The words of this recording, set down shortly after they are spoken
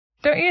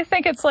Don't you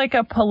think it's like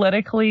a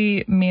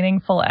politically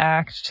meaningful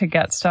act to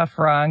get stuff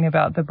wrong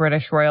about the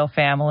British royal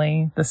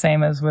family, the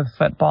same as with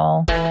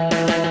football?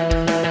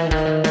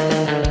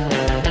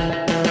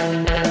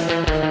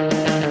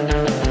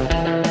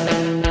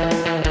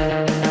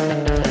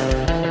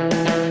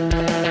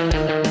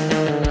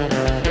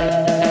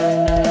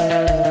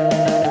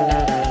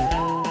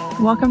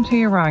 Welcome to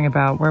You're Wrong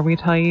About, where we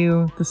tell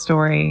you the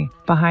story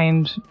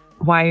behind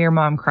why your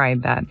mom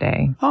cried that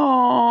day.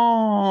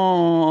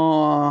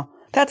 Oh,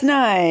 that's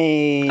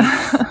nice.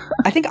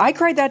 I think I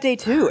cried that day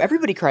too.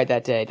 Everybody cried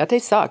that day. That day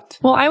sucked.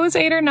 Well, I was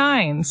 8 or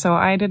 9, so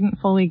I didn't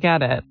fully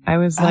get it. I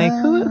was like,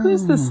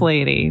 who's this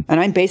lady?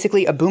 And I'm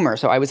basically a boomer,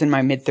 so I was in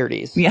my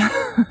mid-30s. Yeah.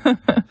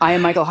 I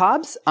am Michael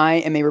Hobbs. I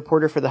am a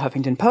reporter for the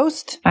Huffington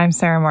Post. I'm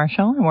Sarah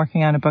Marshall. I'm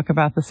working on a book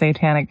about the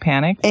Satanic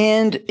Panic.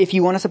 And if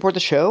you want to support the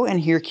show and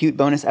hear cute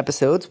bonus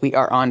episodes, we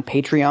are on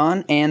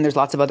Patreon, and there's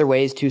lots of other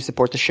ways to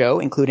support the show,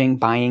 including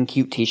buying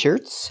cute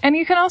t-shirts. And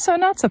you can also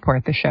not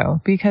support the show,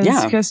 because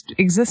just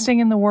existing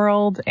in the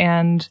world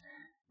and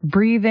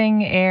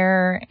breathing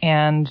air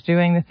and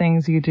doing the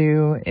things you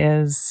do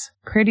is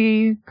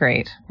pretty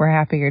great. We're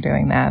happy you're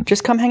doing that.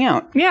 Just come hang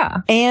out. Yeah.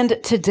 And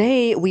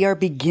today we are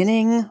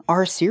beginning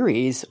our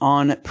series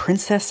on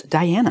Princess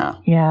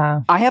Diana.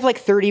 Yeah. I have like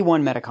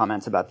 31 meta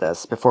comments about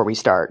this before we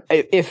start.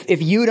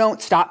 If you don't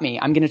stop me,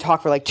 I'm going to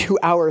talk for like 2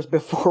 hours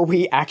before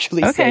we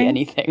actually say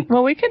anything.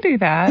 Well, we could do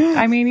that.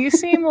 I mean, you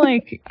seem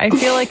like, I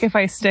feel like if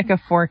I stick a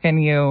fork in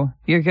you,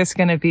 you're just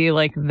going to be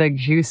like the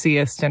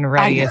juiciest and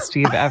readiest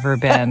you've ever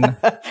been.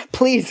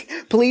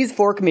 Please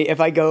fork me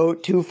if I go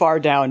too far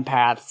down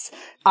paths.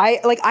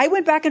 I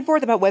went back and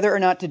forth about whether or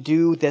not to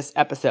do this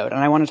episode, and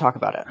I want to talk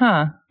about it.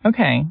 Huh.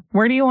 Okay.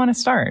 Where do you want to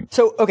start?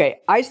 So, okay,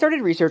 I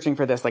started researching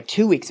for this like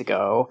 2 weeks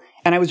ago,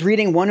 and I was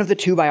reading one of the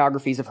 2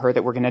 biographies of her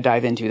that we're going to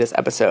dive into this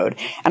episode.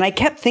 And I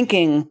kept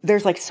thinking,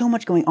 there's like so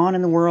much going on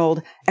in the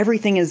world.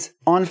 Everything is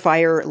on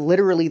fire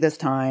literally this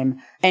time.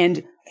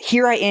 And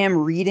here I am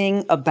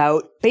reading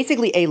about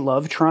basically a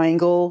love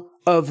triangle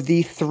of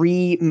the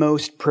 3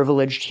 most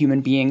privileged human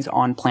beings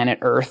on planet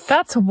Earth.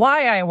 That's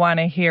why I want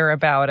to hear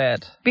about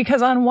it.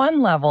 Because on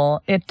one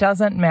level, it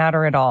doesn't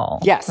matter at all.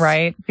 Yes.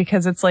 Right?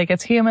 Because it's like,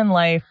 it's human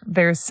life.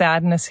 There's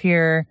sadness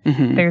here.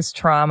 Mm-hmm. There's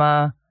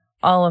trauma.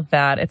 All of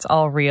that. It's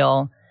all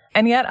real.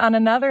 And yet on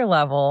another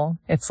level,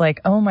 it's like,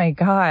 oh my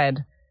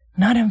God,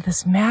 none of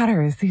this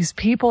matters. These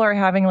people are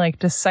having like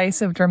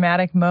decisive,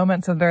 dramatic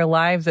moments of their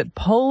lives at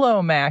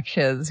polo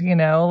matches, you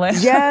know?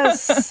 Like,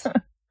 yes.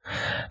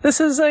 This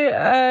is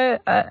a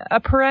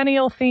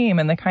perennial theme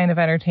in the kind of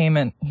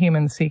entertainment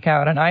humans seek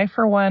out. And I,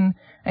 for one,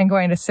 am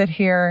going to sit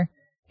here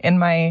in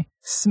my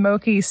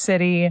smoky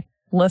city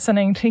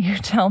listening to you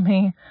tell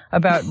me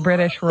about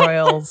British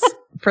royals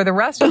for the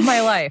rest of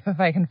my life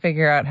if I can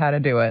figure out how to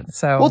do it.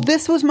 So, well,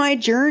 this was my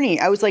journey.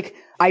 I was like,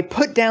 I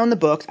put down the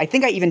books. I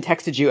think I even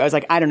texted you. I was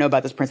like, I don't know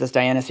about this Princess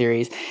Diana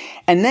series.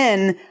 And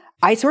then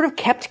I sort of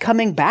kept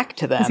coming back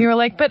to them. 'Cause you were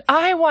like, but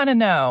I want to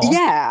know.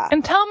 Yeah.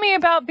 And tell me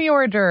about the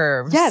hors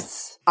d'oeuvres.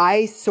 Yes.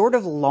 I sort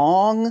of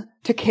long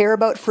to care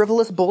about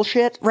frivolous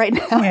bullshit right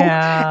now.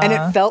 Yeah. And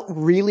it felt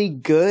really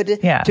good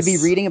to be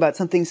reading about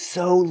something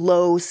so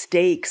low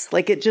stakes.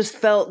 Like, it just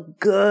felt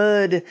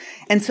good.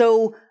 And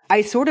so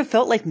I sort of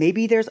felt like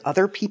maybe there's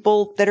other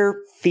people that are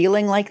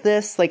feeling like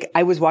this. Like,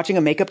 I was watching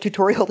a makeup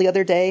tutorial the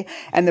other day,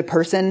 and the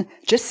person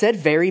just said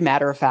very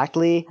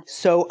matter-of-factly,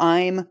 so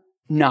I'm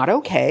not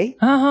okay.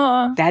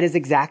 Uh-huh. That is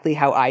exactly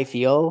how I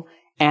feel.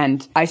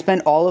 And I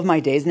spend all of my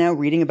days now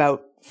reading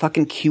about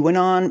fucking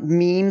QAnon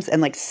memes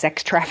and like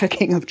sex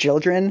trafficking of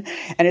children.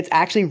 And it's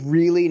actually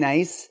really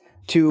nice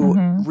to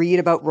read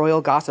about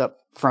royal gossip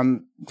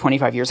from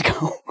 25 years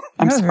ago.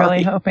 I was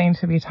really hoping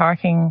to be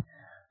talking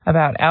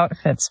about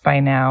outfits by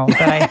now,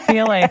 but I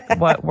feel like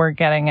what we're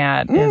getting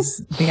at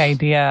is the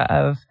idea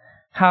of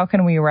how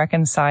can we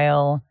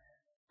reconcile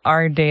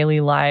our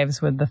daily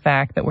lives with the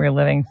fact that we're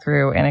living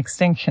through an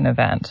extinction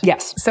event.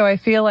 Yes. So I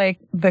feel like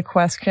the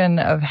question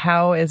of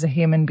how is a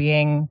human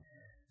being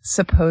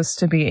supposed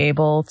to be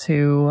able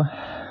to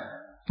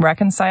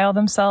reconcile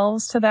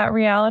themselves to that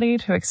reality,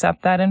 to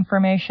accept that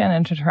information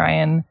and to try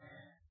and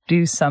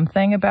do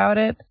something about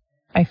it.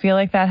 I feel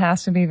like that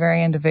has to be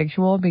very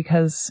individual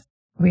because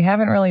we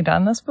haven't really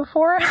done this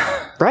before.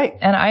 Right.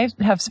 And I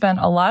have spent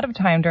a lot of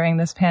time during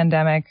this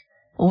pandemic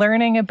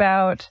learning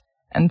about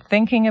and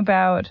thinking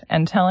about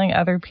and telling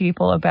other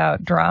people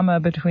about drama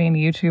between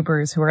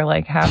YouTubers who are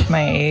like half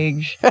my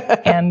age.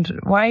 And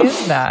why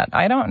is that?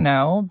 I don't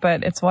know,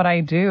 but it's what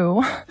I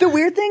do. The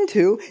weird thing,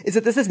 too, is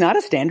that this is not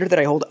a standard that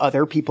I hold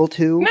other people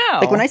to. No.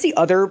 Like, when I see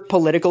other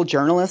political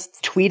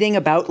journalists tweeting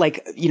about,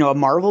 like, you know, a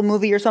Marvel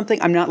movie or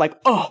something, I'm not like,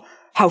 oh,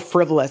 how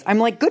frivolous. I'm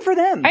like, good for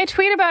them. I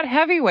tweet about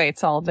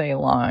heavyweights all day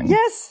long.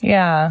 Yes.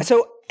 Yeah.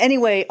 So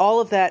anyway,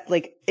 all of that,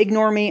 like,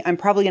 ignore me. I'm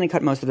probably going to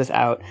cut most of this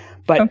out.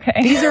 But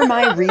these are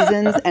my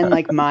reasons and,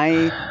 like,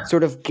 my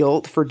sort of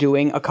guilt for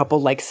doing a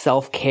couple, like,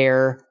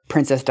 self-care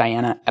Princess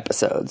Diana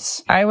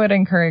episodes. I would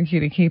encourage you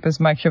to keep as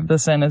much of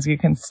this in as you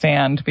can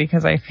stand,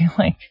 because I feel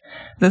like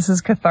this is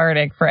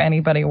cathartic for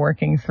anybody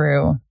working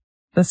through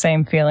the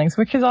same feelings,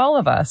 which is all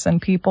of us.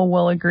 And people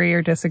will agree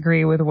or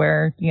disagree with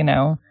where,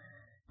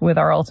 with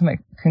our ultimate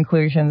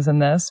conclusions in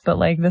this. But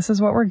like, this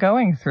is what we're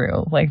going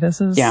through. Like,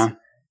 this is an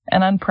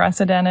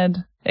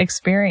unprecedented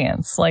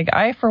experience. Like,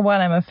 I, for one,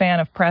 I'm a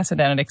fan of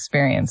precedented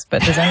experience,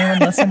 but does anyone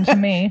listen to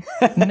me?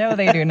 No,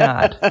 they do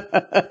not.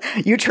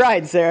 You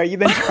tried, Sarah.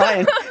 You've been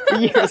trying for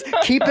years.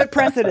 Keep it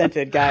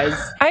precedented, guys.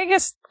 I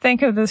just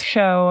think of this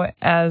show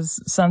as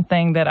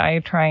something that I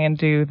try and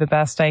do the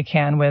best I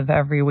can with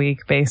every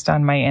week based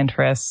on my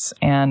interests.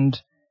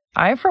 And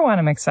I, for one,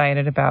 am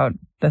excited about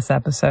this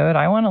episode.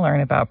 I want to learn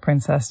about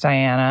Princess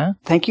Diana.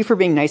 Thank you for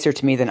being nicer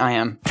to me than I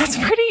am. That's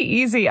pretty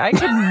easy. I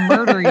could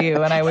murder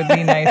you and I would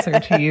be nicer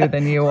to you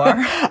than you are.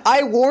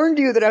 I warned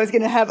you that I was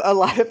going to have a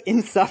lot of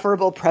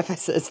insufferable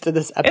prefaces to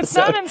this episode. It's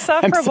not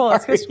insufferable.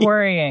 It's just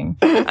worrying.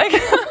 But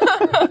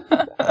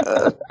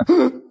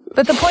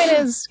the point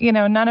is,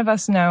 none of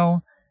us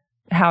know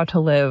how to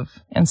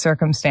live in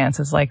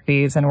circumstances like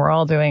these, and we're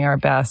all doing our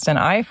best. And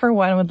I, for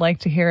one, would like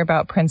to hear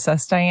about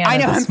Princess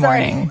Diana this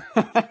morning.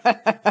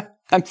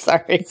 I'm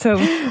sorry. So,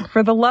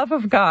 for the love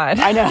of God,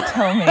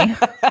 tell me.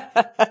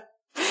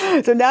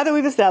 So now that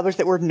we've established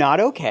that we're not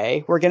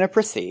okay, we're going to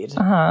proceed.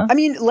 I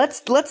mean,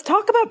 let's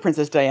talk about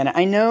Princess Diana.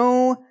 I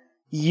know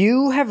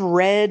you have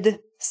read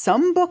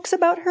some books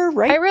about her,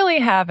 right? I really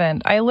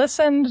haven't. I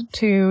listened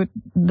to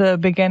the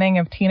beginning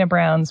of Tina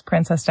Brown's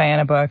Princess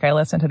Diana book. I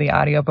listened to the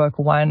audiobook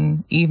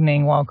one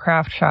evening while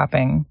craft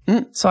shopping.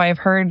 So I've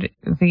heard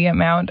the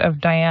amount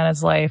of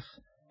Diana's life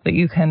that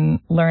you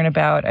can learn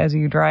about as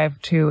you drive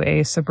to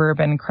a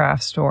suburban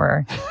craft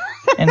store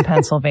in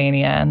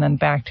Pennsylvania and then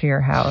back to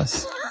your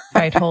house.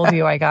 I told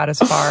you I got as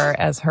far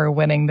as her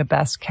winning the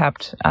Best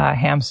Kept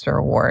Hamster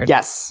Award.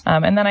 Yes.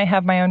 And then I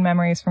have my own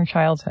memories from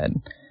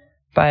childhood.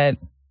 But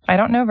I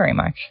don't know very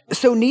much.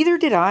 So neither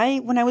did I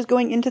when I was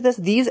going into this.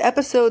 These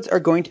episodes are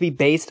going to be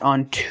based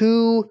on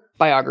two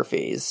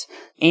biographies.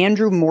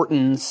 Andrew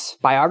Morton's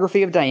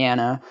biography of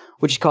Diana,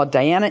 which is called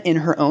Diana in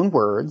Her Own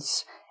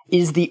Words,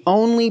 is the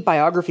only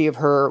biography of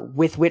her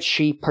with which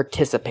she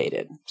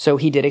participated. So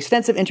he did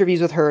extensive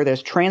interviews with her.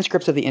 There's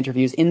transcripts of the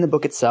interviews in the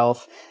book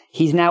itself.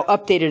 He's now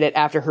updated it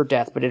after her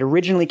death, but it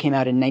originally came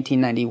out in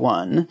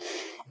 1991.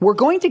 We're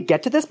going to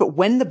get to this, but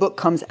when the book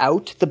comes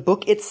out, the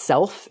book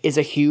itself is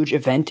a huge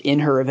event in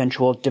her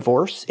eventual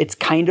divorce. It's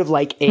kind of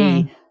like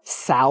a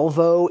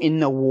salvo in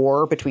the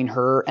war between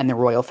her and the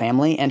royal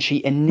family. And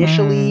she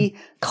initially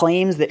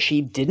claims that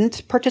she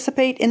didn't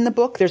participate in the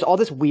book. There's all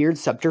this weird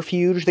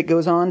subterfuge that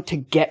goes on to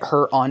get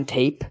her on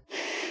tape.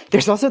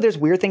 There's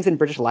weird things in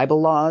British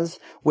libel laws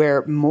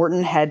where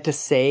Morton had to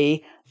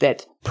say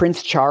that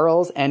Prince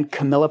Charles and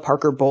Camilla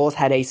Parker Bowles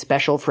had a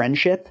special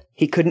friendship.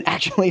 He couldn't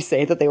actually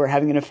say that they were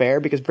having an affair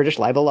because British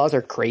libel laws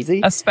are crazy.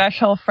 A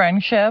special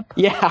friendship?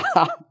 Yeah.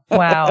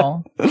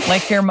 Wow.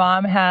 Like your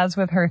mom has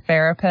with her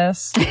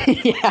therapist?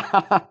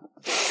 Yeah.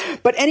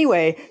 But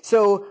anyway,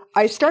 so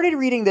I started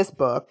reading this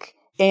book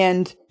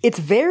and it's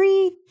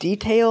very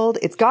detailed.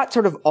 It's got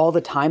sort of all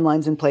the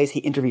timelines in place.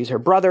 He interviews her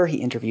brother. He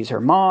interviews her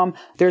mom.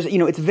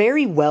 It's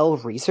very well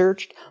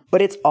researched,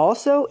 but it's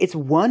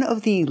one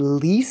of the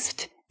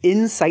least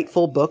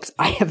insightful books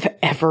I have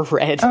ever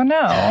read. Oh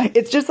no.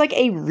 It's just like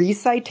a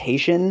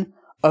recitation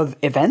of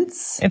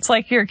events. It's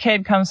like your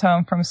kid comes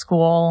home from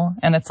school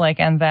and it's like,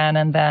 and then.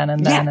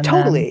 Yeah,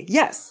 totally.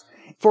 Yes.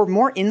 For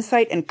more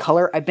insight and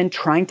color, I've been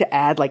trying to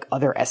add like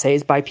other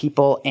essays by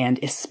people, and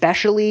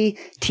especially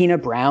Tina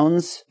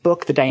Brown's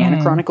book, The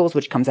Diana Chronicles,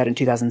 which comes out in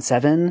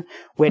 2007,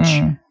 which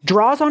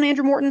draws on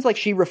Andrew Morton's. Like,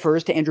 she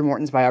refers to Andrew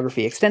Morton's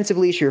biography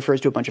extensively. She refers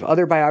to a bunch of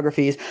other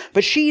biographies,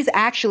 but she's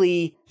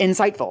actually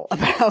insightful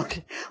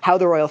about how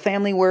the royal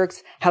family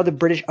works, how the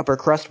British upper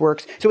crust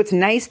works. So it's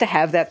nice to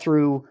have that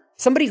through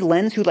somebody's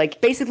lens who like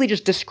basically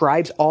just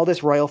describes all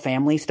this royal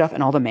family stuff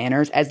and all the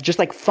manners as just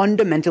like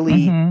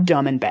fundamentally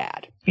dumb and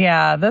bad.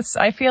 Yeah,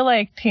 I feel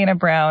like Tina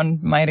Brown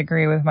might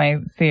agree with my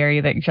theory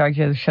that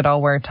judges should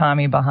all wear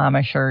Tommy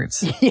Bahama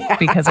shirts. Yeah.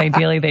 Because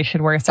ideally they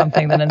should wear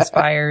something that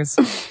inspires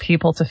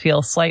people to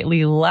feel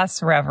slightly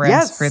less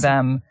reverence for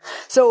them.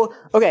 So,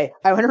 okay,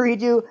 I want to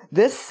read you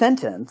this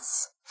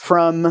sentence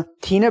from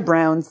Tina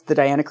Brown's The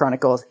Diana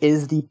Chronicles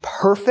is the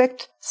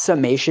perfect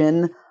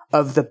summation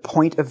of the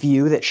point of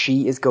view that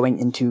she is going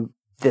into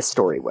this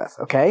story with,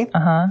 okay?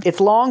 It's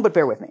long, but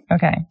bear with me.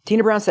 Okay.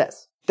 Tina Brown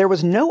says, "There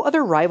was no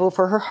other rival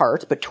for her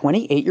heart but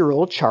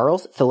 28-year-old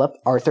Charles Philip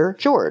Arthur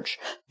George.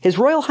 His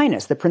Royal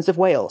Highness the Prince of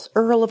Wales,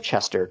 Earl of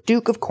Chester,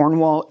 Duke of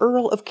Cornwall,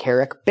 Earl of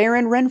Carrick,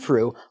 Baron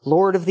Renfrew,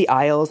 Lord of the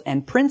Isles,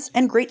 and Prince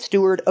and Great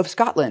Steward of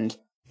Scotland.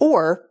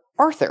 Or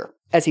Arthur,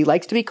 as he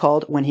likes to be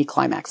called when he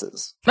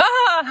climaxes."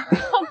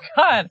 Oh,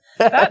 God.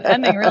 That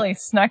ending really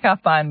snuck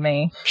up on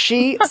me.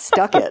 She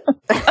stuck it.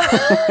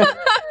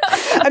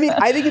 I mean,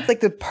 I think it's like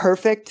the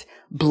perfect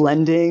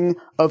blending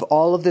of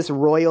all of this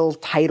royal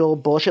title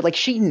bullshit. Like,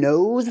 she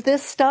knows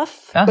this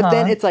stuff, but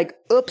then it's like,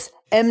 oops,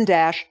 M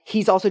dash,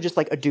 he's also just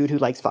like a dude who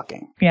likes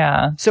fucking.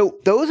 Yeah. So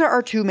those are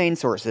our two main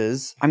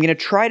sources. I'm going to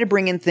try to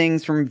bring in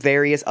things from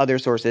various other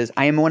sources.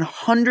 I am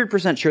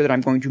 100% sure that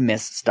I'm going to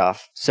miss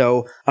stuff.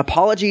 So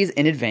apologies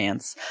in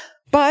advance.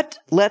 But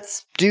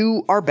let's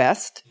do our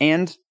best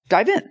and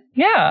dive in.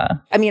 Yeah.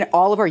 I mean,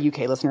 all of our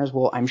UK listeners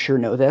will, I'm sure,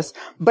 know this,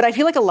 but I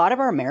feel like a lot of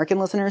our American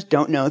listeners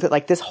don't know that,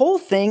 like, this whole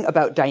thing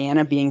about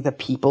Diana being the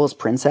people's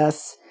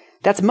princess,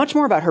 that's much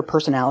more about her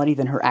personality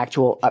than her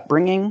actual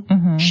upbringing.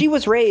 Mm-hmm. She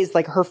was raised,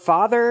 like, her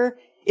father,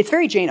 it's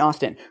very Jane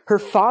Austen. Her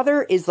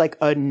father is, like,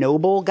 a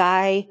noble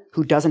guy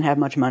who doesn't have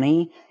much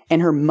money,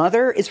 and her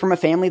mother is from a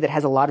family that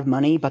has a lot of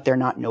money, but they're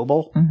not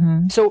noble.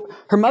 Mm-hmm. So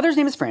her mother's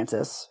name is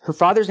Frances. Her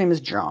father's name is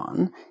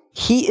John.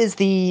 He is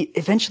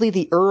eventually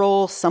the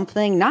Earl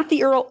something, not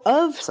the Earl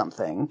of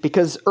something,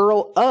 because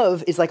Earl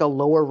of is like a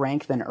lower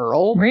rank than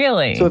Earl.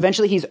 Really? So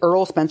eventually he's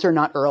Earl Spencer,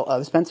 not Earl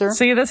of Spencer.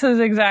 See, this is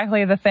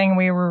exactly the thing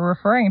we were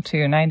referring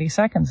to 90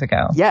 seconds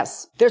ago.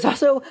 Yes. There's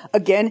also,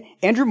 again,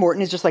 Andrew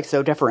Morton is just like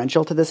so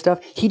deferential to this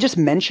stuff. He just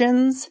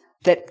mentions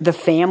that the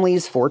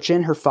family's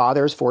fortune, her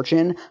father's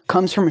fortune,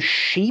 comes from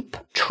sheep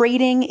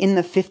trading in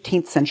the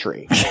 15th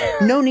century.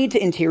 No need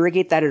to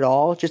interrogate that at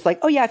all. Just like,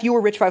 oh yeah, if you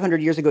were rich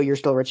 500 years ago, you're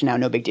still rich now.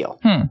 No big deal.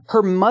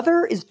 Her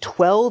mother is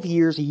 12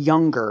 years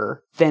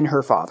younger than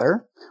her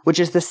father,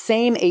 which is the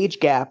same age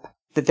gap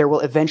that there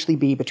will eventually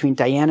be between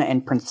Diana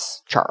and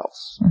Prince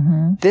Charles.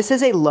 Mm-hmm. This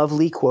is a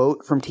lovely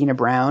quote from Tina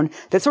Brown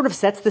that sort of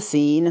sets the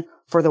scene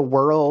for the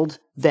world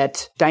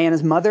that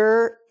Diana's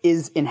mother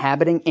is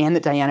inhabiting and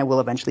that Diana will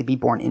eventually be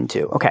born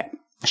into. Okay.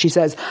 She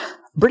says,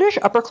 British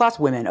upper-class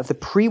women of the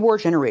pre-war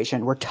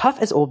generation were tough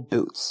as old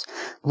boots,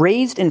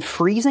 raised in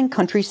freezing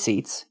country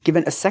seats,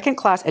 given a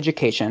second-class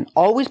education,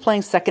 always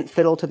playing second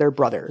fiddle to their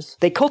brothers.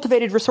 They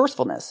cultivated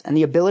resourcefulness and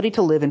the ability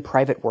to live in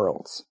private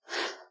worlds.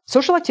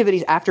 Social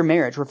activities after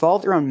marriage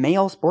revolved around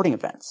male sporting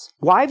events.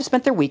 Wives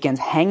spent their weekends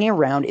hanging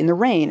around in the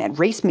rain at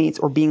race meets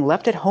or being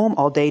left at home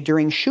all day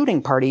during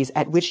shooting parties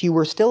at which you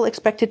were still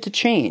expected to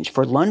change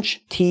for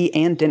lunch, tea,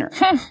 and dinner.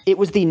 It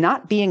was the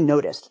not being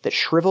noticed that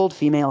shriveled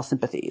female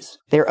sympathies.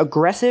 Their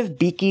aggressive,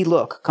 beaky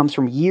look comes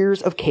from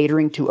years of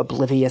catering to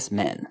oblivious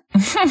men.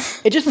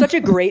 It's just such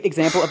a great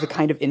example of the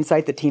kind of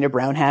insight that Tina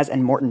Brown has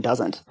and Morton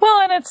doesn't.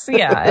 Well, and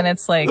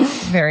it's like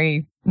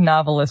very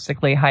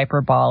novelistically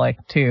hyperbolic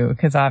too,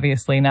 because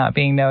obviously not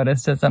being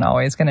noticed isn't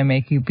always going to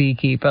make you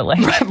beaky, but like,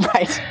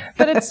 right.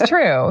 But it's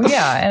true.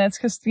 Yeah. And it's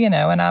just,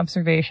 an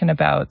observation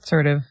about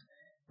sort of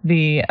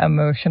the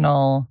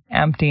emotional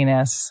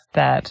emptiness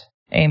that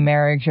a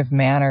marriage of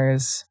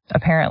manners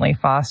apparently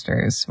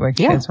fosters, which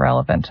is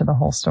relevant to the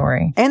whole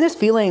story. And this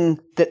feeling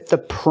that the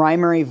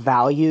primary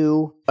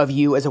value of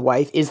you as a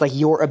wife is like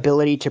your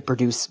ability to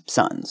produce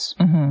sons.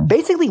 Mm-hmm.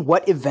 Basically,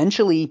 what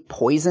eventually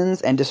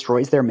poisons and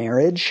destroys their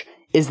marriage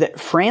is that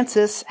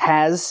Frances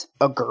has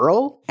a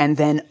girl and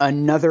then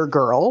another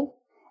girl.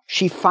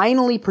 She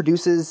finally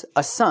produces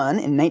a son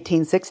in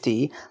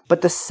 1960,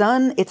 but the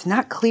son, it's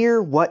not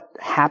clear what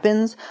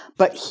happens,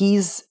 but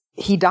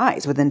he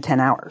dies within 10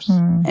 hours.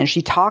 And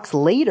she talks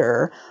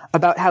later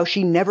about how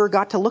she never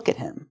got to look at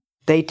him.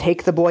 They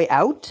take the boy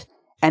out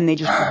and they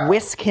just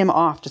whisk him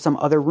off to some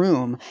other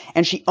room.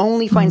 And she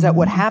only finds out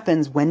what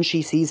happens when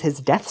she sees his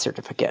death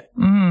certificate.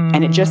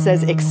 And it just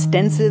says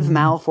extensive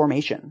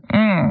malformation.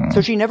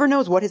 So she never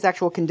knows what his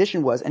actual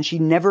condition was, and she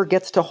never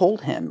gets to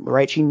hold him,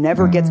 right? She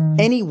never gets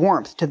any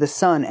warmth to the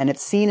son, and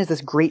it's seen as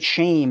this great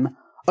shame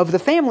of the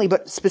family,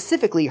 but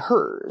specifically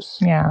hers.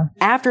 Yeah.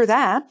 After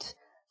that,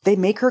 they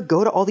make her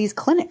go to all these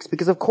clinics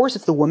because, of course,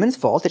 it's the woman's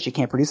fault that she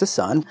can't produce a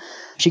son.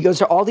 She goes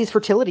to all these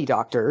fertility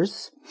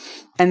doctors.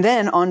 And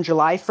then on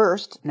July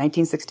 1st,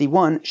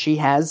 1961, she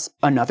has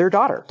another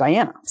daughter,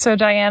 Diana. So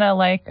Diana,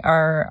 like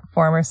our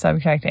former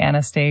subject,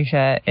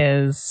 Anastasia,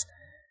 is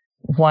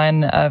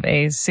one of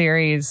a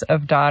series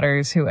of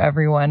daughters who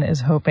everyone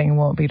is hoping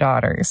won't be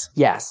daughters.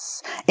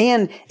 Yes.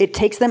 And it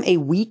takes them a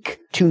week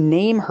to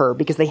name her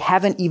because they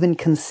haven't even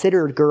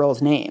considered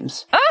girls'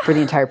 names for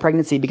the entire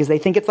pregnancy because they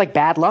think it's like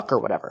bad luck or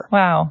whatever.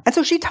 Wow. And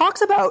so she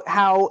talks about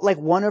how like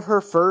one of her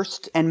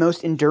first and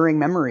most enduring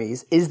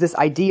memories is this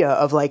idea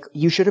of like,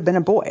 you should have been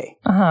a boy.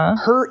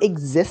 Her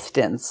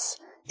existence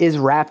is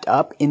wrapped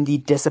up in the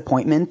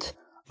disappointment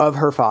of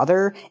her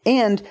father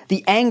and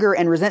the anger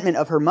and resentment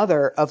of her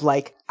mother of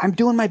like, I'm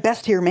doing my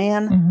best here,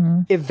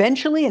 man.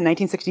 Eventually in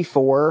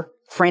 1964,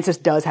 Frances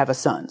does have a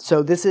son.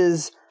 So this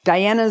is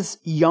Diana's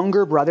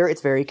younger brother. It's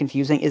very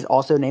confusing, is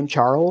also named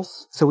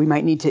Charles. So we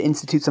might need to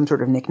institute some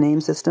sort of nickname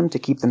system to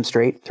keep them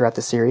straight throughout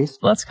the series.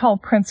 Let's call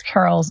Prince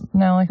Charles.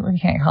 No, we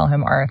can't call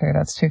him Arthur.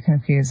 That's too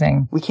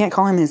confusing. We can't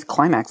call him his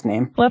climax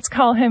name. Let's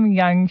call him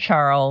Young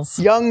Charles.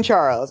 Young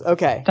Charles.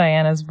 Okay.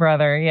 Diana's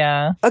brother.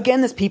 Yeah.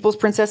 Again, this People's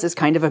Princess is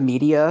kind of a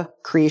media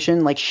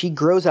creation. Like she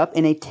grows up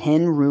in a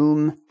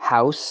 10-room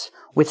house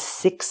with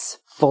 6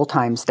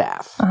 full-time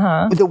staff.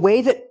 The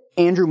way that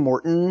Andrew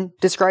Morton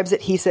describes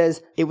it, he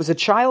says, it was a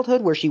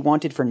childhood where she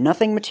wanted for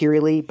nothing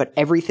materially, but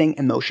everything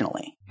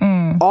emotionally.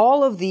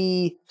 All of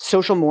the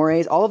social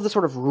mores, all of the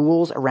sort of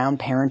rules around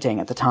parenting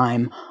at the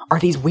time are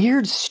these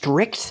weird,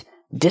 strict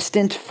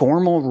distant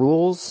formal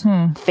rules.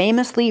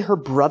 Famously, her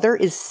brother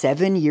is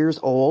 7 years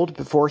old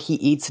before he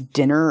eats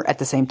dinner at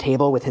the same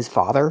table with his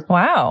father.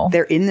 Wow.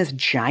 They're in this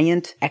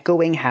giant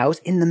echoing house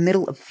in the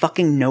middle of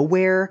fucking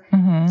nowhere.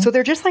 So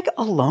they're just like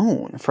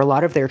alone for a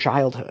lot of their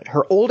childhood.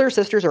 Her older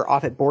sisters are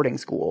off at boarding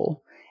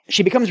school.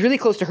 She becomes really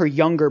close to her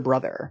younger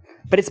brother,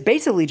 but it's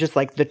basically just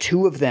like the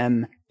two of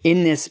them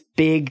in this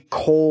big,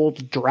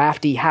 cold,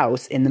 drafty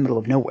house in the middle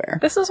of nowhere.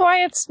 This is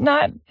why it's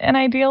not an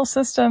ideal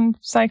system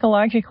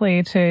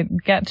psychologically to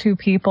get two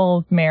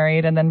people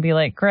married and then be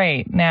like,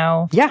 great,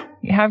 now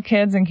you have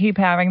kids and keep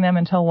having them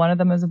until one of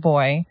them is a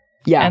boy.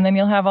 Yeah. And then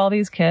you'll have all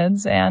these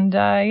kids and,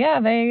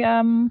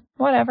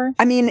 whatever.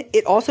 I mean,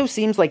 it also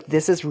seems like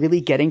this is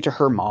really getting to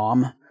her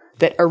mom.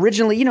 That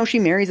originally, you know, she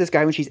marries this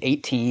guy when she's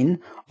 18.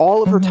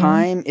 All of her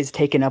time is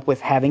taken up with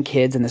having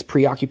kids and this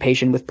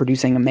preoccupation with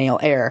producing a male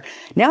heir.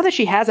 Now that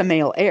she has a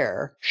male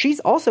heir,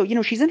 she's also, you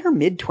know, she's in her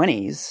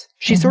mid-20s.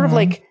 She's sort of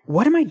like,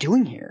 what am I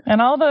doing here?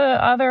 And all the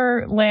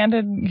other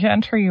landed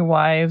gentry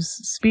wives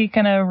speak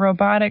in a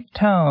robotic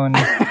tone.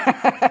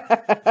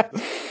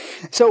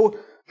 So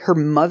her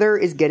mother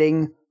is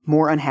getting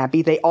more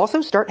unhappy. They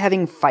also start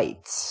having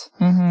fights.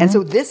 And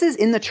so this is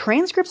in the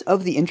transcripts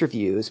of the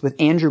interviews with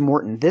Andrew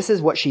Morton. This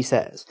is what she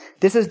says.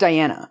 This is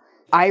Diana.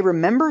 I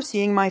remember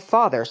seeing my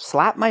father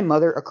slap my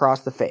mother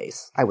across the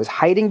face. I was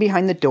hiding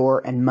behind the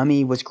door and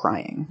Mummy was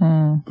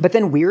crying. But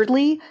then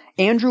weirdly,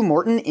 Andrew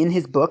Morton in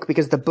his book,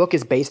 because the book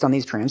is based on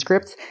these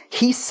transcripts,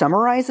 he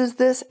summarizes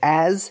this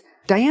as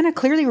Diana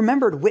clearly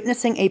remembered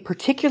witnessing a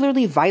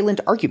particularly violent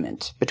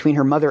argument between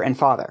her mother and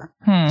father.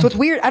 So it's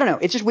weird. I don't know.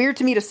 It's just weird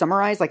to me to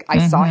summarize, like,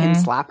 I saw him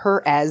slap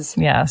her as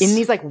in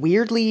these, like,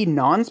 weirdly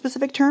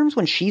non-specific terms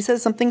when she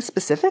says something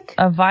specific.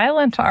 A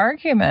violent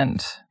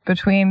argument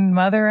between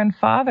mother and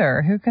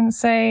father. Who can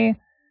say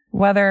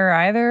whether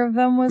either of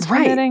them was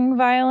committing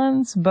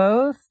violence?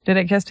 Both? Did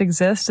it just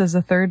exist as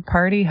a third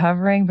party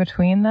hovering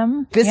between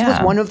them? This was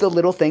one of the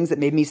little things that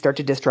made me start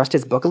to distrust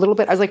his book a little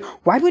bit. I was like,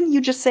 why wouldn't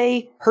you just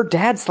say her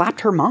dad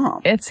slapped her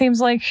mom? It seems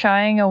like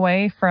shying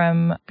away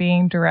from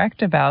being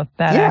direct about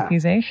that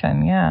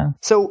accusation. Yeah.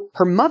 So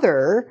her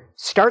mother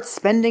starts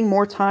spending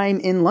more time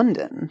in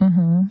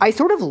London. I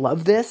sort of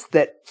love this,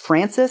 that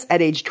Frances,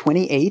 at age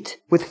 28,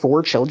 with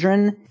 4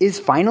 children, is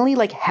finally,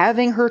 like,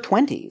 having her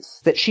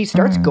 20s. That she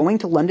starts going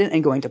to London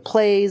and going to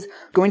plays,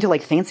 going to,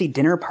 like, fancy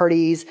dinner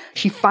parties.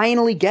 She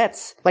finally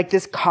gets, like,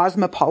 this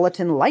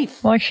cosmopolitan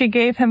life. Well, she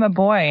gave him a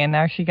boy, and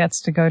now she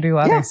gets to go do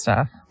other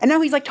stuff. And now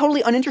he's, like,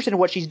 totally uninterested in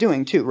what she's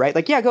doing, too, right?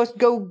 Like, yeah,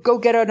 go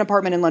get an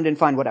apartment in London,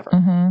 fine, whatever.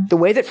 The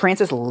way that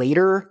Frances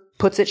later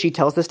puts it, she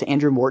tells this to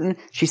Andrew Morton.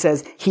 She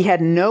says, he had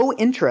no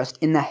interest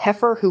in the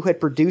heifer who had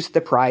produced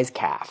the prize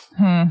calf.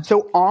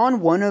 So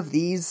on one of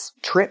these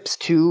trips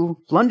to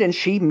London,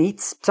 she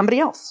meets somebody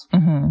else.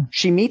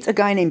 She meets a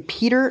guy named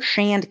Peter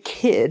Shand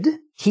Kidd.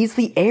 He's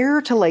the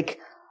heir to, like,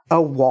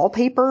 a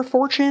wallpaper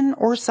fortune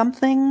or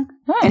something.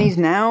 And he's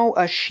now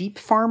a sheep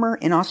farmer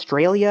in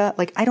Australia.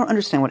 Like, I don't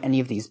understand what any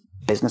of these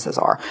businesses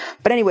are.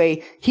 But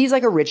anyway, he's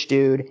like a rich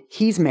dude.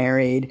 He's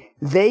married.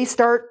 They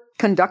start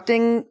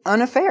conducting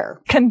an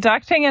affair.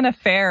 Conducting an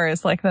affair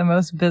is like the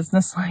most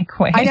business-like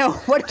way. I know.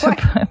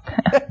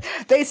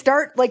 They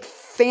start like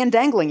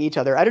fandangling each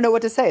other. I don't know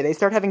what to say. They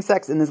start having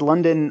sex in this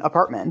London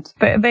apartment.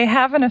 They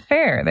have an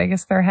affair. I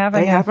guess they're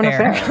having an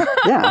affair.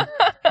 Yeah.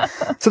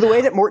 So the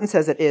way that Morton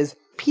says it is,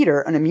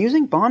 Peter, an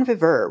amusing bon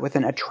viveur with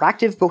an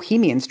attractive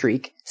bohemian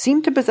streak,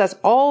 seemed to possess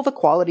all the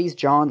qualities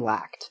John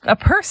lacked. A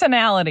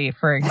personality,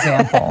 for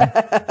example.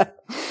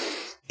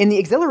 In the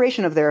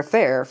exhilaration of their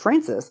affair,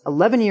 Frances,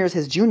 11 years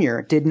his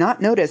junior, did not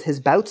notice his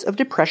bouts of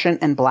depression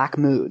and black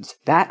moods.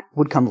 That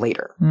would come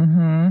later.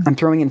 I'm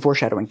throwing in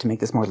foreshadowing to make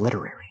this more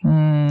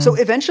literary. So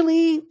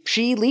eventually,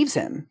 she leaves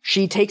him.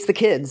 She takes the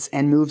kids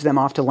and moves them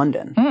off to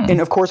London.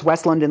 And of course,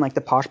 West London, like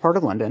the posh part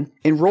of London,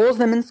 enrolls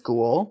them in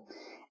school.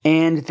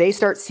 And they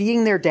start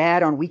seeing their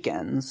dad on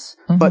weekends,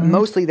 but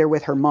mostly they're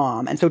with her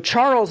mom. And so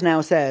Charles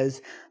now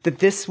says that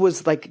this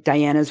was like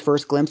Diana's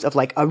first glimpse of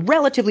like a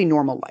relatively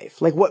normal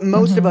life. Like what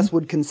most of us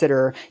would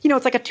consider, you know,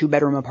 it's like a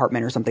 2-bedroom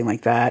apartment or something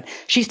like that.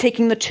 She's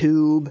taking the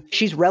tube.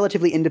 She's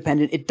relatively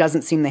independent. It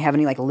doesn't seem they have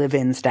any like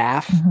live-in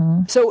staff.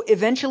 So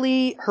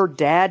eventually her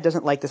dad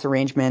doesn't like this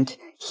arrangement.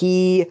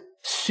 He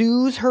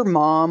sues her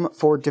mom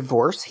for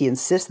divorce. He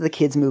insists the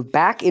kids move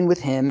back in with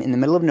him in the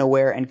middle of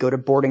nowhere and go to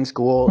boarding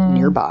school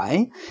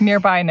nearby.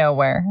 Nearby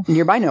nowhere.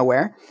 Nearby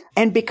nowhere.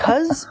 And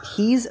because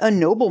he's a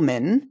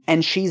nobleman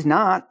and she's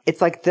not, it's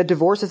like the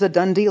divorce is a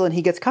done deal and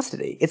he gets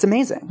custody. It's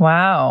amazing.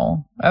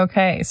 Wow.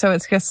 Okay. So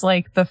it's just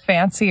like the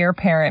fancier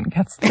parent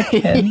gets the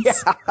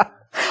kids.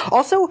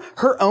 Also,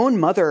 her own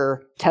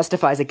mother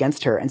testifies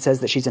against her and says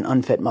that she's an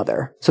unfit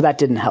mother. So that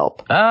didn't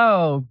help.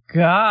 Oh,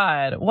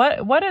 God.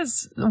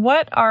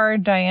 What are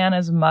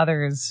Diana's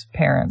mother's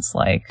parents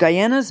like?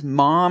 Diana's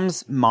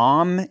mom's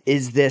mom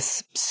is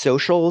this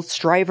social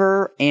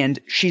striver,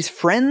 and she's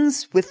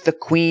friends with the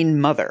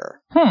Queen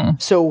Mother.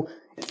 So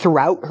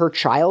throughout her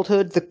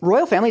childhood, the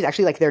royal family is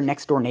actually like their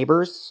next door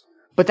neighbors.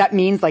 but that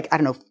means like, I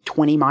don't know,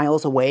 20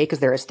 miles away because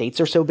their estates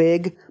are so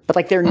big. But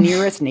like their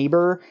nearest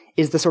neighbor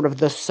is the sort of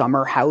the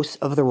summer house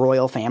of the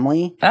royal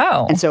family.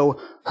 Oh. And so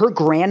her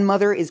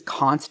grandmother is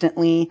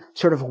constantly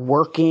sort of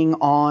working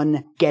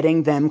on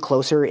getting them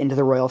closer into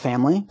the royal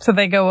family. So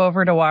they go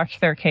over to watch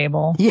their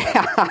cable.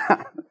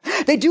 Yeah.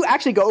 They do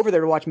actually go over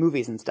there to watch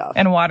movies and stuff.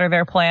 And water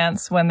their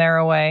plants when they're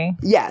away.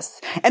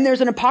 Yes. And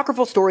there's an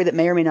apocryphal story that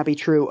may or may not be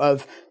true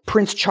of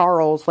Prince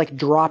Charles like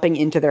dropping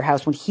into their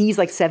house when he's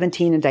like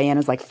 17 and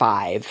Diana's like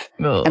 5.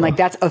 Ugh. And like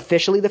that's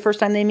officially the first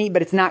time they meet,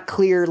 but it's not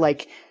clear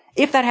like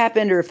if that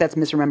happened or if that's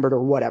misremembered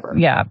or whatever.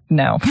 Yeah,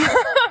 no.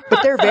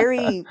 But they're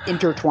very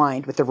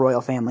intertwined with the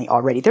royal family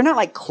already. They're not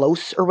like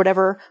close or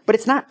whatever, but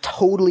it's not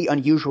totally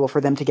unusual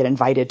for them to get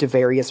invited to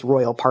various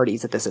royal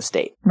parties at this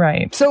estate.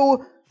 Right.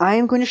 So I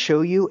am going to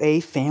show you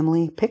a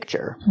family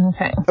picture.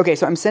 Okay. Okay,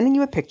 so I'm sending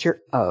you a picture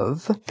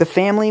of the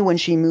family when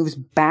she moves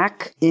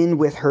back in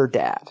with her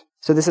dad.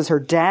 So this is her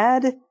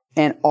dad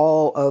and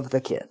all of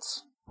the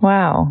kids.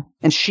 Wow.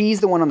 And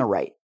she's the one on the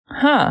right.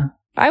 Huh.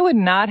 I would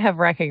not have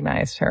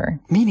recognized her.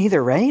 Me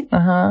neither, right?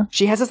 Uh-huh.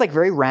 She has this like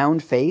very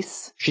round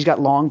face. She's got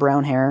long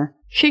brown hair.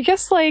 She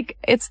just like,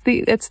 it's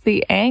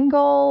the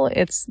angle,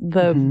 it's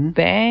the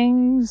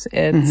bangs,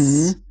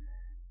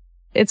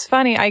 it's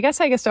funny. I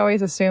guess I just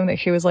always assumed that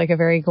she was like a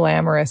very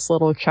glamorous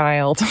little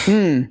child.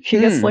 She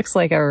just looks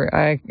like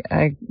a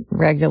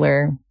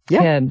regular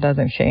kid,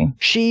 doesn't she?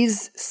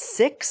 She's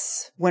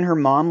 6 when her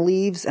mom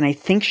leaves, and I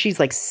think she's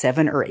like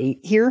 7 or 8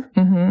 here.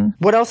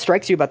 What else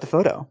strikes you about the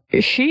photo?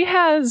 She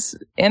has,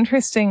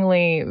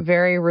 interestingly,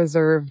 very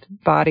reserved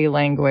body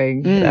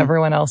language.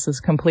 Everyone else is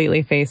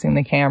completely facing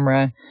the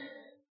camera.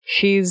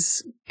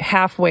 She's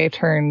halfway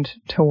turned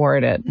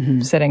toward it,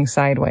 sitting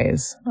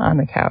sideways on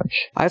the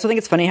couch. I also think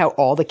it's funny how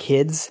all the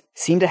kids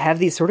seem to have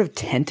these sort of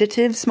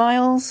tentative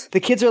smiles. The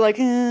kids are like,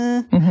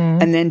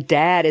 and then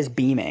dad is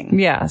beaming.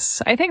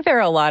 Yes. I think there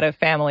are a lot of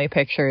family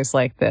pictures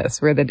like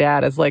this where the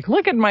dad is like,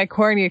 look at my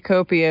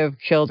cornucopia of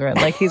children.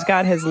 Like he's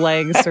got his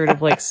legs sort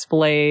of like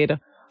splayed.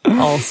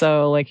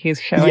 Also, like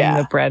he's showing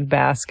the bread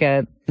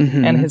basket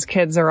and his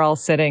kids are all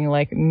sitting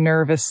like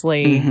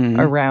nervously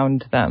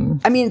around them.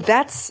 I mean,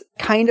 that's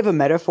kind of a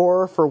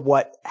metaphor for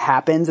what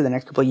happens in the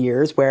next couple of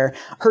years where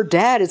her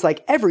dad is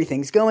like,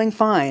 everything's going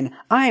fine.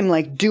 I'm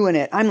like doing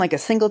it. I'm like a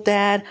single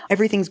dad.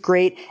 Everything's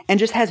great. And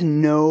just has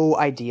no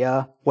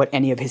idea what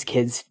any of his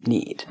kids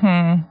need.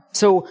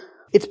 So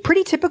it's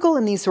pretty typical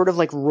in these sort of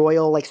like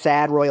royal, like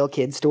sad royal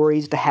kid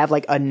stories to have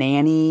like a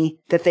nanny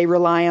that they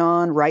rely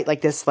on, right?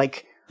 Like this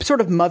like sort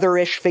of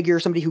motherish figure,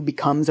 somebody who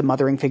becomes a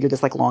mothering figure,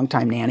 this like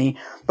longtime nanny.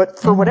 But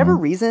for whatever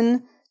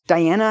reason,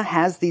 Diana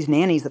has these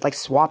nannies that like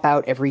swap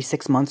out every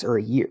 6 months or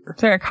a year.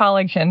 Is there a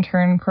college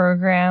intern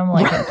program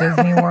like at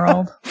Disney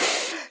World?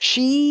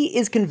 She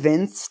is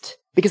convinced,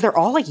 because they're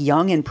all like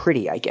young and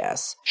pretty, I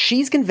guess.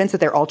 She's convinced that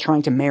they're all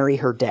trying to marry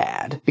her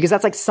dad because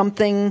that's like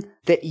something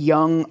that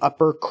young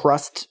upper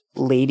crust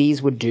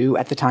ladies would do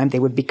at the time. They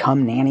would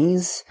become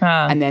nannies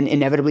and then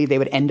inevitably they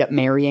would end up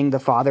marrying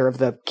the father of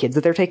the kids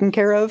that they're taking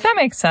care of. That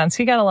makes sense.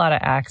 He got a lot of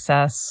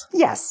access.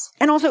 Yes.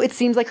 And also it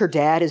seems like her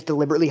dad is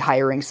deliberately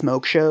hiring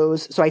smoke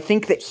shows. So I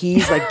think that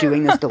he's like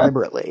doing this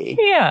deliberately.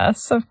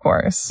 Yes, of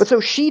course. But so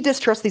she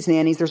distrusts these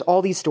nannies. There's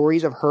all these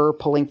stories of her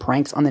pulling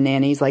pranks on the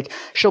nannies. Like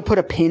she'll put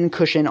a pin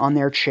cushion on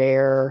their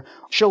chair.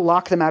 She'll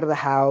lock them out of the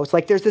house.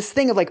 Like there's this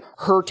thing of like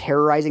her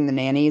terrorizing the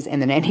nannies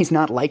and the nannies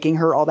not liking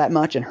her all that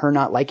much and her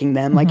not liking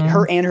them. Like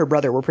her and her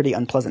brother were pretty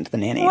unpleasant to the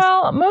nannies.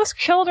 Well, most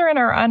children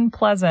are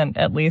unpleasant,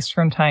 at least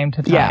from time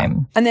to time.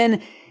 Yeah. And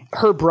then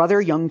her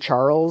brother, young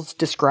Charles,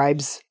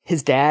 describes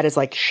his dad as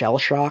like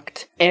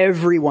shell-shocked.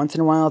 Every once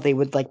in a while, they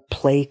would like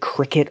play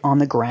cricket on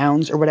the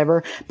grounds or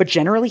whatever. But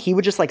generally, he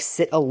would just like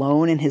sit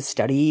alone in his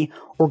study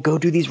or go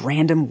do these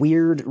random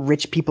weird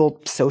rich people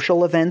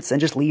social events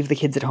and just leave the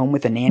kids at home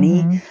with a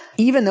nanny.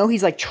 Even though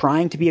he's like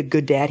trying to be a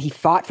good dad, he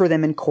fought for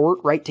them in court,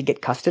 right, to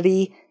get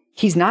custody.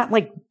 He's not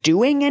like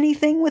doing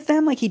anything with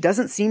them. Like he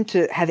doesn't seem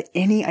to have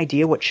any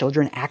idea what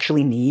children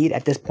actually need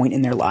at this point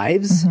in their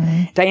lives.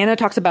 Diana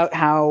talks about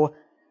how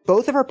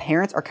both of her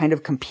parents are kind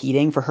of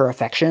competing for her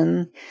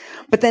affection,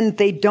 but then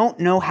they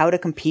don't know how to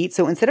compete.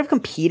 So instead of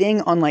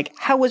competing on like,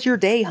 how was your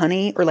day,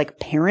 honey? Or like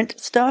parent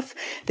stuff,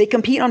 they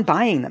compete on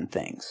buying them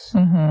things.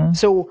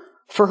 So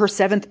for her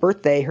 7th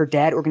birthday, her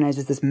dad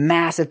organizes this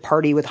massive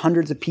party with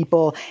hundreds of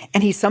people,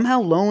 and he somehow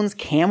loans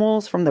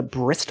camels from the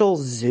Bristol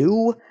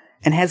Zoo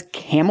and has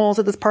camels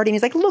at this party. And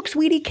he's like, look,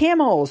 sweetie,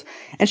 camels.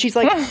 And she's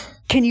like,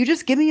 can you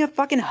just give me a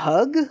fucking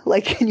hug?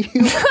 Like, can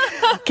you,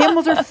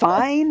 camels are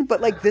fine, but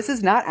like, this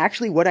is not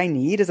actually what I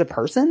need as a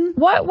person.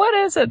 What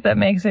is it that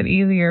makes it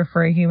easier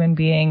for a human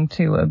being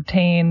to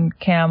obtain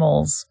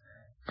camels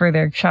for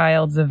their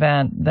child's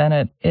event than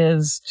it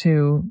is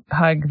to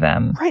hug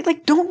them? Right.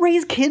 Like, don't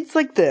raise kids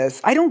like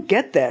this. I don't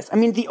get this. I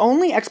mean, the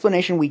only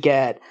explanation we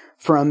get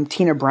from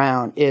Tina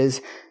Brown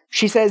is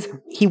She says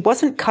he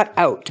wasn't cut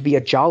out to be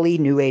a jolly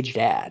new age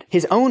dad.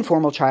 His own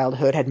formal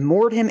childhood had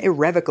moored him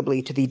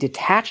irrevocably to the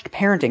detached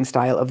parenting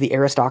style of the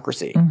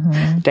aristocracy.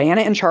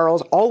 Diana and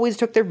Charles always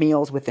took their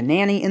meals with the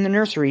nanny in the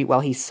nursery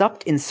while he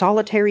supped in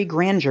solitary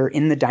grandeur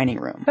in the dining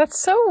room. That's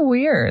so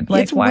weird.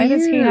 Like, why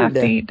does he have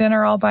to eat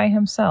dinner all by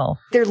himself?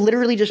 They're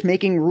literally just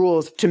making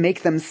rules to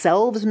make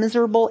themselves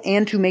miserable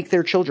and to make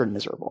their children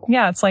miserable.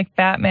 Yeah, it's like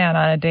Batman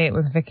on a date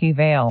with Vicky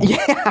Vale.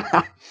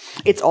 Yeah.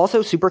 It's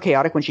also super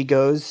chaotic when she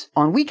goes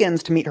on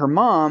weekends to meet her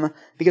mom,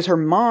 because her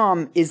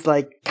mom is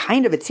like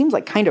it seems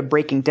like kind of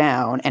breaking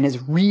down and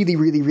is really,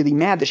 really, really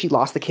mad that she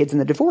lost the kids in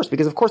the divorce,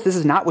 because of course this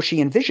is not what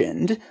she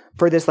envisioned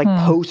for this like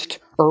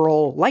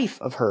post-Earl life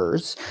of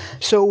hers.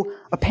 So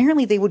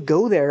apparently they would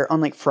go there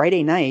on like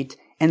Friday night,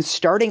 and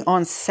starting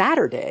on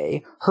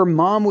Saturday, her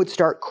mom would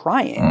start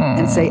crying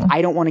and say,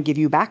 I don't want to give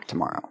you back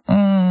tomorrow.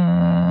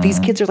 These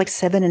kids are like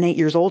 7 and 8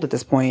 years old at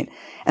this point,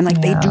 and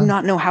like they do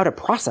not know how to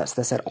process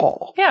this at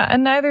all. Yeah,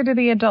 and neither do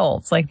the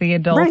adults. Like the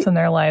adults in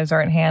their lives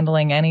aren't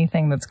handling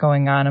anything that's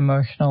going on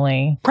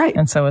emotionally. Right.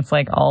 And so it's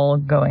like all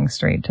going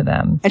straight to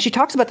them. And she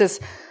talks about this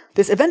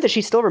event that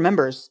she still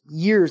remembers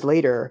years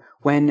later,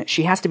 when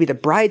she has to be the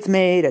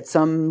bridesmaid at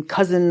some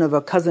cousin of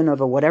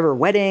a whatever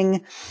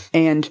wedding,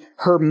 and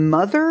her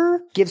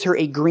mother gives her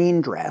a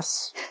green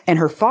dress and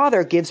her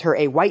father gives her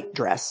a white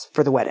dress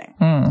for the wedding.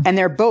 And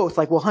they're both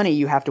like, well, honey,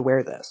 you have to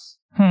wear this.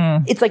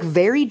 It's like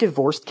very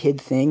divorced kid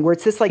thing where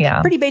it's this like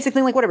pretty basic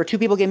thing, like whatever, 2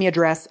 people gave me a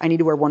dress, I need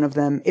to wear one of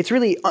them. It's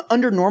really,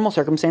 under normal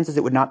circumstances,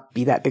 it would not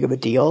be that big of a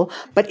deal,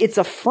 but it's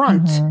a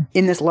front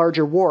in this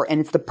larger war, and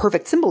it's the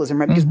perfect symbolism,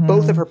 right? Because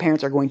both of her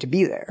parents are going to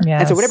be there.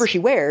 Yes. And so whatever she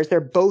wears, they're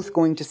both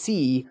going to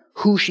see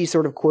who she's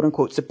sort of quote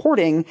unquote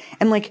supporting.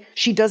 And like,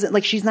 she doesn't,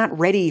 like, she's not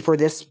ready for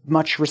this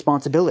much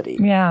responsibility.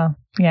 Yeah.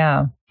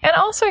 Yeah. And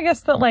also, I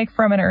guess that, like,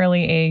 from an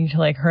early age,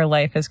 like, her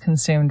life is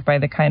consumed by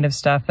the kind of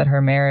stuff that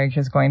her marriage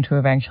is going to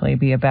eventually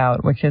be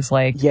about, which is,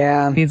 like,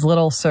 these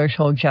little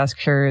social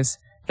gestures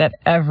that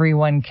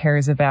everyone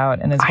cares about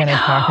and is going to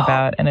talk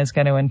about and is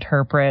going to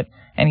interpret.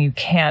 And you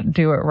can't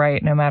do it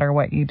right no matter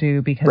what you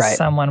do, because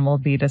someone will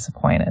be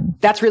disappointed.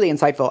 That's really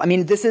insightful. I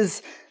mean,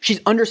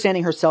 she's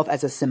understanding herself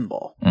as a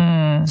symbol.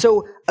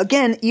 So,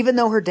 again, even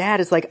though her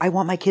dad is like, I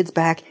want my kids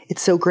back,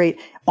 it's so great,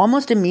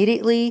 almost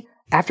immediately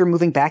after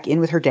moving back in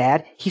with her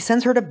dad, he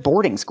sends her to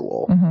boarding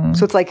school.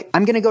 So it's like,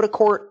 I'm going to go to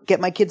court, get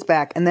my kids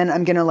back, and then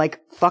I'm going to like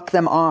fuck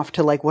them off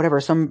to like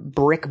whatever, some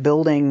brick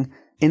building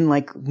in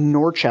like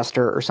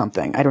Norchester or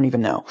something. I don't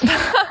even know.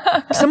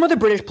 Some of the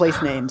British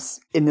place names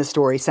in this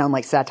story sound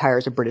like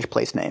satires of British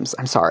place names.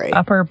 I'm sorry.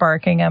 Upper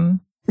Barkingham.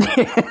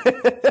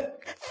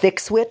 Thick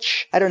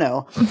Switch. I don't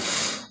know.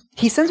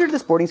 He sends her to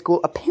this boarding school.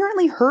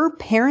 Apparently her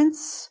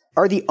parents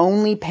are the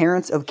only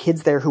parents of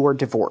kids there who are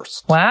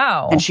divorced.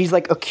 Wow. And she's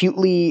like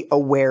acutely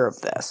aware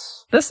of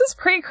this. This is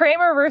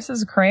pre-Kramer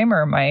versus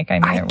Kramer, Mike. I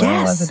mean, it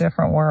really was a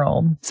different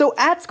world. So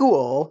at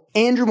school,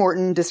 Andrew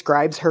Morton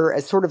describes her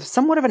as sort of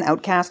somewhat of an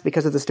outcast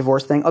because of this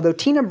divorce thing, although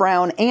Tina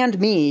Brown and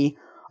me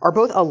are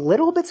both a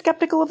little bit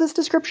skeptical of this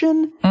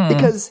description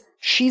because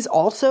she's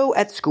also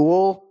at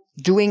school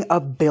doing a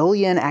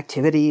billion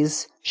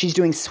activities. She's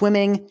doing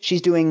swimming.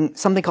 She's doing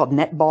something called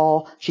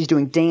netball. She's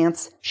doing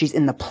dance. She's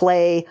in the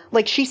play.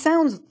 Like, she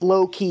sounds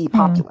low-key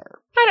popular.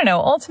 I don't know.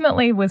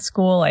 Ultimately, with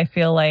school, I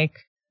feel like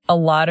a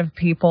lot of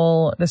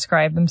people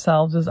describe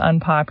themselves as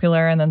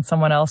unpopular, and then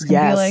someone else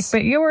can be like,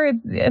 but you were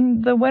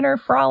in the Winter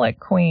Frolic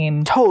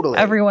Queen. Totally.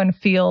 Everyone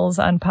feels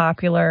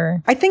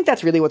unpopular. I think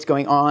that's really what's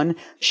going on.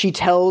 She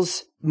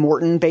tells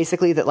Morton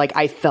basically that like,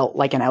 I felt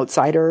like an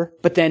outsider,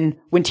 but then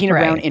when Tina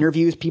Brown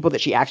interviews people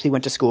that she actually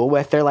went to school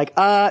with, they're like,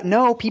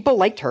 no, people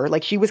liked her.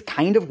 Like, she was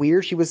kind of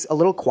weird. She was a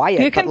little quiet.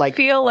 You can but, like,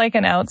 feel like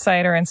an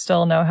outsider and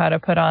still know how to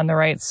put on the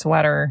right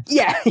sweater.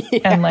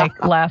 And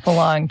like laugh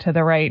along to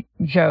the right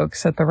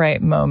jokes at the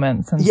right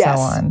moments and so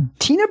on.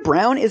 Tina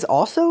Brown is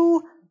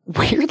also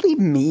weirdly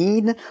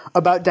mean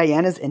about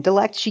Diana's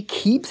intellect. She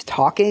keeps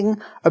talking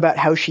about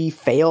how she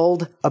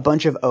failed a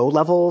bunch of O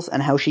levels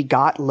and how she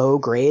got low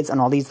grades on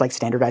all these like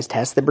standardized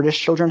tests that British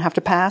children have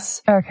to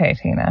pass. Okay,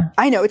 Tina.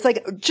 I know. It's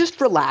like,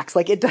 just relax.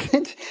 Like, it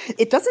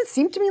doesn't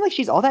seem to me like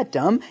she's all that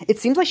dumb. It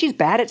seems like she's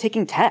bad at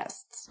taking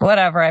tests.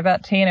 Whatever. I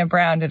bet Tina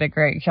Brown did a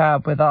great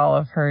job with all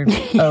of her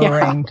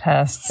O-ring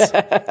tests.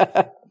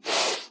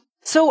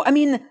 So, I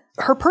mean,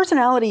 her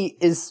personality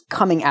is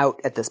coming out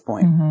at this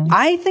point.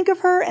 I think of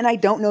her, and I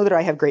don't know that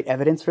I have great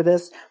evidence for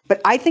this, but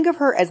I think of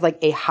her as like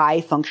a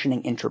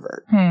high-functioning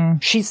introvert.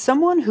 She's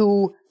someone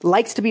who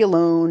likes to be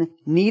alone,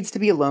 needs to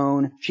be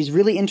alone. She's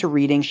really into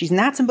reading. She's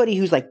not somebody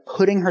who's like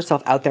putting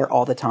herself out there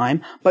all the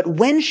time, but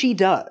when she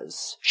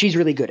does, she's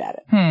really good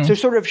at it. So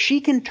sort of she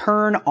can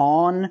turn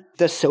on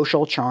the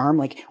social charm.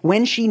 Like,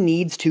 when she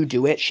needs to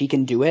do it, she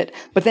can do it,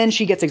 but then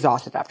she gets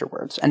exhausted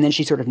afterwards, and then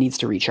she sort of needs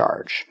to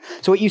recharge.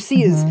 So what you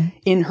see is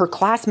in her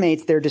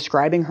classmates, they're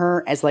describing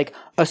her as like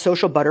a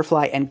social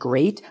butterfly and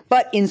great,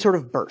 but in sort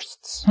of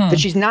bursts. That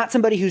she's not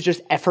somebody who's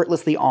just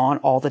effortlessly on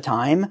all the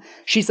time.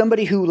 She's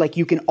somebody who, like,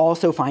 you can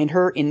also find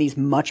her in these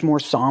much more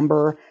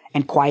somber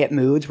and quiet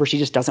moods where she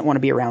just doesn't want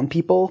to be around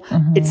people.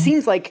 It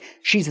seems like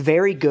she's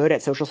very good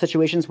at social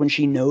situations when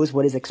she knows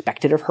what is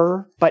expected of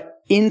her.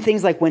 But in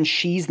things like when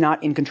she's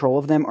not in control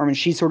of them or when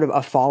she's sort of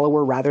a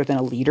follower rather than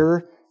a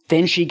leader,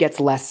 then she gets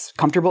less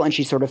comfortable and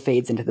she sort of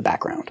fades into the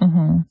background.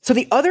 So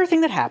the other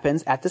thing that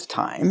happens at this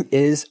time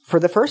is for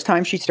the first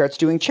time, she starts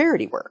doing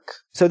charity work.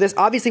 So this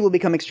obviously will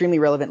become extremely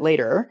relevant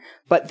later,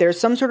 but there's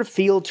some sort of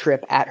field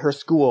trip at her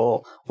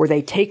school where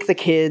they take the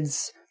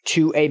kids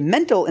to a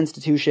mental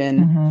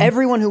institution.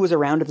 Everyone who was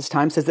around at this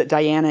time says that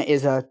Diana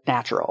is a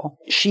natural.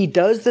 She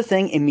does the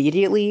thing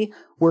immediately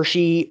where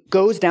she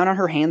goes down on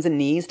her hands and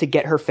knees to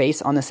get her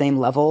face on the same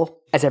level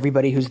as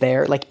everybody who's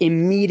there, like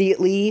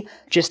immediately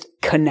just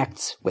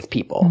connects with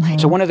people.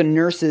 So one of the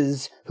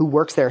nurses who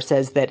works there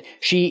says that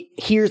she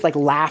hears like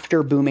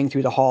laughter booming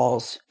through the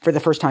halls for the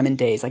first time in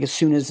days, like as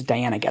soon as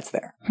Diana gets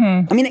there.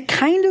 I mean, it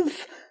kind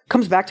of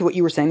comes back to what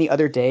you were saying the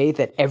other day,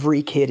 that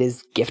every kid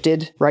is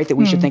gifted, right? That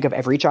we should think of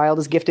every child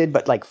as gifted,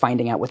 but like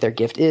finding out what their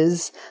gift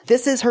is.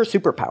 This is her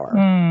superpower,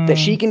 that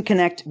she can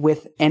connect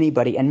with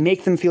anybody and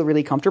make them feel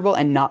really comfortable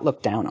and not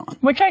look down on.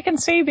 Which I can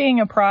see being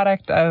a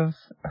product of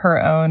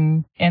her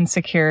own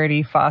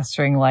insecurity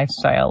fostering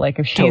lifestyle. Like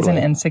if she's an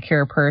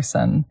insecure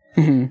person,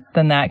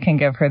 then that can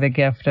give her the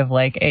gift of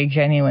like a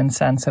genuine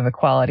sense of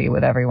equality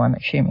with everyone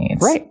that she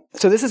meets. Right.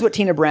 So this is what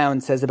Tina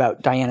Brown says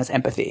about Diana's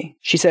empathy.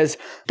 She says,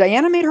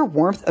 Diana made her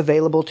warmth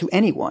available to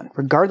anyone,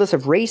 regardless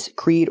of race,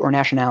 creed, or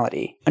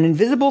nationality. An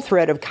invisible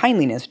thread of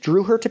kindliness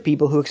drew her to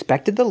people who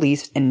expected the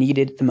least and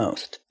needed the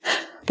most.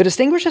 The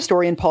distinguished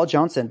historian Paul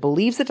Johnson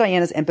believes that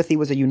Diana's empathy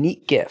was a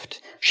unique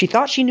gift. She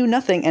thought she knew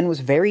nothing and was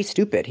very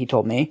stupid, he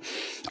told me.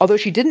 Although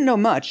she didn't know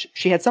much,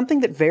 she had something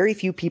that very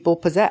few people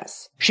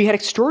possess. She had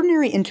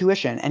extraordinary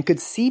intuition and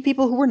could see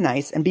people who were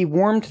nice and be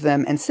warm to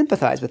them and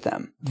sympathize with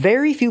them.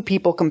 Very few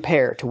people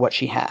compare to what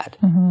she had.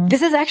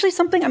 This is actually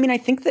something, I mean, I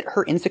think that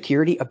her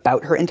insecurity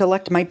about her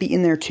intellect might be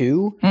in there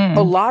too.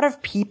 A lot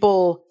of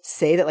people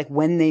say that like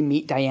when they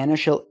meet Diana,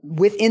 she'll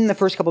within the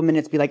first couple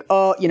minutes be like,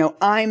 oh, you know,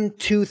 I'm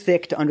too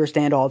thick to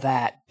understand all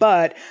that.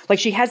 But like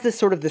she has this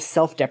sort of this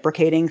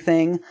self-deprecating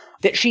thing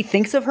that she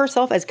thinks of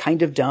herself as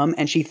kind of dumb,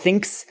 and she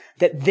thinks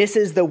that this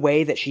is the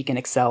way that she can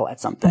excel at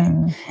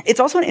something. It's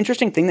also an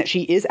interesting thing that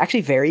she is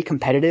actually very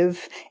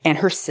competitive, and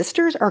her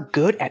sisters are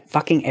good at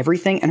fucking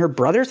everything, and her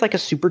brother's like a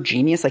super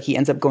genius. Like he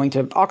ends up going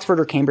to Oxford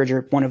or Cambridge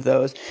or one of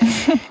those.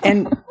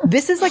 And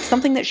this is like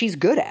something that she's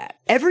good at.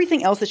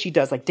 Everything else that she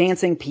does, like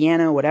dancing,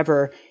 piano,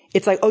 whatever,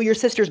 it's like, oh, your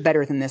sister's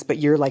better than this, but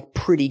you're like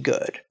pretty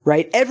good,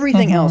 right?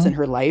 Everything else in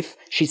her life,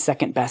 she's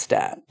second best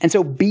at. And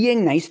so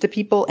being nice to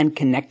people and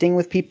connecting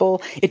with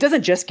people, it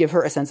doesn't just give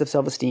her a sense of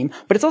self-esteem,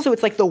 but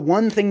it's like the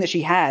one thing that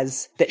she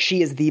has that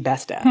she is the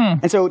best at.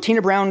 And so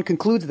Tina Brown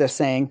concludes this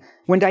saying,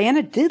 when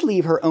Diana did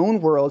leave her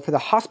own world for the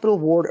hospital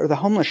ward or the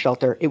homeless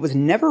shelter, it was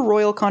never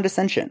royal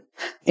condescension.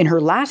 In her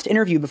last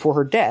interview before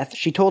her death,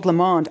 she told Le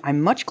Monde,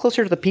 I'm much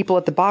closer to the people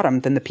at the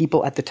bottom than the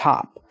people at the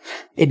top.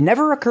 It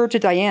never occurred to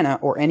Diana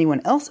or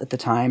anyone else at the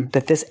time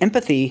that this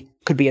empathy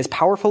could be as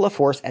powerful a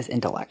force as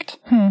intellect.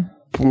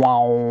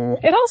 Wow.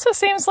 It also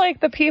seems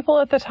like the people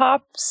at the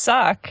top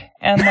suck.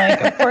 And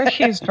like, of course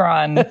she's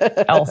drawn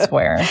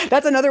elsewhere.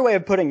 That's another way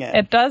of putting it.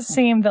 It does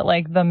seem that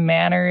like the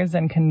manners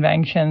and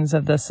conventions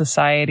of the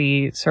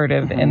society sort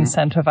of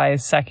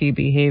incentivize sucky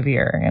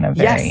behavior in a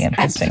very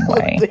interesting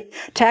way.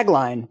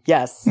 Tagline.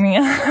 Yes.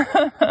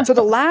 Yeah. So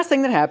the last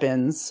thing that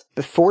happens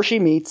before she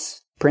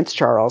meets Prince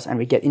Charles and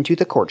we get into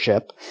the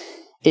courtship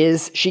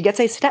is she gets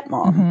a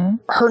stepmom.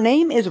 Her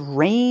name is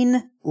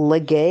Reine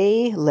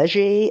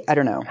Legge, I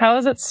don't know. How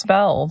is it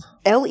spelled?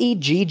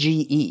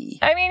 Legge.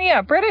 I mean,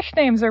 yeah, British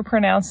names are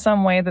pronounced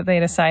some way that they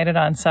decided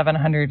on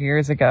 700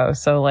 years ago.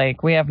 So,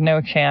 like, we have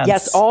no chance.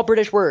 Yes, all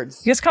British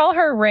words. Just call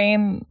her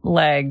Rain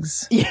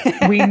Legs.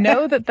 Yeah. We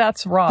know that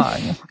that's wrong.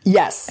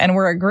 Yes. And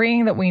we're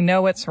agreeing that we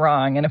know it's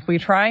wrong. And if we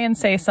try and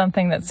say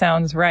something that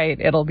sounds right,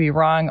 it'll be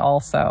wrong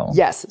also.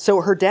 Yes.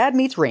 So her dad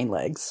meets Rain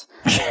Legs,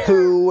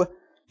 who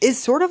is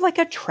sort of like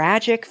a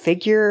tragic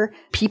figure.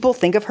 People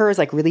think of her as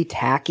like really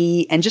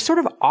tacky and just sort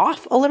of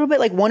off a little bit.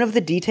 Like one of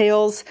the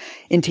details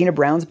in Tina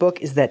Brown's book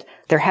is that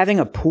they're having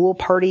a pool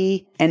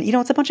party and, you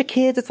know, it's a bunch of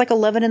kids. It's like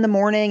 11 in the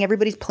morning.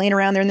 Everybody's playing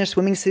around. They're in their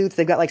swimming suits.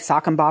 They've got like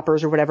sock and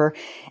boppers or whatever.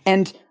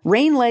 And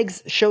Rain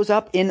Legs shows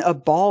up in a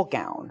ball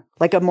gown,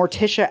 like a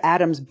Morticia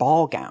Addams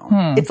ball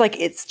gown. It's like,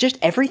 it's just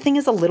everything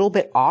is a little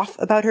bit off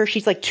about her.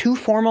 She's like too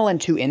formal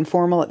and too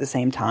informal at the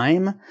same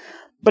time.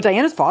 But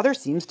Diana's father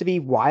seems to be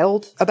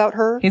wild about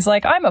her. He's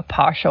like, I'm a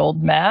posh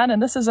old man,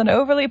 and this is an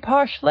overly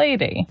posh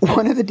lady.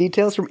 One of the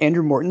details from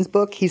Andrew Morton's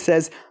book, he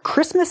says,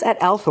 Christmas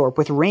at Althorpe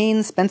with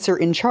Rain Spencer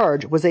in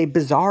charge was a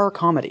bizarre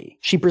comedy.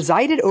 She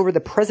presided over the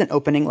present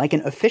opening like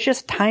an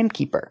officious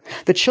timekeeper.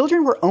 The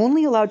children were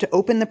only allowed to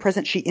open the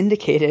present she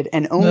indicated,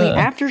 and only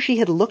after she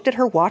had looked at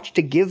her watch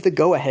to give the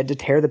go-ahead to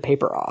tear the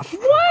paper off.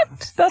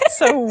 What? That's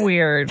so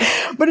weird.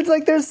 But it's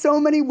like, there's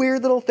so many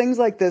weird little things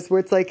like this where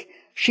it's like,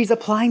 she's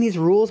applying these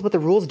rules, but the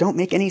rules don't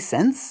make any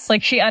sense.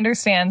 Like, she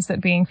understands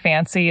that being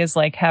fancy is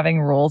like having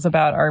rules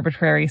about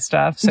arbitrary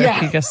stuff. So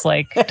she just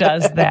like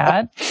does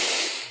that.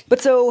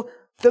 But so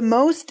The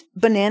most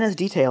bananas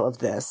detail of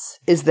this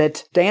is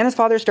that Diana's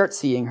father starts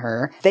seeing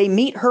her, they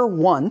meet her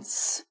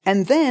once,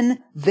 and then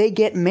they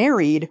get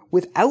married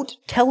without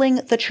telling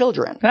the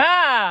children.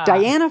 Ah!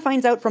 Diana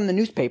finds out from the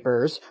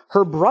newspapers.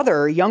 Her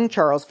brother, young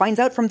Charles, finds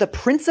out from the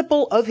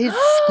principal of his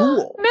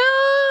school. No!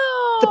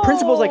 The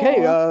principal's like,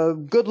 hey,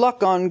 good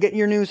luck on getting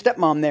your new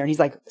stepmom there. And he's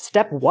like,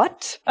 step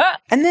what?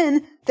 And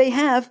then they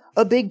have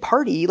a big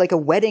party, like a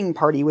wedding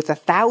party with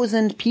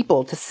 1,000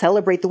 people to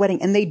celebrate the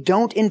wedding. And they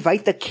don't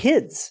invite the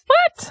kids.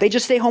 What? They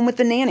just stay home with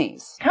the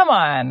nannies. Come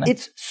on.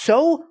 It's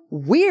so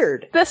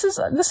weird.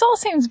 This all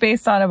seems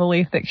based on a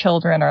belief that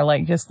children are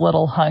like just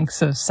little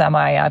hunks of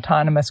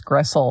semi-autonomous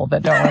gristle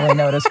that don't really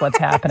notice what's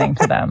happening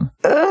to them.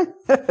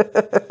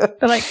 They're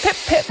like, Pip,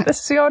 Pip,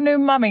 this is your new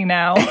mummy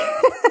now.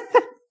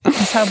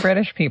 That's how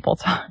British people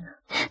talk.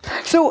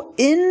 So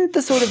in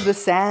the sort of the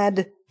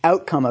sad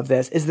outcome of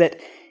this is that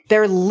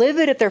they're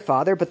livid at their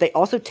father, but they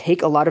also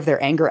take a lot of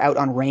their anger out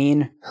on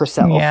Rain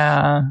herself.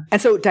 Yeah.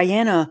 And so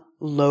Diana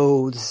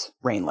loathes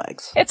Rain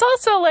Legs. It's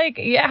also like,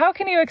 yeah, how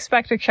can you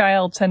expect a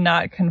child to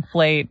not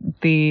conflate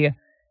the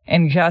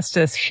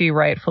injustice she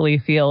rightfully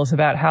feels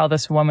about how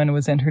this woman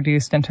was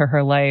introduced into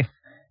her life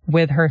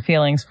with her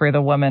feelings for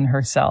the woman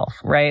herself,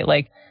 right?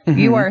 Like,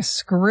 you are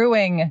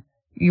screwing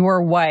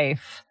your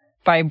wife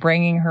by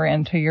bringing her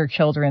into your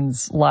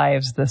children's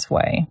lives this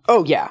way.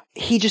 Oh, yeah.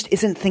 He just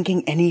isn't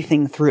thinking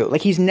anything through.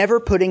 Like, he's never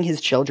putting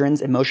his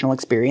children's emotional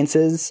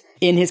experiences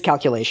in his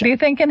calculation. Do you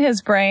think in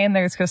his brain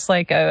there's just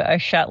like a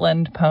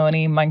Shetland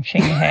pony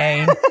munching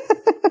hay?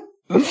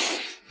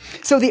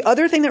 So the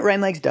other thing that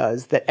Rhinelegs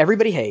does that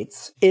everybody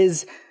hates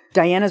is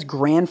Diana's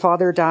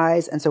grandfather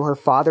dies, and so her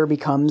father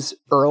becomes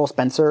Earl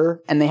Spencer,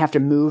 and they have to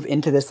move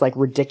into this, like,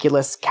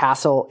 ridiculous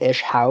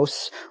castle-ish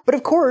house. But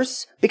of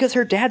course, because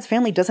her dad's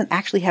family doesn't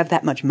actually have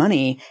that much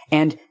money,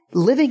 and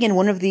living in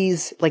one of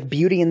these, like,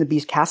 Beauty and the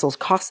Beast castles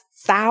costs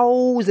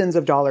thousands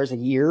of dollars a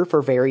year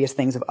for various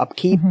things of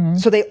upkeep.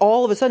 So they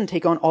all of a sudden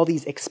take on all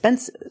these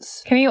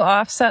expenses. Can you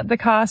offset the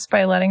cost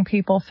by letting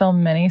people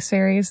film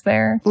miniseries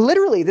there?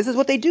 Literally, this is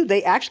what they do.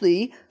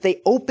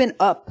 They open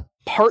up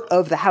part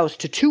of the house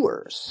to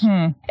tours.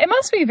 It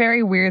must be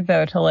very weird,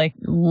 though, to, like,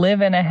 live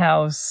in a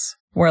house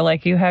where,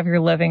 like, you have your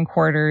living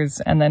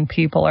quarters and then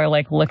people are,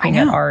 like, looking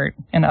at art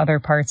in other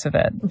parts of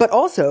it. But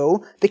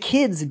also, the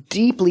kids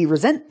deeply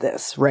resent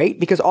this, right?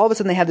 Because all of a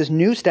sudden they have this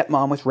new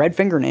stepmom with red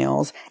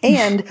fingernails,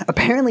 and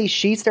apparently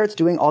she starts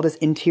doing all this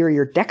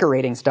interior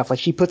decorating stuff. Like,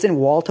 she puts in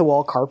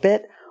wall-to-wall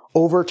carpet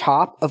over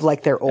top of,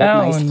 like, their old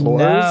nice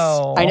floors.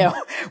 No. I know.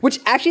 Which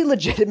actually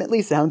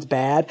legitimately sounds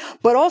bad.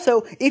 But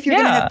also, if you're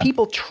going to have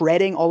people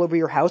treading all over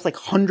your house, like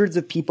hundreds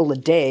of people a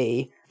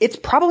day, it's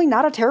probably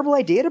not a terrible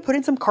idea to put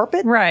in some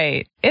carpet.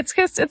 Right. It's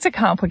a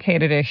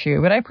complicated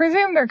issue, but I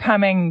presume they're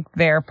coming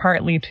there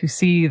partly to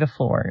see the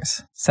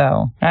floors.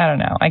 So, I don't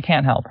know. I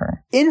can't help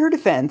her. In her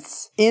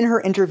defense, in her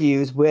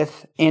interviews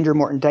with Andrew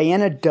Morton,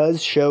 Diana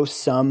does show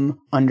some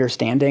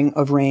understanding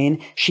of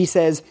Rain. She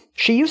says,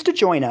 she used to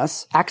join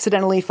us,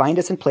 accidentally find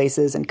us in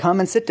places, and come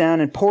and sit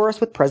down and pour us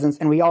with presents,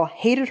 and we all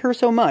hated her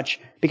so much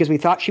because we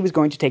thought she was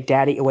going to take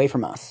Daddy away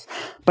from us.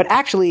 But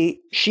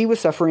actually, she was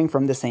suffering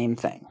from the same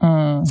thing.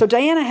 So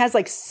Diana has,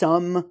 like,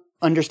 some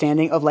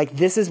understanding of, like,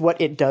 this is what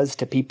it does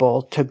to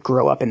people to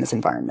grow up in this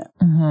environment.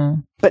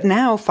 But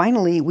now,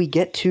 finally, we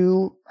get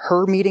to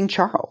her meeting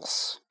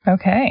Charles.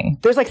 Okay.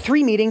 There's, like,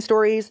 3 meeting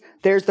stories.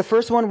 There's the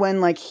first one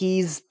when, like,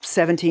 he's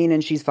 17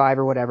 and she's 5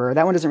 or whatever.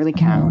 That one doesn't really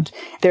count.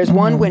 There's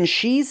one when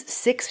she's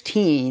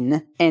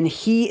 16 and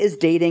he is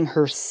dating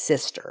her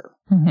sister.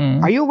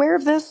 Are you aware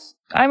of this?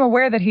 I'm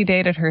aware that he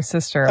dated her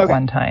sister at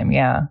one time,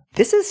 yeah.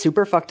 This is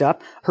super fucked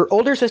up. Her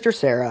older sister,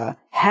 Sarah,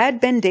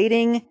 had been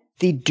dating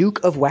the Duke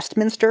of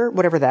Westminster,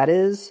 whatever that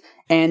is,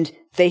 and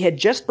they had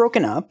just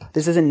broken up.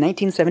 This is in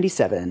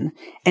 1977,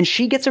 and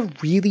she gets a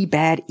really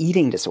bad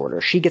eating disorder.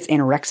 She gets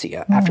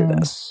anorexia after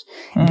this.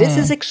 This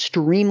is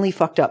extremely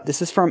fucked up.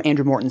 This is from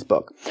Andrew Morton's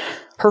book.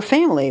 Her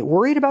family,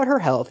 worried about her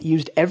health,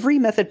 used every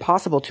method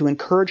possible to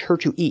encourage her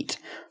to eat.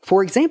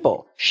 For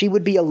example, she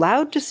would be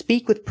allowed to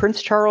speak with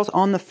Prince Charles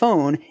on the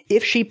phone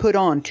if she put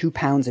on 2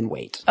 pounds in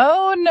weight.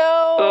 Oh,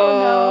 no.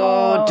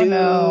 Oh, dude.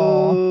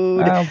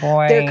 No. Oh,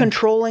 boy. They're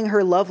controlling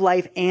her love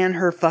life and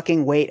her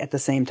fucking weight at the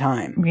same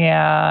time.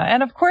 Yeah.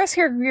 And of course,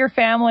 your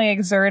family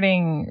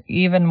exerting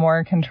even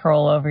more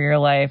control over your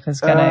life is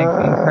going to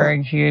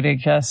encourage you to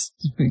just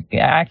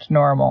act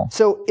normal.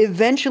 So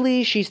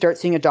eventually she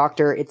starts seeing a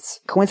doctor. It's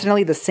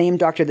coincidentally the same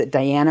doctor that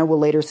Diana will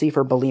later see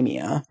for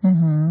bulimia.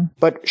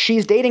 But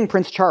she's dating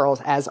Prince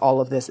Charles as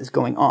all of this is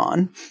going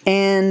on.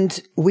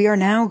 And we are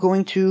now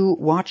going to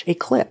watch a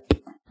clip.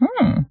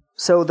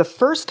 So the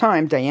first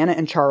time Diana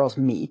and Charles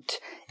meet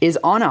is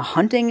on a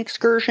hunting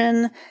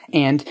excursion,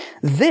 and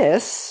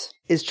this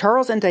is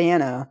Charles and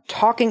Diana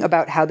talking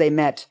about how they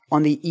met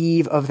on the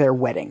eve of their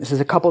wedding. This is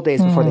a couple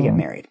days before they get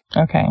married.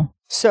 Okay.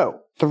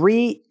 So,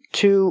 3,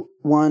 2,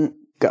 1,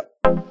 go.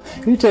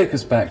 Can you take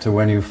us back to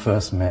when you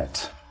first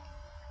met?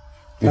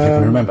 If you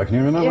can remember. Can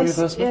you remember when you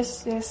first met?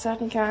 Yes,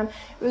 certainly can.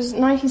 It was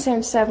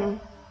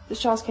 1977 that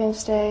Charles came to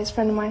stay as a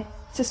friend of my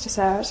sister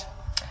Sarah's.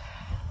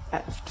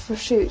 for a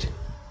shoot.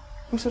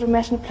 We sort of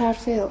met in a ploughed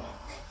field.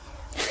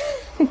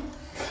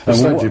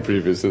 Slightly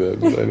previous to that,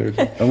 but I know.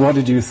 And what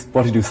did you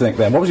think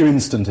then? What was your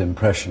instant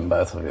impression,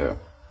 both of you?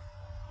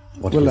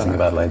 What did you think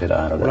about Lady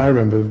Diana then? Well, I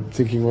remember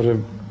thinking what a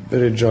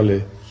very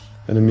jolly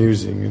and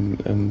amusing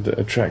and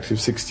attractive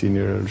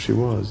 16-year-old she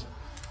was.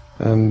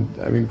 And,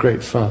 I mean,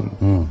 great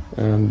fun.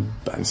 And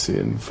bouncy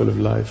and full of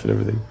life and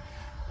everything.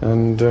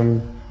 And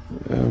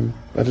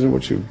I don't know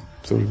what you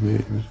thought of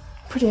me.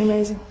 Pretty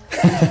amazing.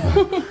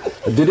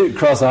 Did it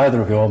cross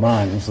either of your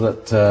minds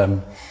that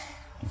in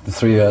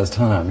 3 years'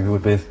 time you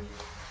would be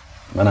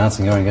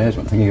announcing your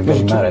engagement, thinking of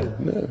getting married?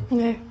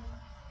 No.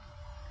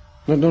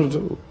 No. Not at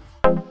all.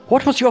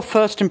 What was your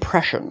first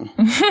impression?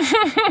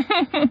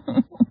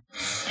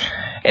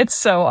 It's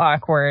so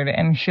awkward,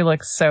 and she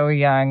looks so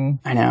young.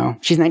 I know.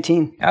 She's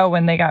 19. Oh,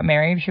 when they got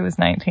married, she was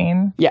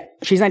 19? Yeah.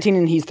 She's 19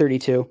 and he's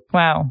 32.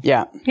 Wow.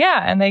 Yeah.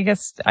 Yeah, and they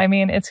just, I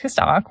mean, it's just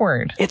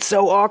awkward. It's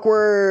so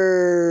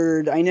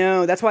awkward. I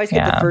know. That's why I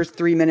skipped the first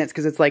 3 minutes,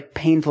 because it's like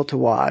painful to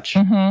watch.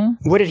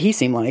 Mm-hmm. What did he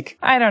seem like?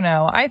 I don't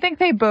know. I think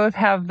they both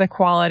have the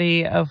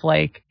quality of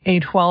like a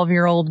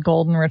 12-year-old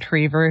golden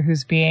retriever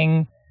who's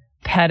being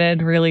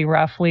petted really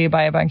roughly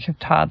by a bunch of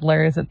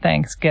toddlers at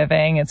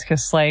Thanksgiving. It's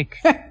just like,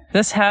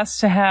 this has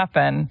to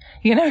happen.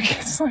 You know,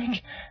 it's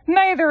like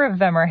neither of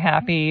them are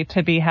happy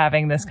to be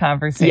having this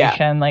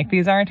conversation. Yeah. Like,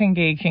 these aren't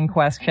engaging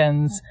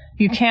questions.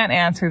 You can't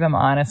answer them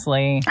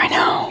honestly. I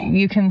know.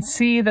 You can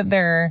see that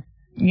they're,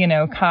 you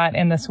know, caught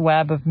in this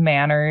web of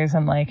manners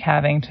and like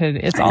having to,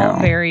 it's all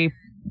very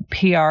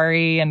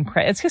PR-y and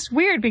it's just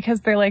weird because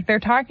they're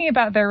talking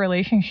about their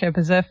relationship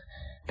as if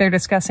they're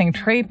discussing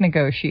trade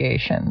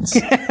negotiations.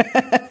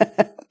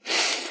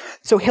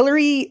 So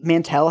Hilary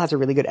Mantel has a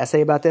really good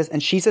essay about this,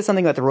 and she says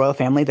something about the royal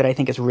family that I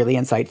think is really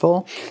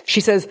insightful. She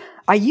says,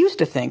 I used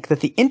to think that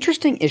the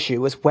interesting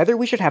issue was whether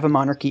we should have a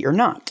monarchy or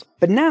not.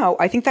 But now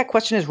I think that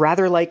question is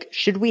rather like,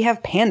 should we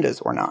have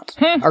pandas or not?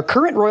 Our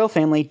current royal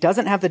family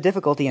doesn't have the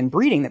difficulty in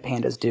breeding that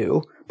pandas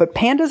do, but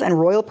pandas and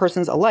royal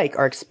persons alike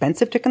are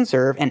expensive to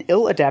conserve and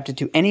ill-adapted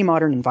to any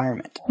modern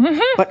environment.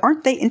 But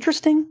aren't they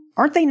interesting?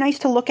 Aren't they nice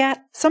to look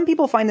at? Some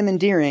people find them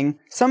endearing.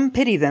 Some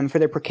pity them for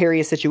their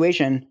precarious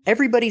situation.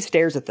 Everybody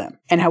stares at them.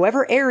 And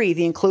however airy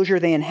the enclosure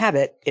they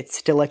inhabit, it's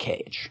still a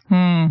cage.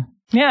 Yeah,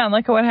 and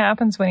look at what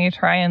happens when you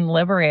try and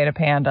liberate a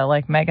panda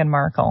like Meghan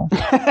Markle.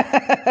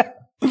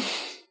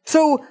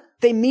 So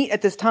they meet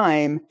at this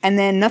time, and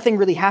then nothing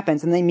really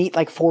happens, and they meet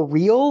like for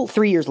real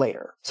 3 years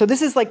later. So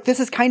this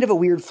is kind of a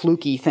weird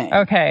fluky thing.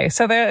 Okay,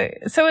 so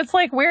it's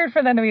like weird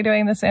for them to be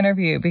doing this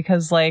interview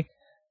because like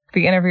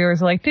the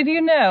interviewers are like, did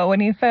you know when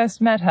you first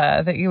met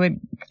her that you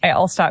would,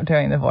 I'll stop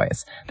doing the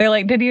voice. They're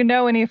like, did you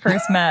know when you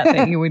first met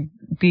that you would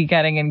be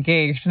getting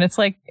engaged? And it's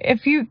like,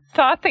 if you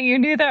thought that you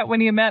knew that when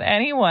you met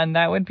anyone,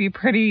 that would be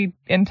pretty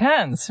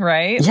intense,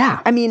 right?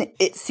 Yeah. I mean,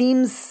 it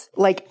seems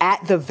like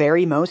at the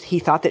very most, he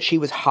thought that she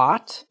was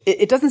hot.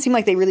 It doesn't seem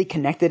like they really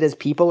connected as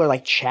people or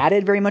like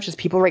chatted very much as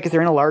people, right? Because they're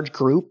in a large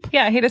group.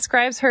 Yeah. He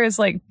describes her as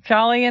like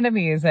jolly and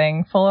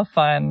amusing, full of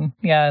fun.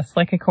 Yes.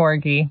 Like a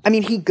corgi. I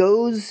mean, he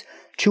goes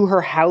to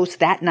her house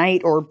that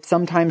night or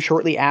sometime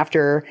shortly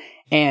after,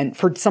 and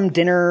for some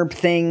dinner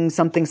thing,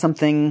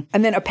 something.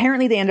 And then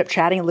apparently they end up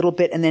chatting a little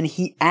bit, and then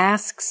he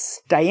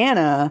asks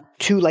Diana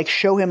to like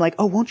show him like,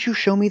 oh, won't you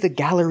show me the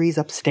galleries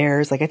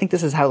upstairs? Like, I think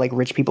this is how like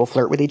rich people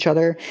flirt with each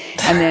other.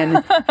 And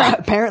then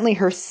apparently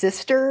her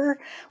sister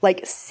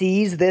like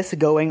sees this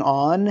going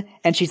on,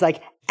 and she's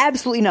like,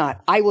 absolutely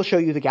not. I will show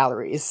you the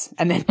galleries.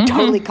 And then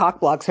totally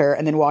cockblocks her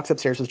and then walks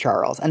upstairs with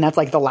Charles. And that's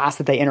like the last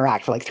that they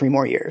interact for like 3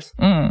 more years.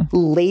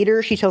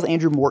 Later, she tells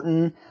Andrew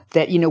Morton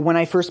that, you know, when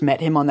I first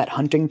met him on that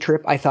hunting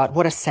trip, I thought,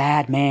 what a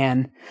sad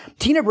man.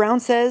 Tina Brown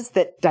says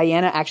that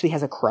Diana actually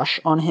has a crush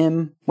on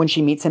him when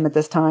she meets him at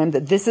this time,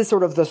 that this is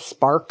sort of the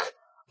spark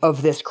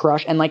of this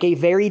crush and like a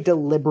very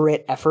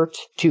deliberate effort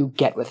to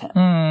get with him.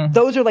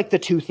 Those are like the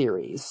 2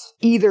 theories.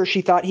 Either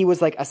she thought he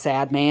was like a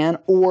sad man,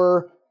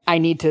 or I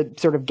need to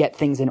sort of get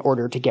things in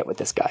order to get with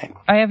this guy.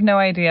 I have no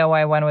idea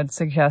why one would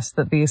suggest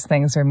that these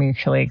things are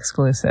mutually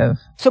exclusive.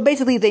 So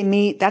basically they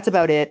meet, that's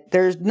about it.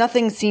 There's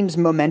nothing seems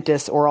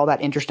momentous or all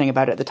that interesting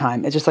about it at the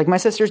time. It's just like, my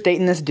sister's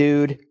dating this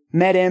dude,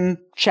 met him,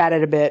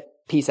 chatted a bit,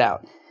 peace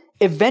out.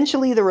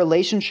 Eventually the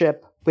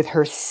relationship with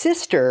her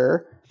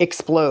sister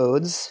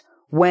explodes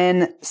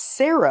when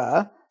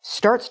Sarah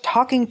starts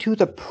talking to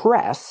the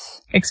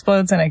press.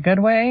 Explodes in a good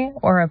way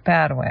or a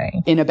bad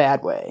way? In a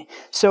bad way.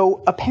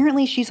 So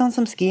apparently she's on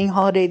some skiing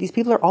holiday. These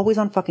people are always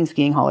on fucking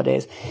skiing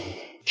holidays.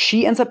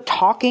 She ends up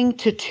talking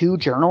to 2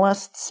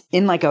 journalists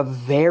in like a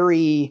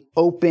very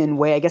open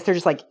way. I guess they're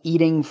just like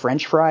eating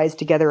French fries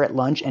together at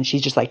lunch, and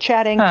she's just like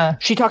chatting.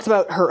 She talks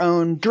about her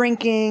own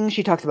drinking.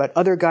 She talks about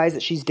other guys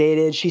that she's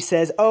dated. She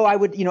says, oh, I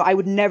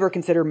would never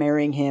consider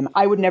marrying him.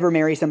 I would never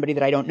marry somebody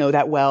that I don't know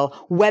that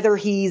well. Whether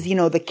he's, you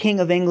know, the king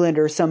of England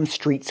or some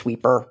street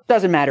sweeper.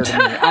 Doesn't matter to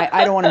me.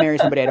 I don't want to marry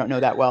somebody I don't know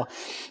that well.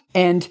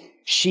 And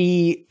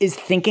she is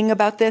thinking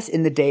about this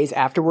in the days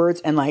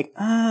afterwards and like,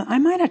 I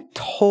might have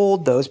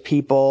told those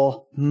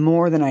people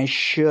more than I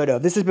should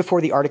have. This is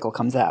before the article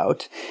comes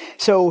out.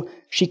 So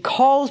she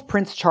calls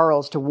Prince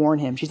Charles to warn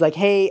him. She's like,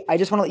 hey, I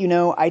just want to let you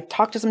know, I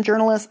talked to some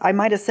journalists. I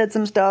might have said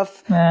some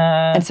stuff.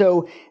 And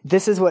so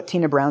this is what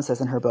Tina Brown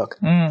says in her book.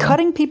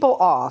 Cutting people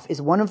off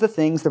is one of the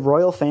things the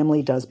royal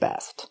family does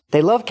best.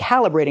 They love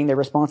calibrating their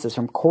responses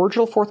from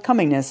cordial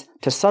forthcomingness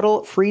to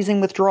subtle freezing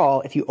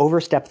withdrawal if you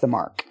overstep the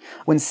mark.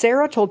 When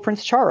Sarah told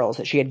Prince Charles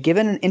that she had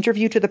given an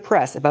interview to the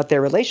press about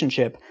their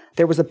relationship,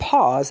 there was a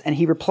pause and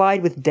he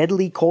replied with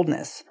deadly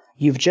coldness.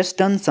 You've just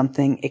done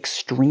something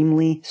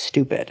extremely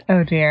stupid.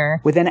 Oh,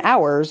 dear. Within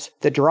hours,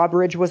 the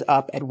drawbridge was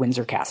up at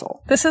Windsor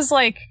Castle. This is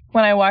like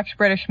when I watch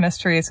British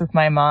Mysteries with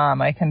my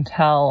mom, I can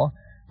tell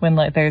when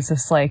like there's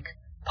this like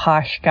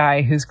posh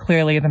guy who's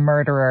clearly the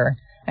murderer.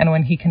 And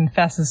when he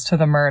confesses to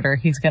the murder,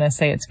 he's going to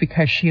say it's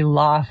because she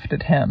laughed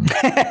at him.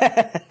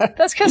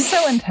 That's just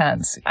so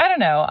intense. I don't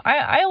know.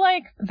 I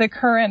like the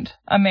current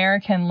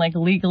American, like,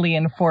 legally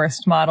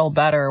enforced model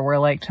better, where,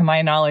 like, to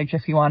my knowledge,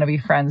 if you want to be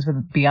friends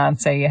with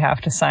Beyonce, you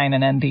have to sign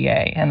an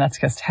NDA. And that's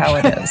just how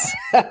it is.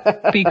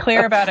 Be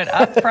clear about it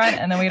up front,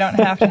 and then we don't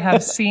have to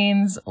have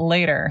scenes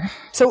later.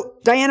 So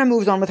Diana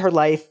moves on with her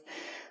life.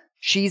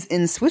 She's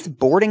in Swiss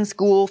boarding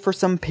school for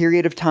some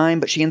period of time,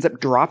 but she ends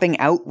up dropping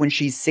out when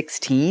she's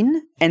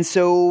 16. And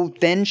so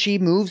then she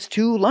moves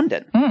to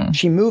London.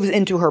 She moves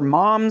into her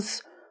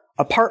mom's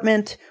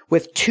apartment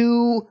with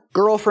 2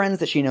 girlfriends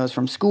that she knows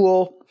from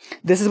school.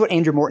 This is what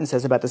Andrew Morton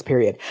says about this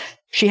period.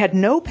 She had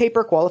no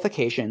paper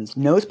qualifications,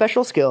 no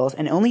special skills,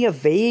 and only a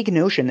vague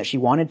notion that she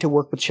wanted to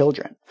work with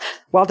children.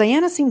 While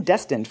Diana seemed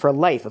destined for a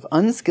life of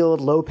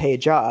unskilled,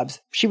 low-paid jobs,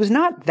 she was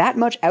not that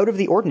much out of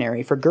the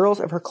ordinary for girls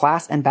of her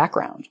class and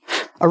background.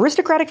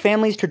 Aristocratic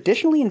families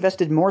traditionally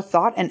invested more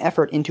thought and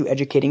effort into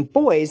educating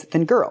boys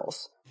than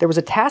girls. There was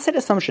a tacit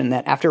assumption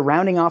that after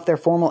rounding off their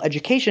formal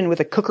education with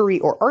a cookery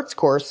or arts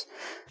course,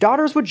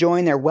 daughters would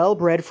join their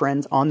well-bred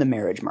friends on the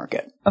marriage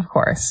market. Of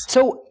course.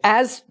 So,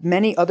 as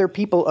many other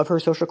people of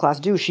her social class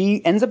do,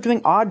 she ends up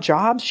doing odd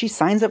jobs. She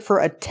signs up for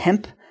a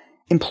temp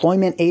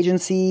employment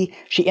agency.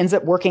 She ends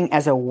up working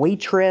as a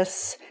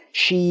waitress.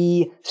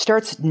 She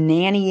starts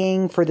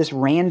nannying for this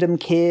random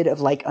kid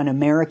of like an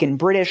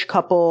American-British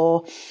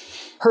couple.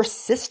 Her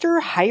sister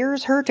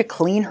hires her to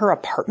clean her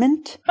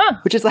apartment,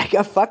 which is like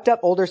a fucked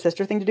up older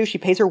sister thing to do. She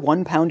pays her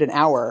 £1 an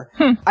hour.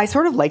 I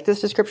sort of like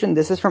this description.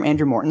 This is from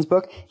Andrew Morton's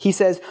book. He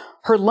says,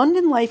 her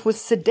London life was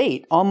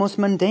sedate, almost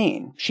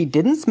mundane. She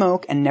didn't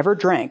smoke and never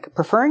drank,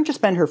 preferring to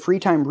spend her free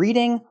time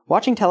reading,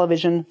 watching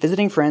television,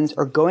 visiting friends,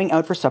 or going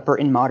out for supper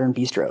in modern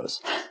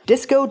bistros.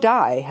 Disco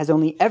Die has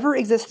only ever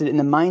existed in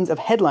the minds of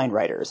headline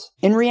writers.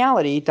 In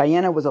reality,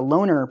 Diana was a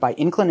loner by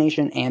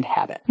inclination and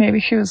habit. Maybe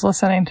she was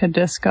listening to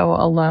disco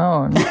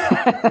alone.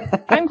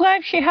 I'm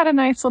glad she had a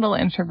nice little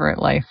introvert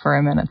life for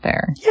a minute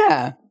there.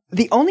 Yeah.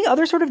 The only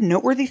other sort of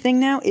noteworthy thing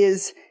now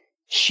is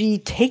she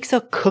takes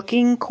a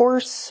cooking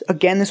course.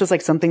 Again, this was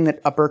like something that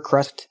upper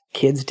crust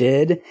kids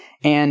did.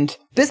 And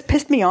this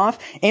pissed me off.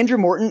 Andrew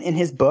Morton in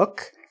his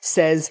book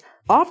says,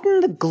 often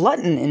the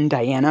glutton in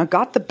Diana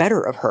got the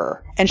better of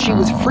her, and she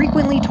was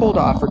frequently told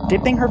off for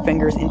dipping her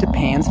fingers into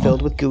pans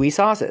filled with gooey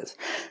sauces.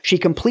 She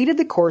completed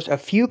the course a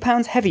few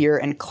pounds heavier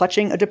and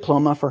clutching a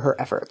diploma for her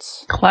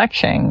efforts.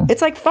 Clutching.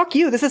 It's like, fuck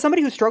you. This is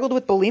somebody who struggled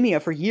with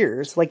bulimia for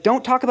years. Like,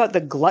 don't talk about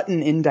the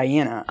glutton in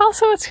Diana.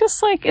 Also, it's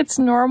just like, it's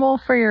normal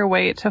for your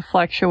weight to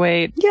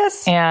fluctuate.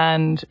 Yes.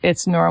 And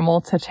it's normal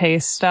to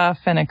taste stuff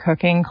in a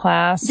cooking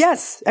class.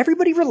 Yes.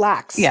 Everybody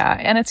relax. Yeah.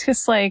 And it's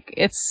just like,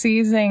 it's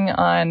seizing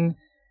on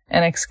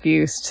an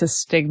excuse to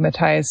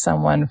stigmatize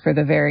someone for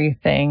the very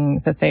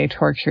thing that they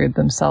tortured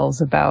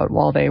themselves about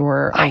while they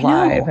were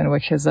alive, and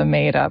which is a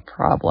made-up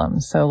problem.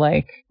 So,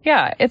 like,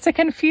 yeah, it's a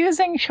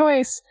confusing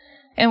choice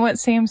in what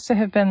seems to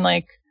have been,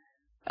 like,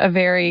 a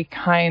very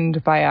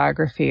kind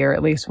biography, or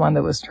at least one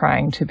that was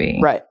trying to be.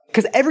 Right.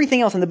 Because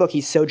everything else in the book,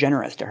 he's so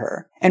generous to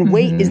her. And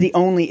weight is the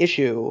only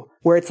issue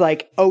where it's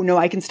like, oh, no,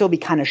 I can still be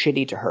kind of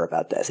shitty to her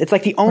about this. It's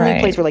like the only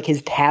place where, like,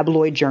 his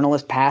tabloid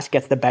journalist past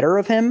gets the better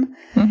of him.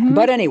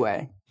 But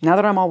anyway, now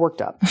that I'm all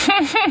worked up.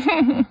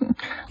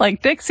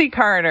 Like Dixie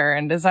Carter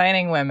and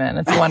Designing Women.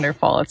 It's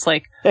wonderful. It's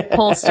like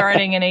pull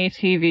starting an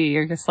ATV.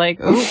 You're just like,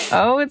 ooh,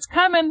 oh, it's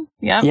coming.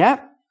 Yep.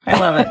 Yep. I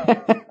love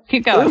it.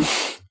 Keep going.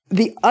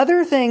 The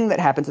other thing that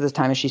happens at this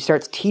time is she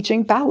starts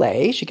teaching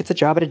ballet. She gets a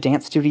job at a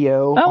dance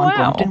studio on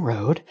Brompton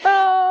Road.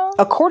 Oh.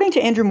 According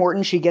to Andrew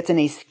Morton, she gets in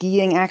a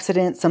skiing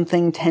accident,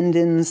 something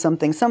tendons,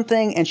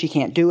 something, and she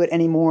can't do it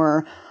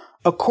anymore.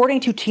 According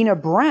to Tina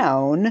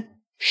Brown,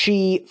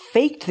 she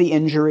faked the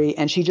injury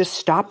and she just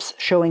stops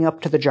showing up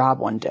to the job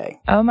one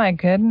day. Oh my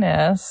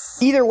goodness.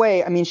 Either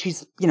way, I mean,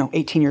 she's,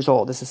 18 years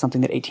old. This is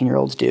something that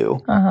 18-year-olds do.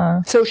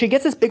 So she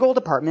gets this big old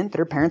apartment that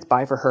her parents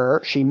buy for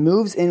her. She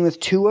moves in with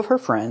 2 of her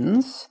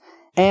friends.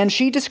 And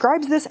she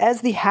describes this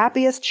as the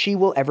happiest she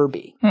will ever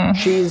be.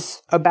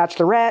 She's a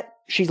bachelorette.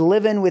 She's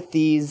living with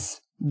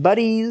these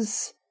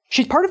buddies.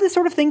 She's part of this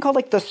sort of thing called,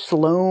 like, the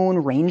Sloane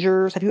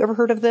Rangers. Have you ever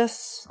heard of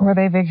this? Were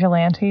they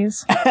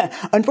vigilantes?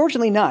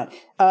 Unfortunately not.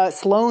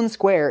 Sloane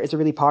Square is a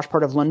really posh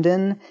part of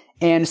London.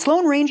 And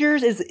Sloane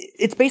Rangers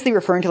it's basically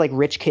referring to like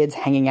rich kids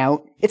hanging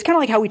out. It's kind of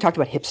like how we talked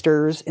about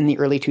hipsters in the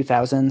early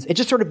 2000s. It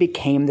just sort of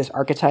became this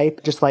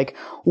archetype, just like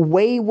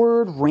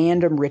wayward,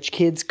 random rich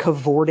kids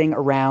cavorting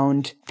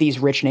around these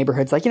rich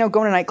neighborhoods. Like, going to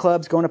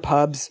nightclubs, going to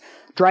pubs,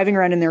 driving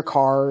around in their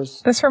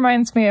cars. This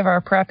reminds me of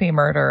our Preppy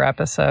Murder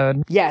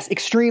episode. Yes,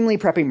 extremely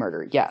preppy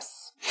murder.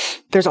 Yes.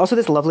 There's also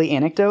this lovely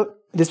anecdote.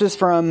 This was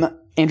from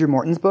Andrew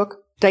Morton's book.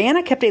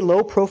 Diana kept a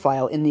low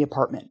profile in the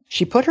apartment.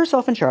 She put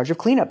herself in charge of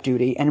cleanup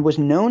duty and was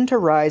known to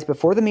rise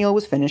before the meal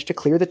was finished to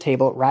clear the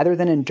table rather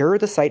than endure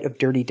the sight of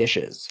dirty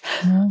dishes.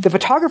 The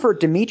photographer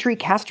Dmitry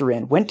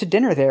Kasterin went to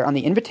dinner there on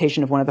the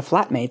invitation of one of the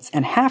flatmates,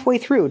 and halfway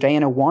through,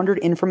 Diana wandered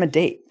in from a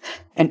date.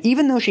 And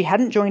even though she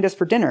hadn't joined us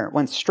for dinner,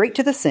 went straight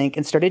to the sink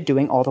and started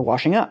doing all the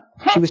washing up.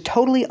 She was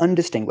totally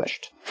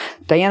undistinguished.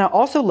 Diana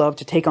also loved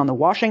to take on the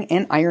washing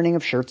and ironing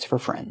of shirts for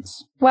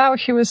friends. Wow,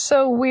 she was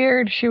so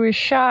weird. She was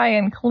shy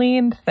and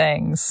cleaned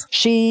things.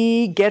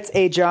 She gets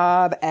a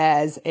job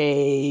as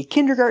a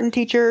kindergarten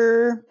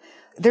teacher.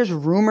 There's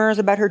rumors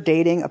about her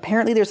dating.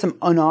 Apparently there's some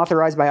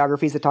unauthorized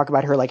biographies that talk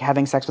about her like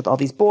having sex with all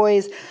these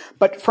boys.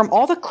 But from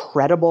all the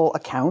credible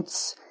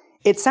accounts,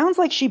 it sounds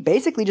like she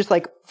basically just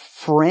like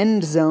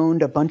friend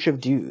zoned a bunch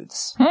of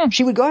dudes.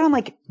 She would go out on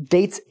like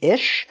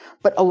dates-ish,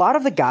 but a lot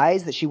of the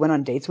guys that she went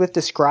on dates with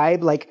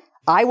describe like,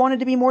 I wanted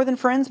to be more than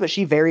friends, but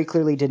she very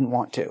clearly didn't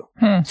want to.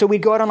 So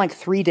we'd go out on like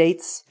 3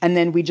 dates, and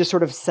then we'd just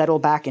sort of settle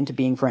back into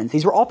being friends.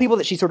 These were all people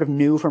that she sort of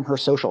knew from her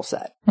social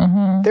set.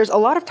 There's a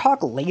lot of talk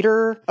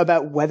later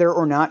about whether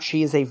or not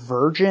she is a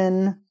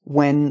virgin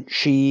when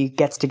she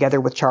gets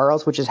together with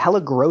Charles, which is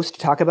hella gross to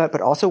talk about,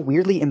 but also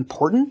weirdly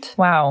important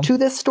to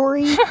this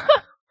story.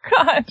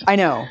 God. I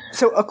know.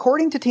 So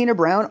according to Tina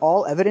Brown,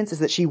 all evidence is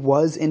that she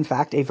was, in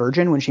fact, a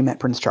virgin when she met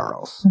Prince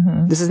Charles.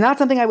 This is not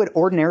something I would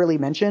ordinarily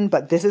mention,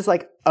 but this is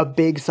like a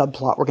big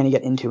subplot we're going to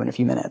get into in a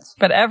few minutes.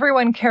 But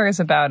everyone cares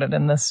about it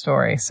in this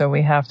story, so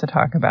we have to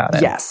talk about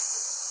it.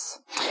 Yes.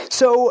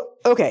 So,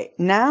 okay,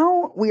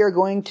 now we are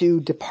going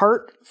to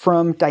depart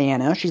from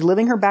Diana. She's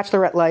living her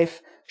bachelorette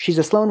life. She's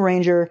a Sloane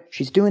Ranger.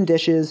 She's doing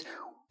dishes.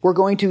 We're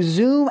going to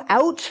zoom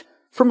out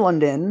from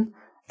London,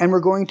 and we're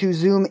going to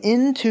zoom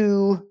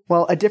into,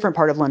 well, a different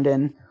part of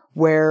London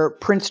where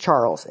Prince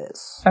Charles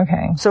is.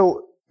 Okay.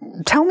 So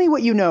tell me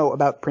what you know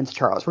about Prince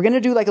Charles. We're going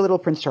to do like a little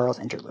Prince Charles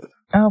interlude.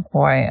 Oh,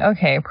 boy.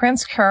 Okay.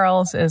 Prince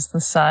Charles is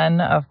the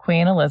son of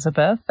Queen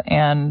Elizabeth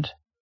and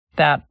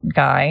that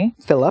guy.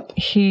 Philip.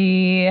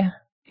 He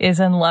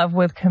is in love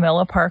with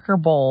Camilla Parker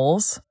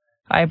Bowles,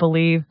 I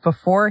believe,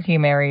 before he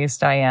marries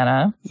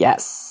Diana.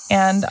 Yes.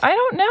 And I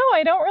don't know.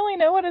 I don't really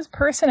know what his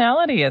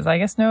personality is. I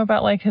guess know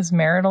about like his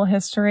marital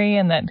history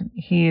and that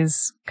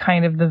he's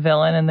kind of the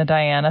villain in the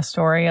Diana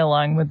story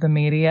along with the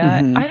media.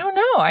 I don't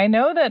know. I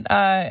know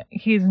that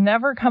he's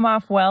never come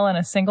off well in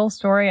a single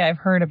story I've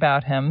heard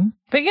about him.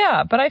 But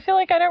yeah, I feel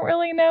like I don't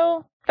really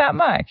know that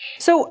much.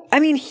 So,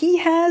 I mean, he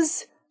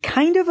has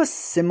kind of a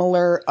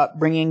similar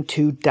upbringing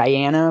to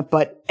Diana,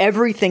 but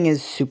everything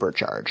is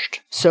supercharged.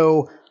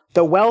 So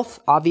the wealth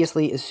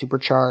obviously is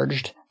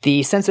supercharged.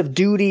 The sense of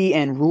duty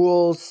and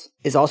rules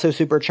is also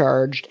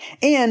supercharged.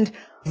 And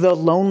the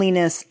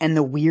loneliness and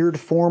the weird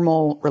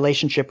formal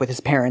relationship with his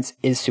parents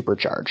is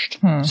supercharged.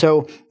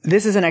 So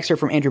this is an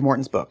excerpt from Andrew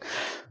Morton's book.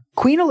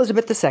 Queen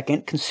Elizabeth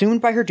II,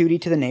 consumed by her duty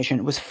to the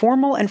nation, was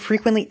formal and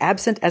frequently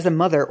absent as a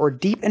mother or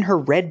deep in her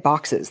red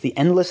boxes, the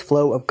endless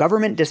flow of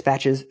government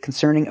dispatches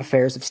concerning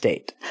affairs of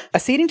state.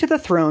 Acceding to the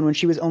throne when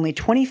she was only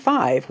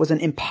 25 was an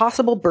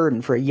impossible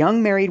burden for a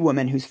young married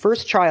woman whose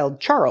first child,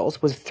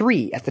 Charles, was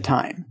 3 at the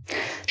time.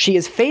 She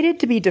is fated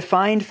to be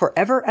defined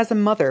forever as a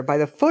mother by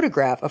the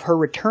photograph of her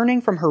returning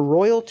from her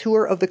royal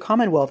tour of the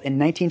Commonwealth in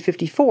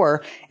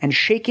 1954 and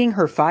shaking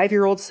her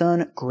 5-year-old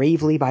son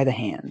gravely by the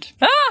hand.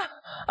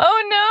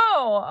 Oh,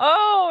 no.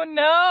 Oh,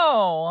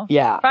 no.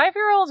 Yeah.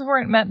 5-year-olds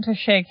weren't meant to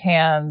shake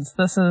hands.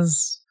 This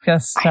is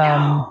just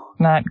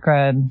not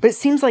good. But it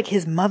seems like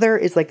his mother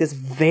is like this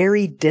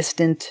very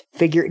distant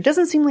figure. It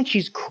doesn't seem like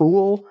she's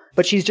cruel,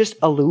 but she's just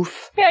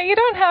aloof. Yeah, you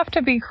don't have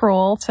to be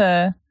cruel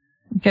to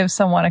give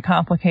someone a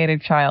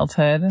complicated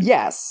childhood.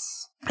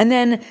 Yes. And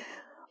then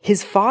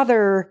his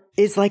father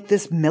is like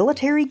this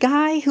military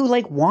guy who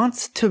like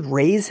wants to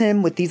raise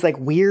him with these like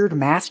weird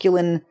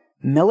masculine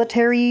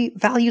military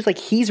values. Like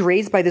he's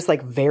raised by this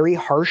like very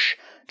harsh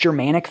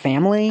Germanic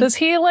family. Does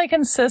he like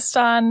insist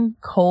on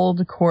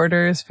cold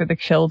quarters for the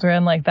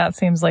children? Like that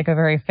seems like a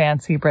very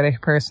fancy British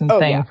person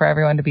thing for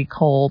everyone to be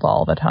cold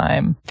all the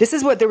time. This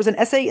is what there was an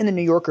essay in the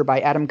New Yorker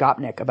by Adam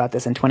Gopnik about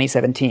this in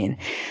 2017,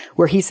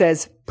 where he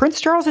says,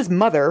 Prince Charles's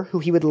mother, who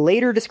he would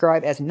later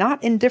describe as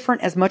not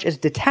indifferent as much as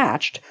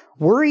detached,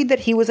 worried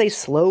that he was a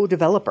slow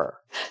developer.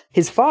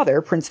 His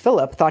father, Prince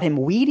Philip, thought him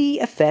weedy,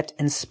 effete,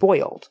 and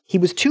spoiled. He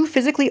was too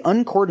physically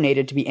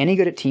uncoordinated to be any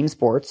good at team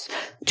sports,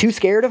 too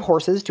scared of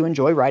horses to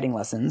enjoy enjoy riding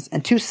lessons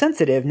and too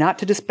sensitive not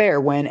to despair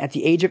when, at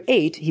the age of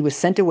 8, he was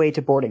sent away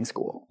to boarding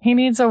school. He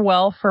needs a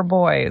well for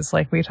boys,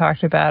 like we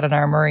talked about in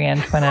our Marie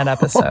Antoinette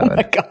episode. Oh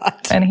my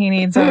God. And he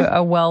needs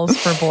a Wells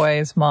for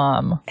Boys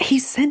mom.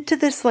 He's sent to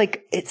this,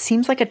 like, it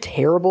seems like a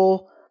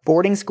terrible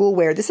boarding school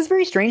where, this is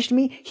very strange to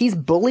me, he's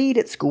bullied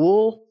at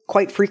school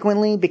quite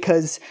frequently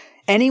because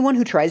anyone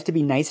who tries to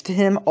be nice to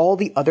him, all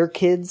the other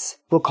kids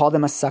will call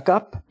them a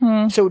suck-up.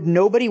 So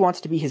nobody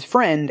wants to be his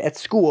friend at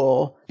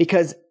school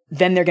because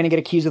then they're going to get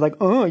accused of like,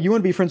 oh, you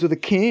want to be friends with a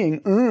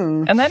king.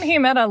 And then he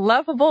met a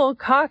lovable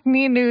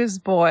Cockney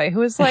newsboy who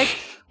was like,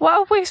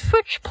 well, we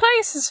switched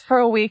places for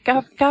a week,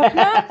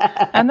 governor.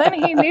 And then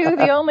he knew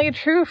the only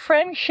true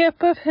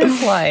friendship of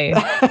his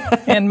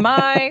life in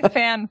my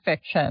fan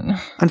fiction.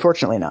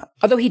 Unfortunately not.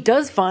 Although he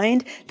does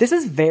find, this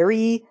is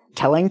very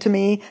telling to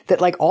me,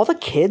 that like all the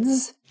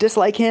kids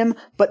dislike him,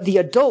 but the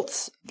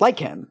adults like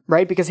him,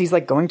 right? Because he's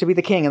like going to be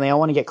the king and they all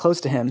want to get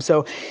close to him.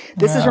 So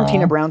this is from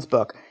Tina Brown's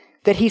book.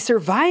 That he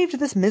survived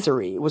this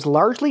misery was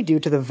largely due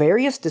to the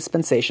various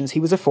dispensations he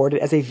was afforded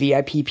as a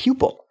VIP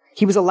pupil.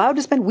 He was allowed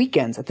to spend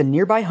weekends at the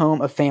nearby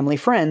home of family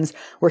friends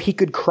where he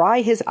could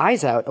cry his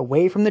eyes out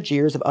away from the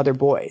jeers of other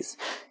boys.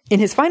 In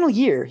his final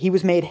year, he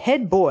was made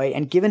head boy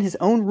and given his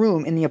own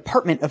room in the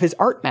apartment of his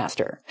art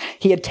master.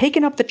 He had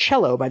taken up the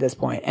cello by this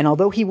point, and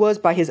although he was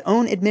by his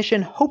own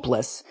admission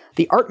hopeless,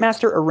 the art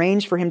master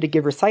arranged for him to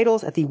give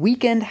recitals at the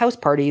weekend house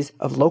parties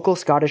of local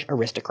Scottish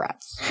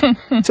aristocrats. So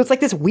it's like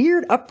this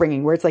weird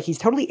upbringing where it's like he's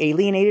totally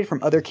alienated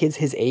from other kids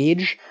his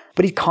age,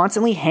 but he's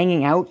constantly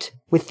hanging out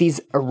with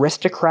these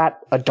aristocrat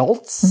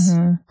adults.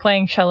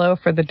 Playing cello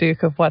for the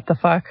Duke of What the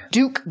Fuck.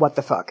 Duke What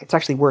the Fuck. It's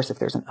actually worse if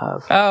there's an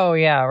of. Oh,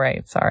 yeah,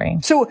 right. Sorry.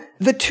 So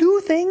the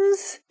two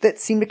things that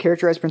seem to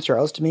characterize Prince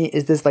Charles to me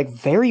is this like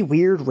very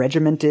weird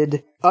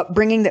regimented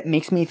upbringing that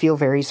makes me feel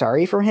very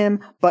sorry for him,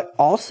 but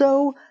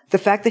also the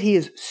fact that he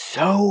is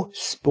so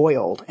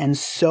spoiled and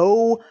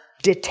so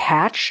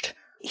detached.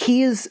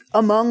 He is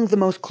among the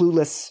most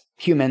clueless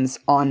humans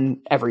on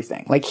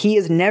everything. Like, he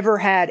has never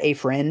had a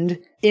friend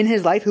in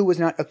his life who was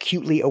not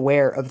acutely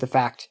aware of the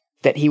fact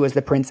that he was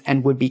the prince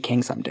and would be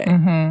king someday.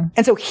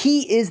 And so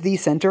he is the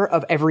center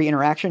of every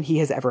interaction he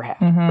has ever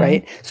had,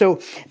 right? So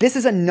this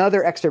is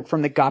another excerpt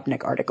from the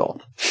Gopnik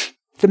article.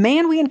 The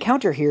man we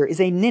encounter here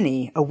is a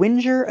ninny, a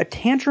whinger, a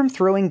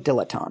tantrum-throwing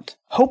dilettante.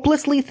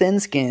 Hopelessly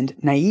thin-skinned,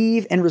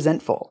 naive, and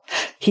resentful.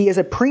 He is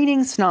a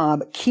preening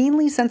snob,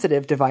 keenly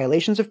sensitive to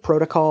violations of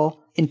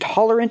protocol,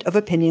 intolerant of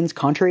opinions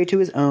contrary to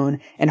his own,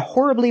 and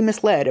horribly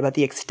misled about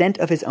the extent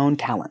of his own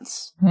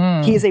talents.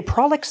 He is a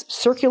prolix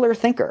circular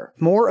thinker,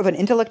 more of an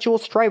intellectual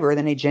striver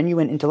than a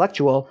genuine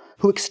intellectual,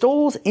 who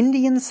extols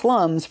Indian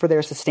slums for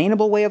their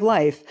sustainable way of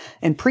life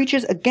and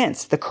preaches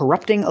against the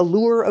corrupting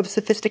allure of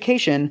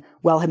sophistication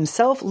while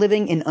himself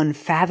living in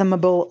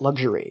unfathomable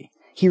luxury.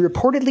 He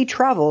reportedly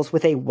travels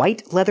with a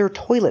white leather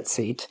toilet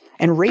seat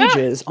and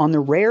rages on the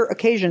rare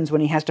occasions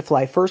when he has to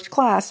fly first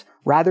class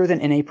rather than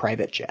in a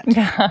private jet.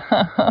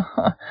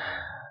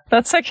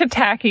 That's such a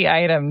tacky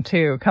item,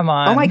 too. Come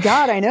on. Oh my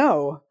God, I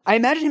know. I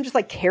imagine him just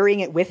like carrying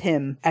it with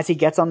him as he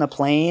gets on the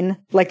plane,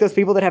 like those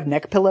people that have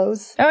neck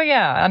pillows. Oh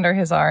yeah, under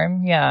his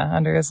arm. Yeah,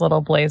 under his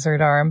little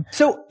blazered arm.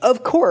 So,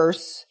 of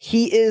course,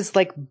 he is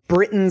like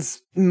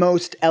Britain's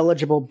most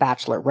eligible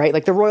bachelor, right?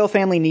 Like the royal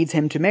family needs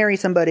him to marry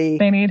somebody.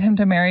 They need him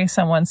to marry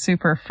someone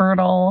super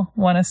fertile,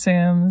 one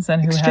assumes,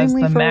 and who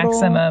Extremely has the fertile.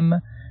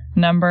 maximum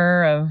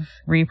number of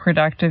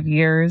reproductive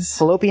years.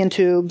 Fallopian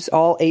tubes,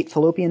 all 8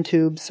 fallopian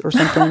tubes or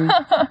something.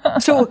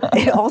 So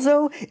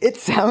it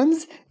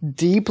sounds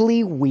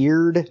deeply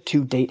weird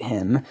to date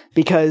him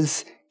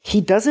because he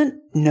doesn't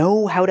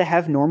know how to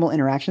have normal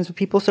interactions with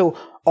people. So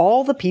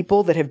all the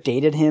people that have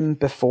dated him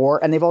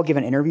before, and they've all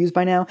given interviews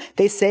by now,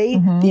 they say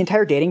the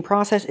entire dating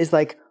process is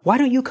like, why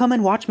don't you come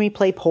and watch me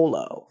play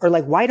polo? Or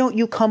like, why don't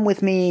you come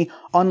with me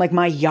on like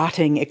my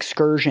yachting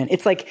excursion?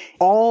 It's like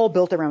all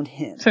built around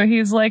him. So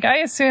he's like, I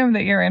assume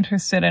that you're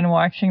interested in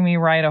watching me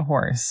ride a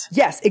horse.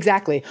 Yes,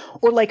 exactly.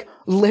 Or like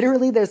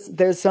literally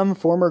there's some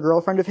former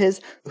girlfriend of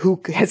his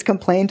who has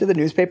complained to the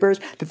newspapers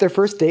that their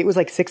first date was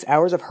like 6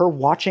 hours of her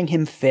watching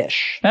him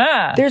fish.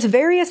 There's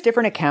various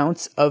different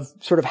accounts of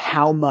sort of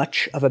how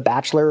much of a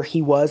bachelor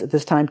he was at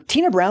this time.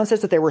 Tina Brown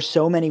says that there were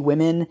so many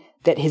women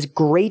that his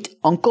great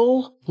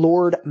uncle,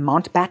 Lord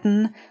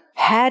Mountbatten,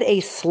 had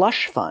a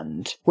slush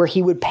fund where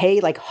he would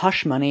pay like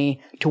hush money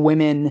to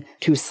women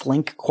to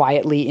slink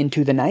quietly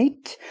into the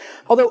night.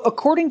 Although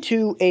according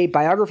to a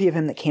biography of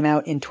him that came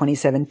out in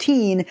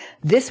 2017,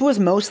 this was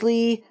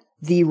mostly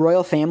the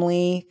royal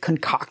family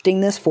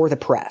concocting this for the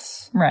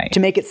press. Right. To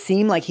make it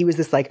seem like he was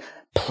this like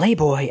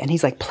playboy and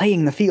he's like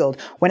playing the field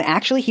when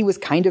actually he was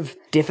kind of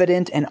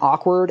diffident and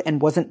awkward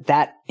and wasn't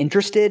that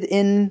interested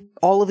in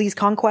all of these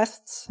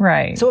conquests.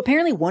 Right. So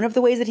apparently one of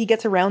the ways that he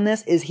gets around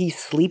this is he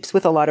sleeps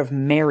with a lot of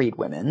married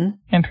women.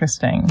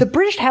 Interesting. The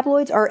British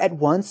tabloids are at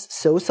once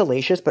so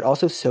salacious but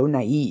also so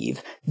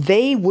naive.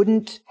 They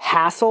wouldn't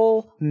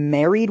hassle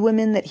married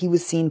women that he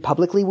was seen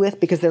publicly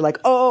with because they're like,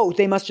 oh,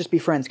 they must just be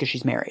friends because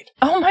she's married.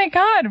 Oh my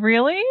God,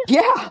 really?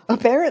 Yeah,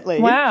 apparently.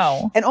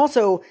 Wow. And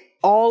also,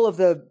 all of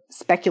the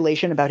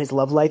speculation about his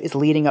love life is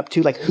leading up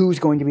to like who's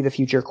going to be the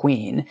future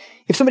queen.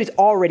 If somebody's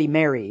already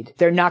married,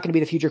 they're not going to be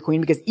the future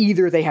queen because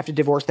either they have to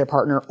divorce their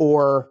partner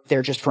or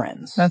they're just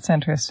friends. That's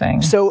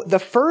interesting. So the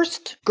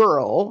first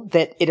girl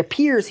that it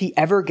appears he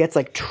ever gets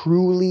like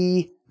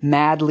truly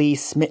madly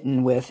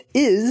smitten with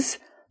is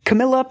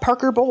Camilla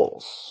Parker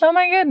Bowles. Oh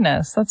my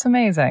goodness, that's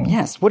amazing.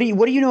 Yes. What do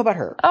you know about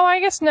her? Oh,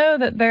 I just know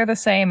that they're the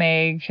same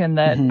age and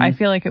that I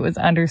feel like it was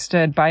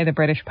understood by the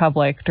British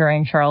public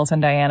during Charles and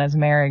Diana's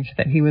marriage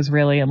that he was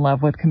really in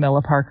love with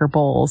Camilla Parker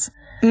Bowles,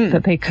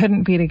 that they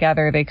couldn't be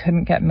together, they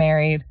couldn't get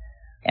married.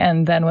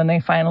 And then when they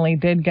finally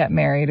did get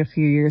married a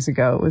few years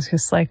ago, it was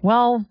just like,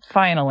 well,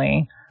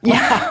 finally.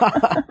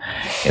 Yeah.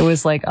 It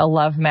was like a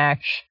love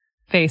match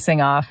facing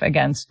off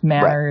against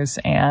manners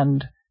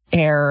and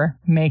air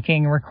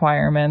making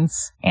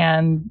requirements,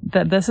 and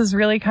that this is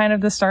really kind of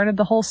the start of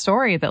the whole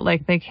story, that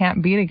like they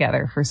can't be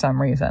together for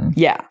some reason.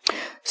 Yeah.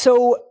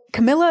 So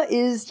Camilla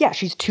is,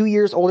 she's 2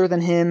 years older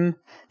than him.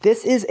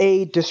 This is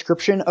a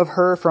description of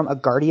her from a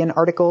Guardian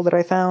article that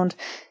I found.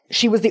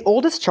 She was the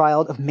oldest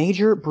child of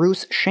Major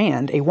Bruce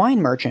Shand, a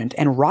wine merchant,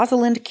 and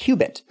Rosalind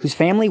Cubitt, whose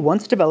family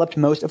once developed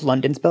most of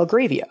London's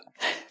Belgravia.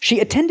 She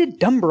attended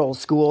Dumbrell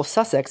School,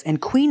 Sussex,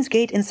 and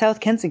Queensgate in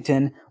South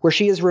Kensington, where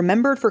she is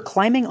remembered for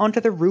climbing onto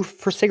the roof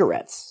for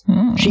cigarettes.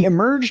 She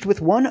emerged with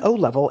 1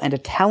 O-level and a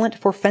talent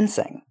for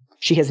fencing.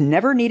 She has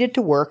never needed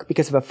to work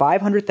because of a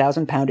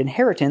 £500,000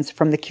 inheritance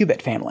from the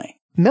Cubitt family.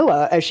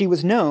 Milla, as she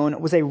was known,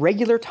 was a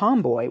regular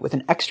tomboy with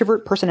an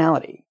extrovert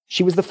personality.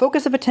 She was the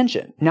focus of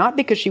attention, not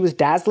because she was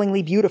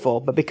dazzlingly beautiful,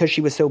 but because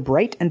she was so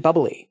bright and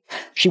bubbly.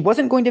 She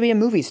wasn't going to be a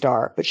movie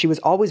star, but she was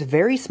always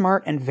very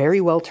smart and very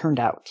well turned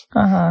out.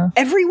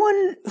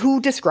 Everyone who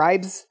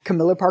describes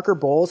Camilla Parker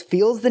Bowles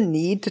feels the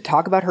need to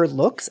talk about her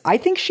looks. I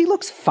think she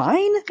looks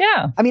fine.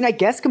 Yeah. I mean, I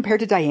guess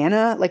compared to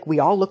Diana, like, we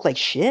all look like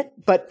shit,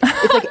 but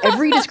it's like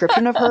every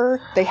description of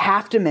her, they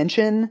have to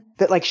mention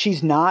that, like,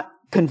 she's not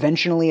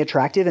conventionally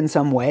attractive in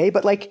some way,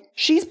 but like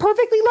she's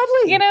perfectly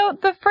lovely. You know,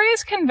 the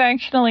phrase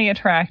conventionally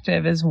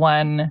attractive is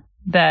one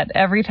that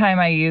every time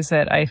I use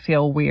it, I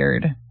feel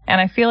weird.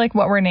 And I feel like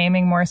what we're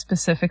naming more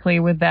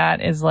specifically with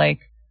that is like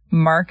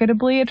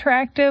marketably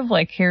attractive.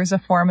 Like here's a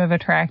form of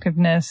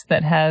attractiveness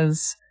that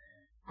has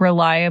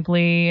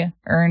reliably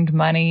earned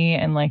money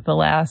in like the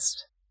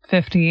last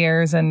 50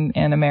 years in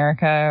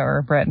America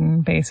or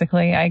Britain,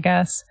 basically, I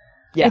guess.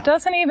 Yeah. It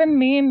doesn't even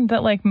mean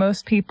that like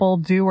most people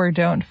do or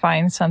don't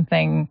find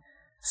something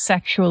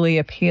sexually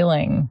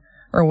appealing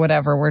or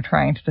whatever we're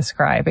trying to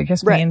describe. It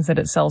just means that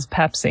it sells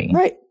Pepsi.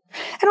 Right.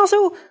 And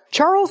also,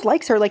 Charles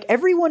likes her. Like,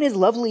 everyone is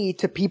lovely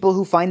to people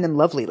who find them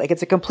lovely. Like,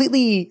 it's a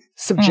completely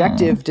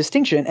subjective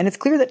distinction, and it's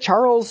clear that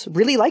Charles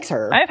really likes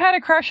her. I've had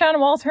a crush on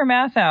Walter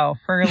Matthau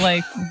for,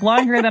 like,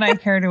 longer than I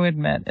care to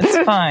admit.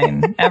 It's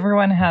fine.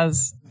 Everyone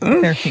has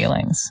their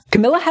feelings.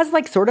 Camilla has,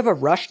 like, sort of a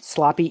rushed,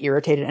 sloppy,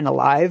 irritated, and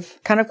alive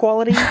kind of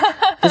quality.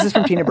 This is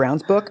from Tina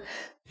Brown's book.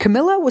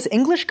 Camilla was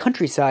English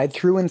countryside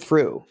through and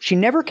through. She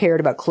never cared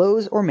about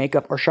clothes or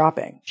makeup or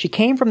shopping. She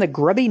came from the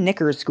grubby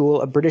knickers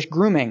school of British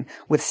grooming,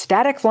 with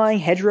static flying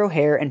hedgerow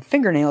hair and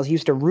fingernails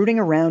used to rooting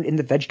around in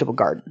the vegetable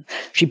garden.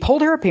 She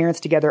pulled her appearance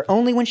together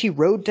only when she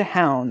rode to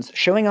hounds,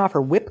 showing off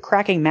her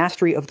whip-cracking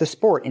mastery of the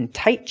sport in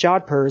tight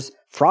jodhpurs,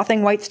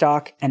 frothing white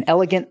stock, and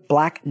elegant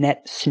black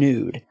net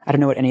snood. I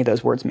don't know what any of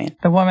those words mean.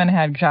 The woman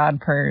had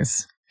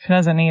jodhpurs. She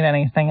doesn't need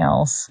anything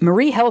else.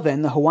 Marie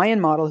Helvin, the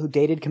Hawaiian model who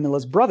dated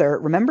Camilla's brother,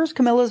 remembers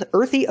Camilla's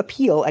earthy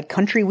appeal at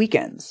country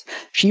weekends.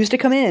 She used to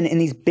come in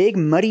these big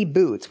muddy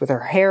boots with her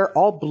hair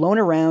all blown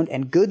around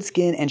and good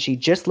skin, and she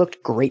just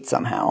looked great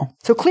somehow.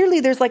 So clearly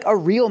there's like a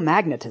real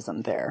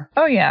magnetism there.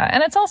 Oh yeah,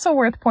 and it's also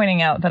worth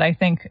pointing out that I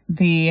think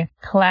the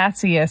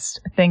classiest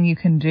thing you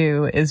can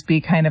do is be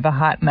kind of a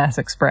hot mess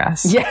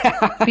express.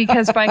 Yeah.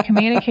 Because by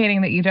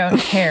communicating that you don't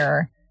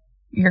care,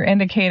 you're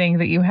indicating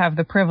that you have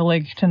the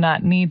privilege to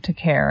not need to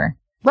care.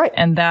 Right.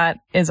 And that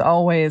is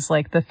always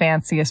like the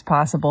fanciest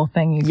possible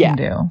thing you can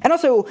do. And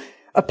also,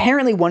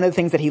 apparently one of the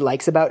things that he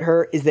likes about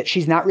her is that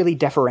she's not really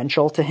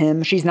deferential to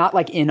him. She's not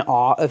like in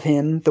awe of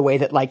him the way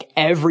that like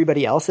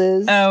everybody else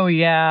is. Oh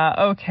yeah.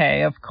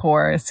 Okay. Of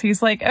course.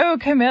 He's like, oh,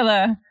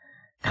 Camilla,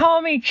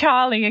 call me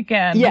Charlie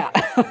again. Yeah.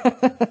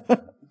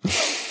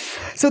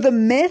 So the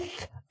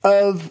myth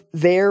of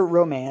their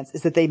romance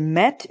is that they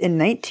met in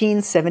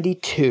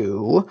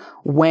 1972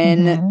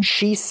 when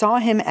she saw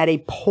him at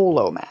a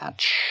polo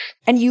match.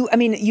 And you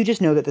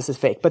just know that this is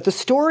fake, but the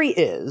story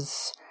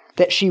is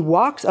that she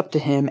walks up to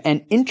him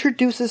and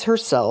introduces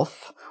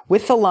herself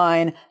with the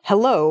line,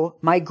 "Hello,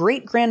 my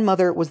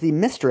great-grandmother was the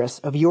mistress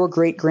of your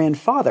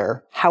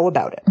great-grandfather. How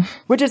about it?"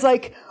 Which is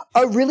like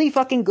a really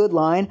fucking good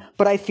line,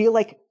 but I feel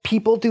like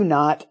people do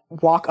not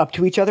walk up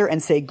to each other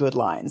and say good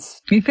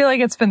lines. You feel like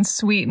it's been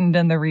sweetened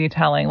in the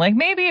retelling. Like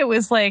maybe it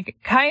was like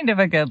kind of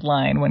a good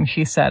line when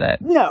she said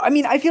it. No, I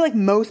mean, I feel like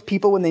most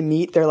people when they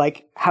meet, they're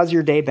like, "How's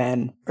your day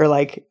been?" Or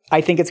like,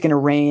 "I think it's going to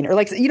rain." Or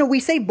like, we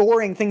say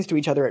boring things to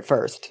each other at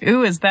first.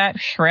 Ooh, is that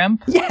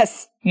shrimp?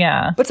 Yes.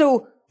 Yeah. But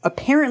so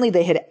apparently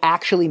they had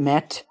actually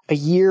met a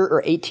year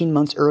or 18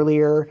 months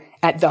earlier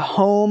at the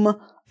home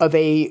of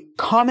a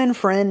common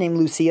friend named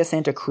Lucia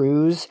Santa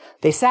Cruz.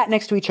 They sat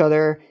next to each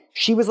other.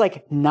 She was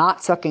like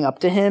not sucking up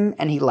to him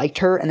and he liked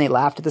her and they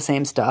laughed at the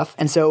same stuff.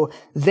 And so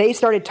they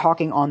started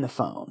talking on the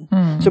phone.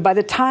 So by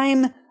the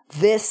time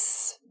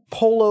this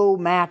polo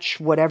match,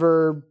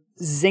 whatever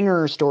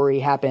zinger story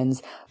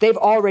happens, they've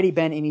already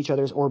been in each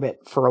other's orbit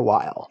for a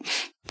while.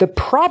 The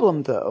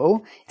problem,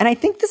 though, and I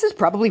think this is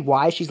probably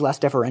why she's less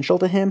deferential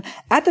to him,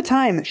 at the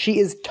time, she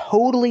is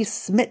totally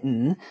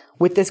smitten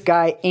with this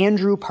guy,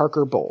 Andrew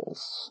Parker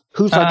Bowles,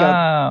 who's like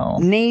a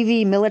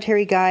Navy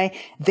military guy.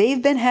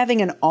 They've been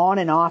having an on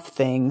and off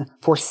thing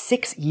for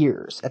 6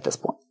 years at this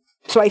point.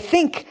 So I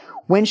think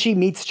when she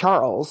meets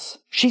Charles,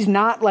 she's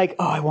not like,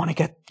 oh, I want to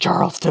get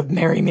Charles to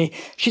marry me.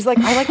 She's like,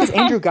 I like this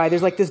Andrew guy.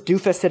 There's like this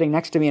doofus sitting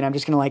next to me and I'm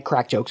just going to like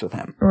crack jokes with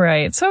him.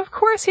 Right. So of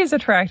course he's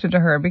attracted to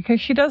her because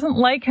she doesn't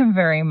like him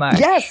very much.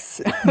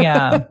 Yes.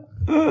 Yeah.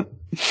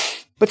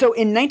 But so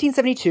in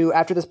 1972,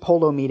 after this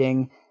polo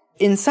meeting,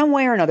 in some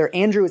way or another,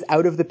 Andrew is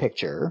out of the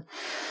picture.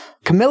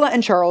 Camilla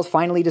and Charles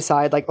finally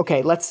decide, like,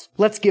 okay, let's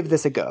give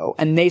this a go.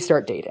 And they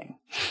start dating.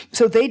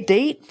 So they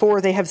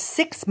they have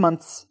 6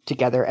 months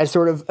together as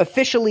sort of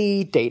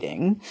officially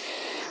dating.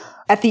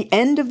 At the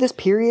end of this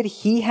period,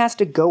 he has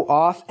to go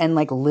off and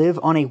like live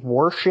on a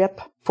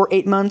warship for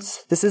 8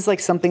 months. This is like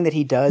something that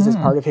he does as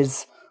part of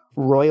his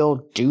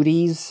royal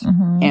duties.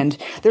 And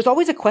there's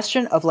always a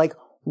question of like,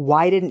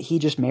 why didn't he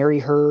just marry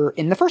her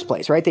in the first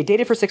place, right? They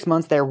dated for 6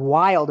 months. They're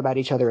wild about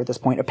each other at this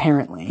point,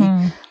 apparently.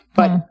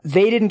 But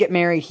they didn't get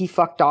married. He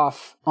fucked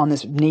off on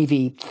this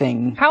Navy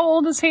thing. How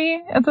old is he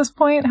at this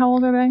point? How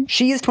old are they?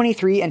 She is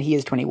 23 and he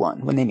is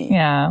 21 when they meet.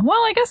 Yeah. Well,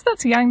 I guess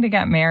that's young to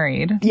get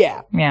married.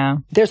 Yeah. Yeah.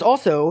 There's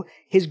also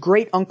his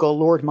great uncle,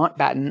 Lord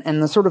Mountbatten,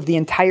 and the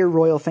entire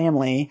royal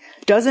family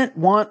doesn't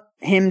want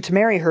him to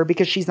marry her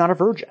because she's not a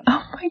virgin.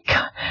 Oh my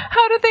God.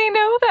 How did they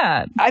know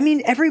that? I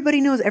mean, everybody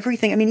knows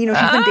everything. I mean,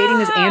 she's been dating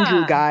this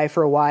Andrew guy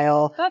for a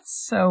while. That's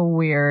so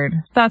weird.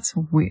 That's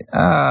weird.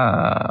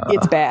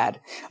 It's bad.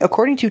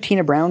 According to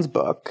Tina Brown's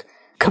book,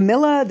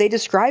 Camilla, they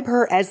describe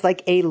her as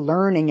like a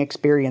learning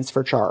experience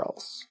for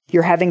Charles.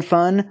 You're having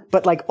fun,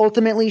 but like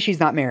ultimately she's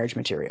not marriage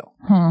material.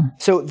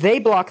 So they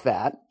block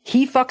that.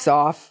 He fucks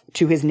off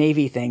to his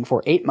Navy thing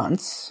for 8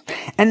 months.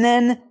 And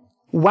then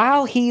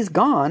while he's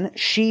gone,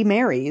 she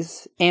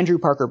marries Andrew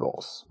Parker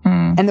Bowles.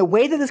 And the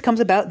way that this comes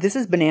about, this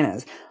is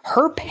bananas.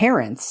 Her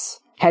parents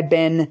had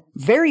been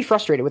very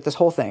frustrated with this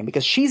whole thing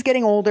because she's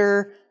getting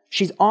older.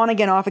 She's on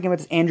again, off again with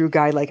this Andrew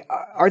guy. Like,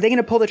 are they going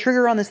to pull the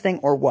trigger on this thing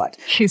or what?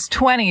 She's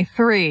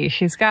 23.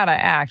 She's got to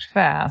act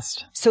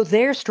fast. So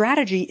their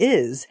strategy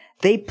is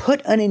they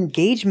put an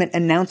engagement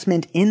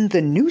announcement in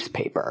the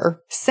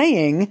newspaper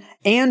saying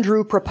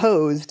Andrew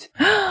proposed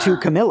to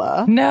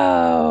Camilla.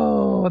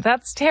 No,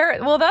 that's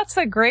terrible. Well, that's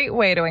a great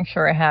way to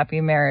ensure a happy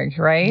marriage,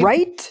 right?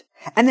 Right?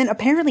 And then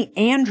apparently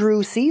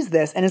Andrew sees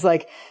this and is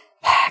like,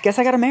 I guess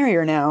I got to marry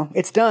her now.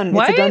 It's done.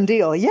 What? It's a done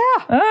deal.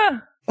 Yeah.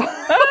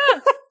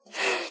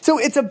 So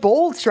it's a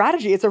bold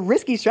strategy. It's a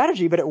risky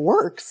strategy, but it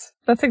works.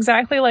 That's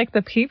exactly like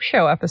the Peep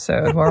Show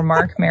episode where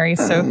Mark marries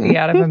Sophie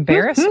out of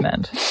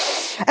embarrassment.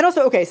 And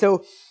also, okay,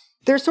 so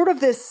there's sort of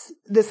this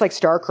like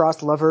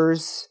star-crossed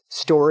lovers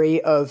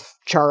story of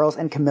Charles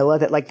and Camilla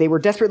that like they were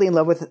desperately in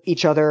love with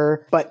each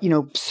other, but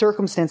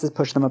circumstances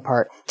pushed them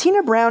apart.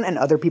 Tina Brown and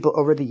other people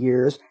over the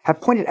years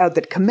have pointed out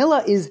that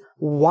Camilla is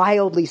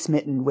wildly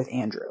smitten with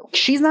Andrew.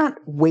 She's not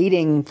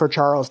waiting for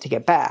Charles to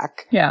get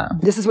back. Yeah.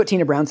 This is what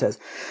Tina Brown says.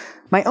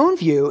 My own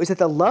view is that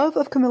the love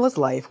of Camilla's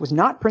life was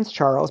not Prince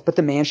Charles, but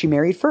the man she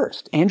married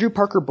first, Andrew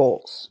Parker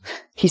Bowles.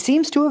 He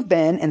seems to have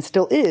been, and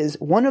still is,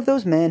 one of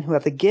those men who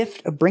have the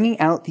gift of bringing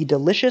out the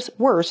delicious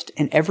worst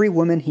in every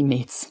woman he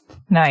meets.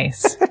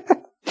 Nice.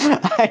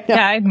 I know.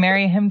 Yeah, I'd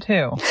marry him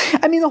too.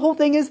 I mean, the whole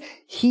thing is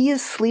he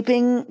is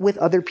sleeping with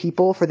other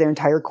people for their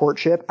entire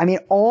courtship. I mean,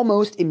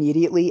 almost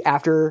immediately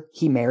after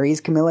he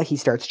marries Camilla, he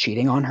starts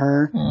cheating on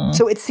her.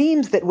 So it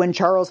seems that when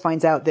Charles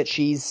finds out that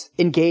she's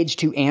engaged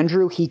to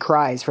Andrew, he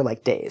cries for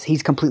like days.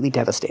 He's completely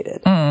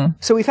devastated.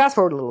 So we fast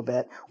forward a little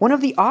bit. One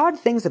of the odd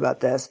things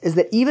about this is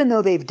that even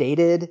though they've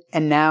dated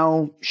and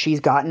now she's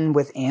gotten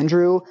with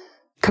Andrew,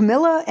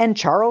 Camilla and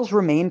Charles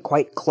remain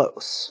quite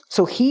close.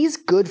 So he's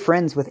good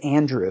friends with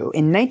Andrew.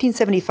 In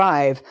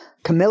 1975,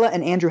 Camilla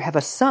and Andrew have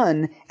a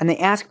son, and they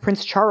ask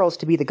Prince Charles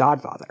to be the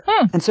godfather.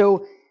 And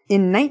so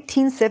in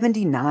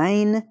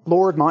 1979,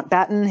 Lord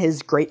Mountbatten,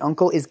 his great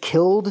uncle, is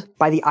killed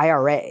by the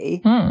IRA.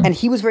 And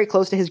he was very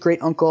close to his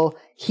great uncle.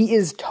 He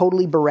is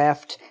totally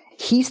bereft.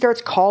 He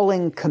starts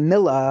calling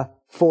Camilla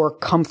for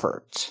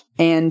comfort.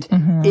 And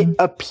it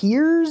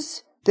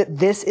appears that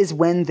this is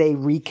when they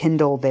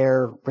rekindle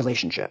their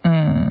relationship.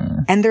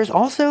 And there's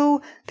also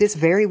this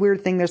very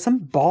weird thing. There's some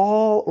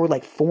ball or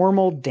like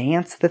formal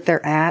dance that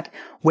they're at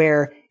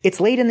where it's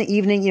late in the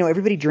evening.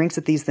 Everybody drinks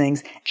at these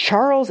things.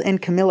 Charles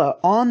and Camilla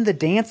on the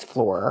dance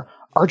floor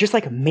are just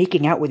like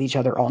making out with each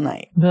other all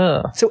night.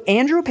 Ugh. So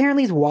Andrew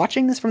apparently is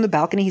watching this from the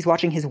balcony. He's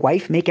watching his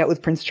wife make out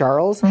with Prince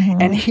Charles.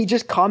 And he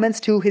just comments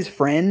to his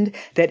friend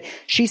that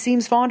she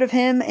seems fond of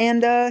him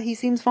and he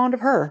seems fond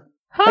of her.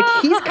 Like,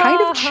 he's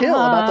kind of chill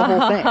about the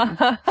whole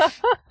thing.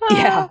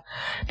 Yeah.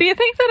 Do you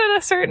think that at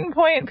a certain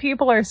point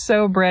people are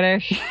so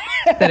British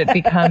that it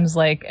becomes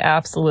like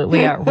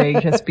absolutely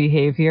outrageous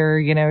behavior?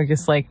 You know,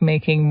 just like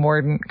making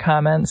mordant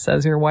comments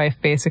as your wife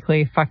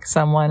basically fucks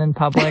someone in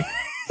public.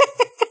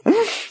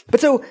 But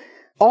so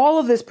all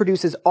of this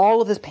produces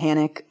all of this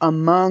panic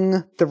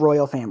among the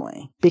royal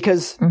family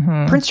because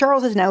Prince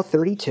Charles is now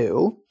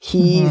 32.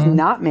 He's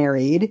not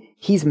married.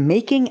 He's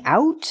making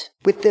out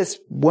with this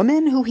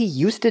woman who he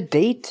used to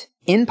date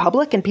in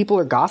public, and people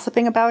are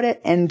gossiping about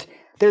it. And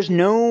there's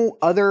no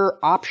other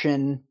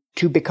option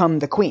to become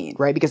the queen,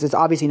 right? Because it's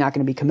obviously not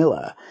going to be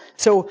Camilla.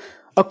 So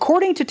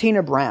according to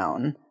Tina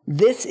Brown,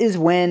 this is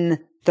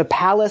when the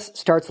palace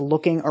starts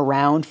looking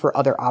around for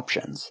other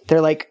options. They're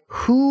like,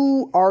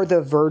 who are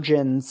the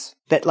virgins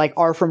that like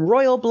are from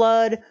royal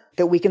blood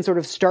that we can sort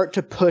of start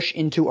to push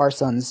into our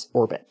son's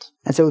orbit?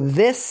 And so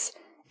this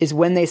is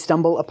when they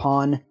stumble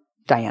upon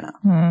Diana.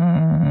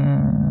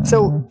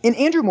 So in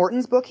Andrew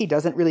Morton's book, he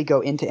doesn't really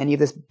go into any of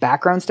this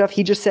background stuff.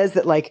 He just says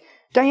that like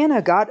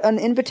Diana got an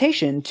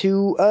invitation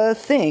to a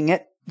thing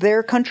at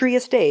their country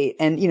estate.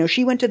 And, you know,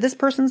 she went to this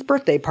person's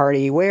birthday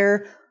party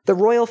where the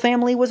royal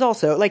family was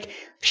also like,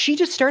 she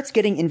just starts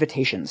getting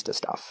invitations to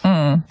stuff.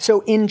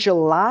 So in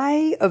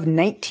July of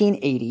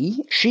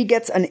 1980, she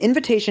gets an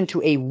invitation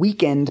to a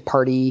weekend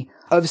party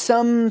of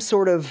some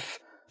sort of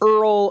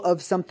Earl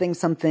of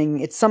something.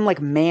 It's some like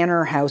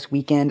manor house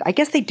weekend. I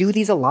guess they do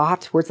these a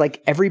lot where it's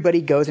like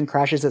everybody goes and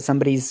crashes at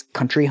somebody's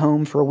country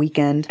home for a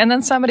weekend. And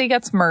then somebody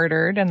gets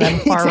murdered and then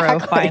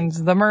Poirot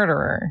finds the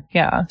murderer.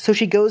 Yeah. So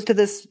she goes to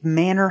this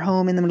manor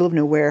home in the middle of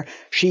nowhere.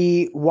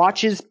 She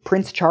watches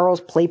Prince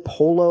Charles play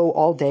polo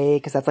all day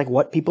because that's like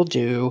what people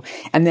do.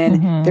 And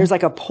then there's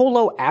like a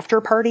polo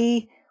after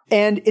party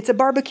and it's a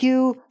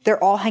barbecue.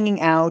 They're all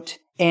hanging out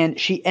and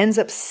she ends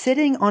up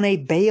sitting on a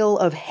bale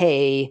of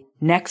hay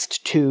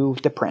next to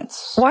the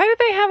prince. Why do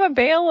they have a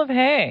bale of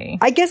hay?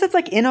 I guess it's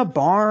like in a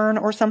barn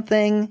or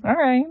something. All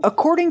right.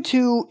 According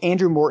to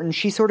Andrew Morton,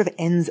 she sort of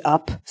ends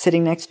up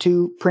sitting next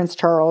to Prince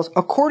Charles.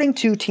 According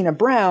to Tina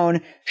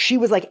Brown, she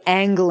was like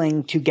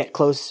angling to get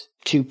close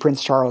to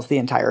Prince Charles the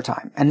entire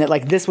time. And that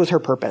like this was her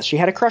purpose. She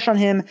had a crush on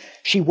him.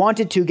 She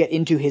wanted to get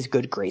into his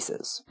good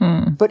graces.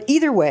 But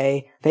either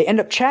way, they end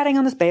up chatting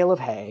on this bale of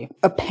hay.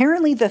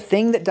 Apparently the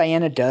thing that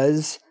Diana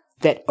does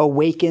that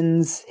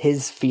awakens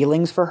his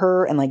feelings for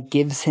her and like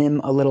gives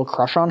him a little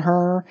crush on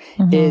her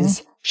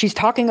is she's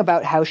talking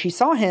about how she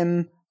saw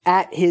him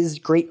at his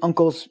great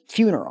uncle's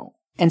funeral.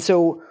 And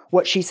so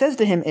what she says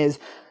to him is,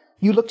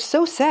 "You looked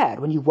so sad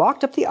when you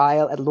walked up the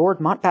aisle at Lord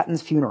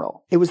Mountbatten's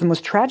funeral. It was the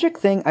most tragic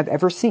thing I've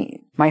ever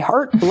seen. My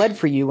heart bled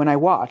for you when I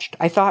watched.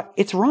 I thought,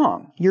 it's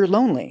wrong. You're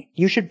lonely.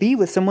 You should be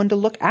with someone to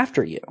look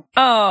after you."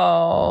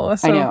 Oh,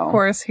 so of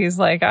course he's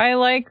like, I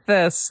like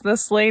this.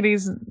 This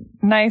lady's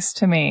nice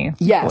to me.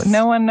 Yes.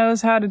 No one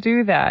knows how to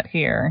do that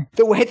here.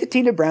 The way that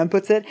Tina Brown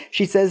puts it,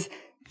 she says,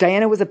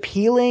 Diana was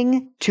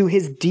appealing to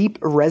his deep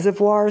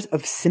reservoirs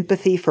of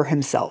sympathy for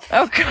himself.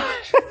 Oh,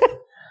 gosh.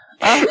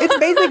 It's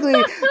basically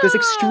this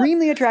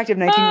extremely attractive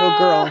 19-year-old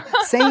girl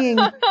saying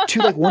to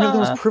like one of the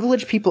most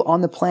privileged people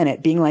on the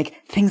planet, being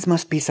like, things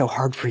must be so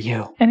hard for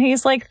you. And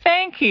he's like,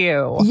 thank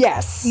you.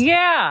 Yes.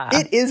 Yeah.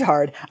 It is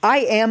hard. I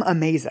am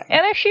amazing.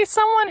 And if she's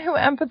someone who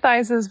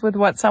empathizes with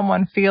what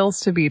someone feels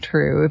to be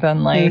true,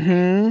 then like,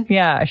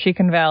 yeah, she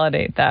can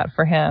validate that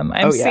for him.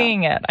 I'm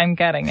seeing it. I'm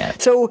getting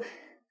it. So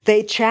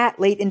they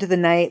chat late into the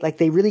night. Like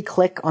they really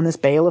click on this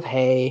bale of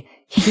hay.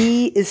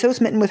 He is so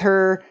smitten with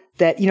her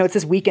that, you know, it's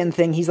this weekend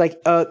thing. He's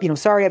like,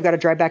 sorry, I've got to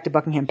drive back to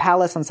Buckingham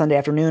Palace on Sunday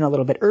afternoon a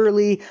little bit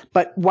early,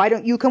 but why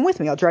don't you come with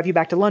me? I'll drive you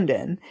back to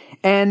London.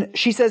 And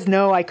she says,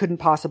 no, I couldn't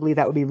possibly.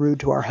 That would be rude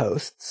to our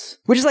hosts,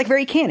 which is like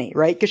very canny,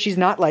 right? Because she's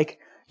not like,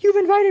 you've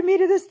invited me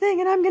to this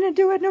thing and I'm going to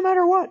do it no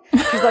matter what.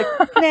 She's like,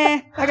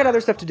 nah, I got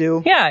other stuff to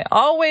do. Yeah,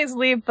 always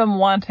leave them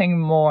wanting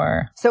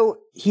more. So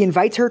he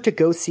invites her to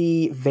go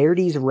see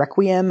Verdi's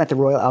Requiem at the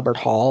Royal Albert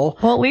Hall.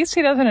 Well, at least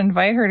he doesn't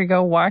invite her to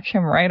go watch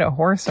him ride a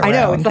horse around. I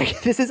know. It's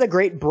like, this is a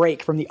great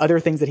break from the other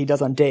things that he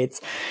does on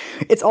dates.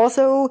 It's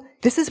also,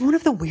 this is one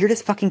of the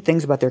weirdest fucking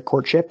things about their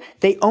courtship.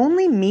 They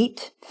only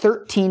meet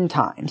 13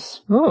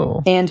 times.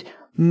 Ooh. And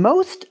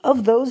most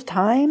of those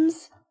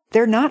times,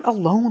 they're not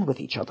alone with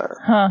each other.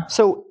 Huh.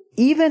 So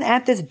even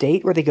at this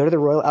date where they go to the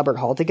Royal Albert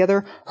Hall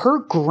together, her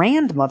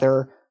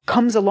grandmother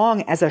comes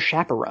along as a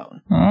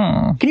chaperone.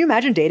 Can you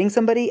imagine dating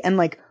somebody and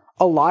like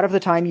a lot of the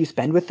time you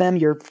spend with them,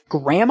 your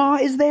grandma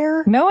is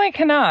there? No, I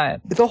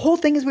cannot. The whole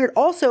thing is weird.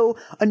 Also,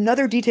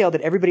 another detail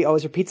that everybody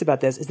always repeats about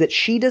this is that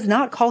she does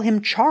not call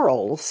him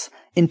Charles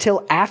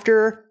until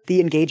after the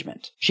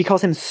engagement. She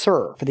calls him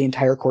Sir for the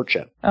entire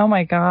courtship. Oh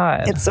my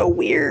God. It's so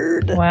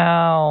weird.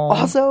 Wow.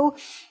 Also,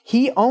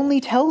 he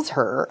only tells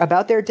her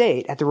about their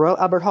date at the Royal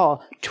Albert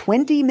Hall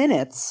 20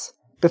 minutes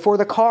before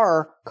the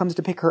car comes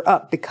to pick her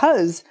up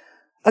because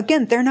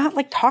again, they're not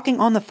like talking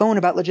on the phone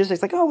about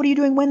logistics, like, oh, what are you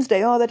doing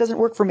Wednesday? Oh, that doesn't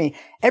work for me.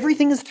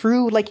 Everything is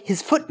through like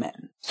his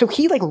footmen. So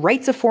he like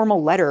writes a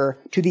formal letter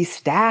to the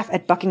staff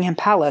at Buckingham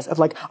Palace of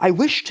like, I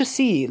wish to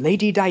see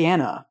Lady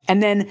Diana.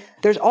 And then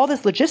there's all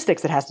this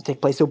logistics that has to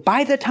take place. So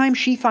by the time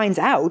she finds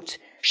out,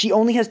 she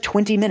only has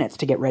 20 minutes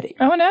to get ready.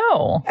 Oh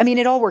no. I mean,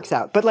 it all works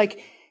out, but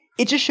like,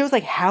 it just shows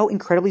like how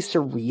incredibly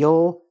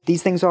surreal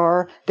these things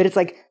are, that it's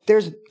like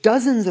there's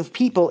dozens of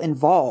people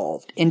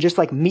involved in just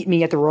like, meet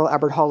me at the Royal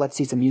Albert Hall, let's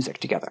see some music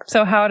together.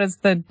 So how does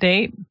the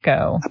date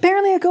go?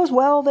 Apparently it goes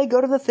well. They go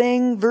to the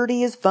thing.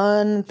 Verdi is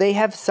fun. They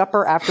have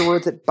supper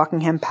afterwards at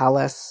Buckingham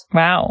Palace.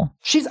 Wow.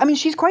 She's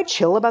quite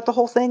chill about the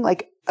whole thing.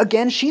 Like,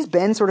 again, she's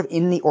been sort of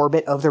in the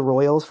orbit of the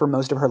royals for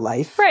most of her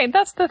life. Right.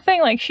 That's the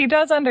thing. Like, she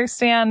does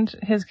understand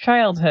his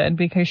childhood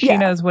because she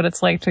knows what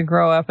it's like to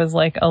grow up as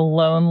like a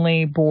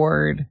lonely,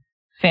 bored,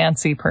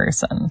 fancy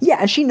person. Yeah,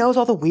 and she knows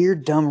all the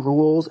weird, dumb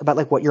rules about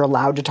like what you're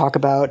allowed to talk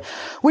about,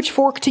 which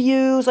fork to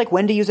use, like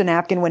when to use a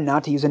napkin, when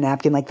not to use a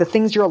napkin, like the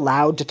things you're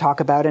allowed to talk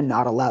about and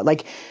not allowed.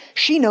 Like,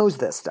 she knows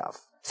this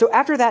stuff. So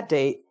after that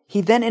date, he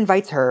then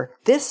invites her.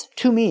 This,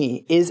 to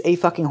me, is a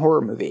fucking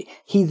horror movie.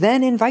 He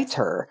then invites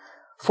her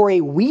for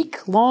a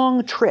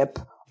week-long trip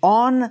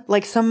on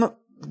like some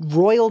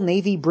Royal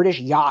Navy British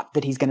yacht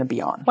that he's going to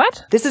be on.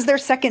 What? This is their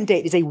second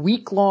date, is a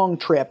week-long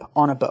trip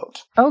on a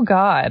boat. Oh,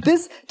 God.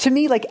 This, to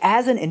me, like,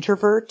 as an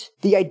introvert,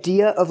 the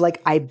idea of, like,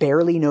 I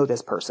barely know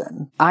this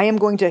person. I am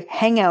going to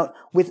hang out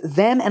with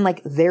them and,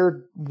 like,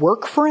 their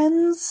work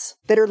friends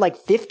that are, like,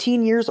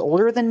 15 years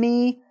older than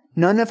me,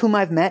 none of whom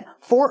I've met,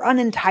 for an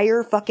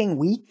entire fucking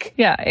week.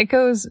 Yeah, it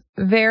goes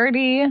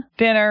Verdi,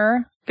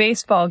 dinner,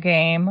 baseball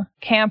game,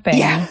 camping,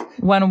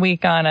 1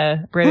 week on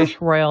a British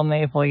Royal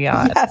Naval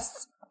yacht.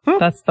 Yes.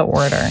 That's the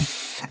order.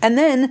 And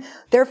then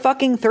their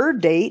fucking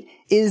third date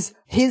is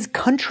his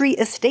country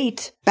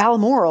estate,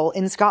 Balmoral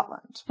in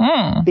Scotland.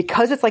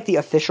 Because it's like the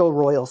official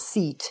royal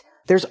seat,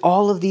 there's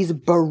all of these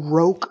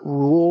Baroque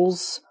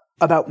rules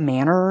about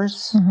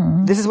manners.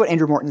 This is what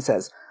Andrew Morton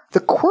says. The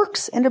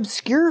quirks and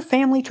obscure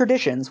family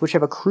traditions which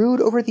have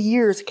accrued over the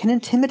years can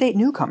intimidate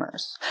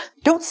newcomers.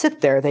 Don't sit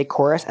there, they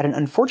chorus at an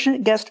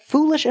unfortunate guest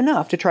foolish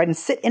enough to try and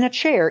sit in a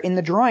chair in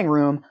the drawing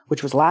room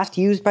which was last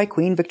used by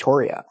Queen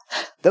Victoria.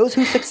 Those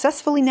who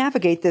successfully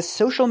navigate this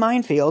social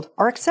minefield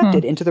are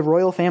accepted into the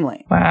royal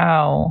family.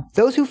 Wow.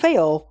 Those who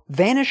fail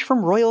vanish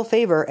from royal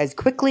favor as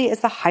quickly as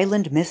the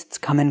Highland mists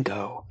come and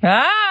go.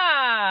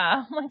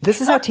 Ah!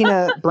 This is how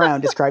Tina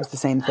Brown describes the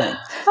same thing.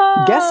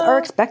 Guests are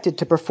expected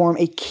to perform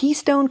a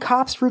Keystone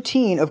Cops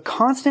routine of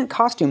constant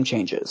costume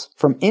changes,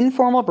 from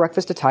informal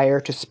breakfast attire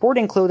to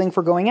sporting clothing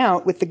for going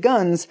out with the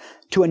guns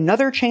to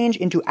another change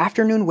into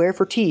afternoon wear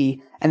for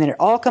tea, and then it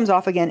all comes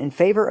off again in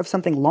favor of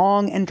something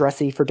long and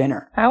dressy for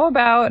dinner. How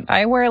about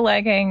I wear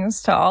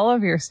leggings to all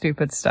of your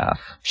stupid stuff?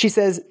 She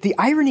says, the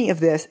irony of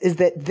this is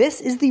that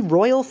this is the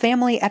royal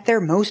family at their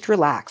most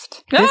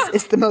relaxed. This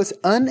is the most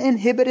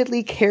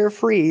uninhibitedly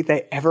carefree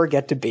they ever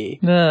get to be.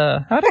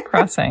 Ugh, how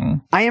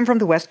depressing. I am from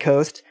the West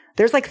Coast.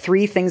 There's like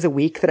 3 things a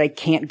week that I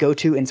can't go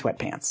to in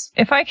sweatpants.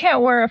 If I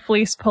can't wear a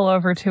fleece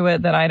pullover to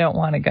it, then I don't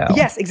want to go.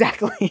 Yes,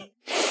 exactly.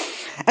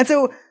 And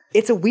so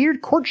it's a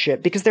weird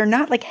courtship because they're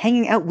not like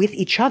hanging out with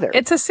each other.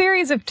 It's a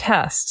series of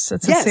tests.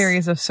 It's a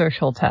series of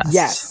social tests.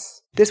 Yes.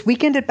 This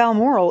weekend at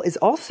Balmoral is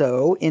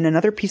also, in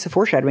another piece of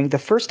foreshadowing, the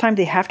first time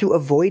they have to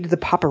avoid the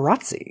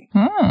paparazzi.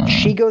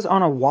 She goes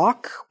on a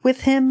walk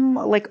with him,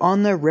 like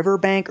on the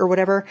riverbank or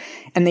whatever,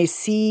 and they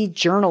see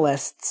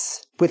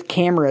journalists with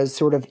cameras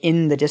sort of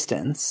in the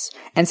distance.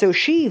 And so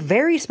she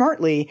very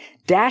smartly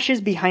dashes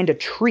behind a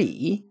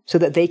tree so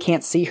that they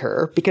can't see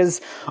her,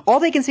 because all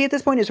they can see at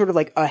this point is sort of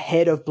like a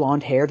head of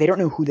blonde hair. They don't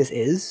know who this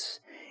is.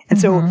 And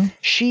so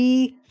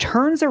she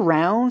turns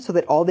around so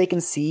that all they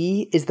can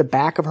see is the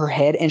back of her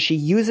head, and she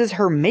uses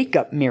her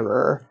makeup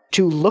mirror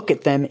to look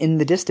at them in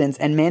the distance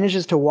and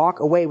manages to walk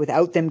away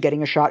without them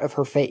getting a shot of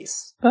her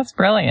face. That's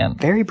brilliant.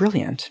 Very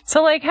brilliant.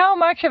 So, like, how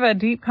much of a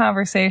deep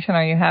conversation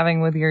are you having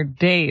with your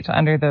date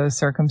under those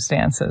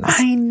circumstances?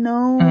 I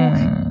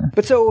know.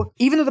 But so,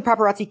 even though the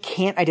paparazzi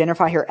can't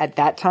identify her at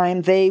that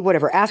time, they,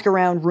 ask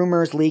around,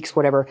 rumors, leaks,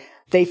 whatever.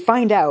 They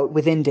find out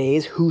within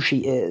days who she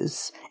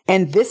is.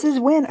 And this is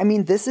when,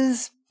 this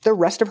is the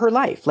rest of her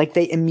life. Like,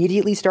 they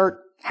immediately start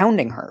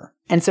hounding her.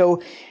 And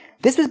so,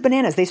 this is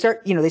bananas. They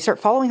start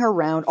following her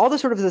around, all the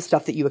sort of the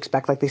stuff that you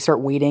expect. Like, they start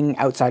waiting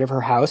outside of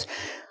her house.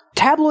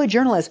 Tabloid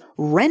journalists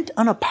rent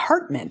an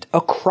apartment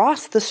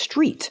across the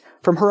street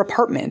from her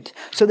apartment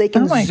so they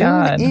can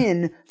zoom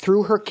in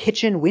through her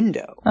kitchen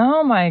window.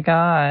 Oh my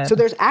God. So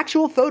there's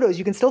actual photos,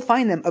 you can still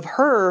find them, of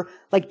her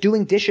like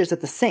doing dishes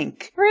at the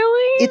sink.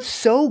 Really? It's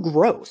so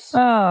gross.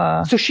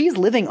 So she's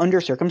living under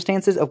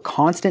circumstances of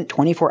constant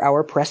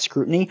 24-hour press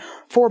scrutiny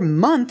for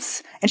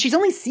months, and she's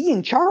only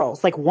seeing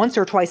Charles like once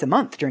or twice a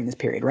month during this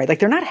period, right? Like,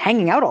 they're not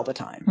hanging out all the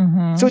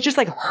time. So it's just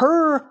like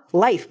her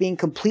life being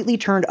completely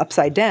turned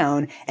upside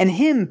down and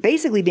him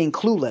basically being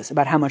clueless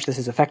about how much this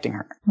is affecting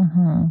her.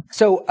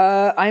 So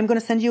I'm going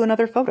to send you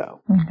another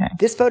photo. Okay.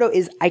 This photo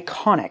is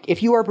iconic.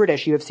 If you are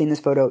British, you have seen this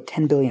photo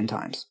 10 billion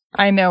times.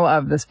 I know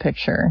of this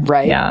picture.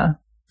 Right? Yeah.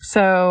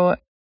 So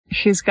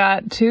she's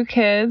got 2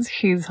 kids.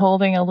 She's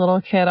holding a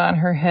little kid on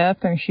her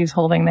hip, and she's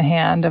holding the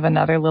hand of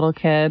another little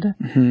kid.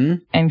 Mm-hmm.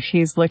 And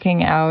she's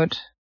looking out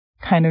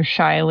kind of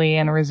shyly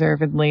and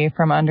reservedly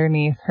from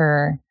underneath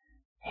her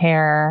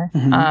hair.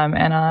 Mm-hmm.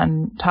 And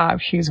on top,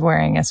 she's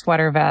wearing a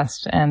sweater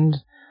vest, and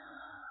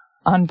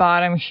on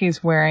bottom,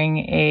 she's wearing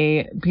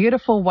a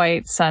beautiful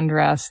white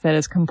sundress that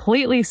is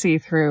completely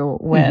see-through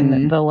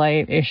when the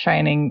light is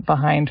shining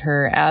behind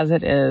her, as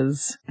it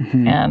is.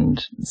 Mm-hmm.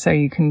 And so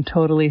you can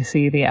totally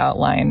see the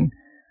outline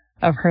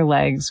of her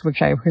legs,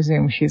 which I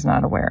presume she's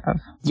not aware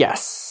of.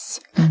 Yes.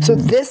 So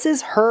this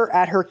is her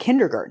at her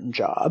kindergarten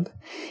job.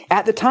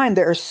 At the time,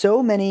 there are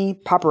so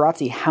many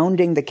paparazzi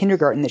hounding the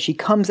kindergarten that she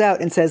comes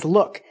out and says,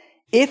 look,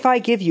 if I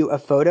give you a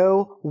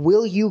photo,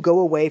 will you go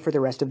away for the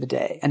rest of the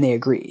day? And they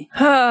agree.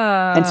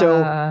 And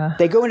so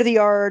they go into the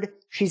yard.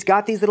 She's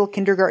got these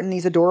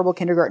adorable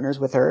kindergartners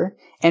with her,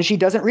 and she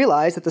doesn't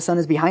realize that the sun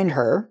is behind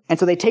her. And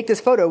so they take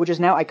this photo, which is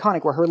now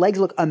iconic, where her legs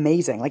look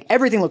amazing. Like,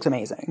 everything looks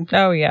amazing.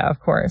 Oh, yeah,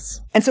 of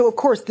course. And so, of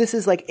course, this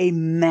is like a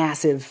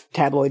massive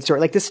tabloid story.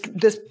 Like, this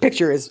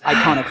picture is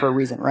iconic for a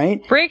reason,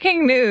 right?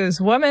 Breaking news.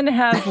 Woman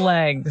has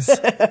legs.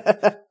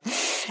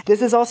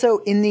 This is also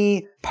in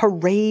the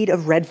parade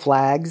of red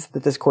flags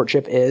that this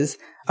courtship is.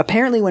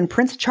 Apparently, when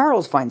Prince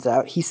Charles finds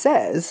out, he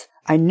says,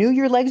 I knew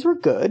your legs were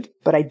good,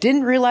 but I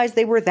didn't realize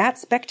they were that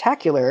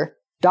spectacular, ...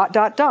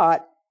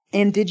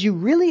 And did you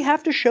really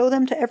have to show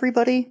them to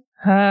everybody?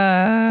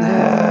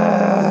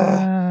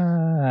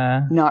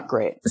 Not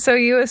great. So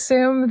you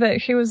assume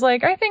that she was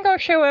like, I think I'll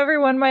show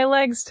everyone my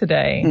legs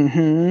today.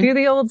 Mm-hmm. Do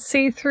the old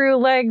see-through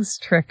legs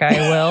trick, I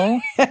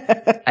will.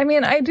 I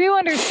mean, I do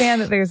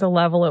understand that there's a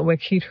level at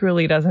which she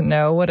truly doesn't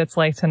know what it's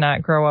like to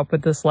not grow up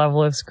with this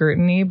level of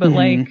scrutiny, but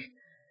like,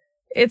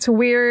 it's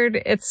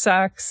weird. It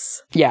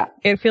sucks. Yeah.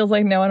 It feels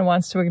like no one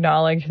wants to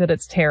acknowledge that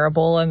it's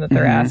terrible and that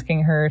they're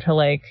asking her to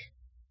like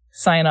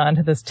sign on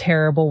to this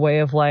terrible way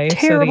of life.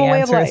 Terrible so the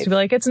way of answer is life. to be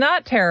like, it's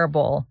not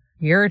terrible.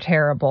 You're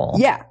terrible.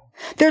 Yeah.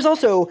 There's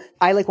also,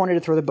 I wanted to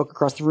throw the book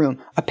across the room.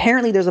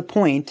 Apparently there's a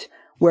point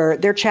where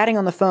they're chatting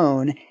on the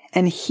phone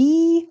and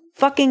he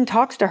fucking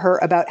talks to her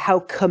about how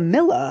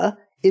Camilla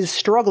is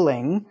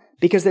struggling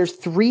because there's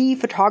 3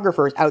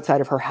 photographers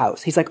outside of her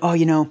house. He's like, oh,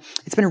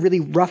 it's been a really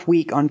rough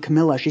week on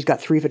Camilla. She's got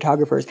 3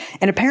 photographers.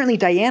 And apparently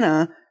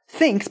Diana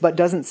thinks but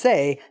doesn't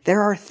say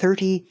there are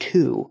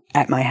 32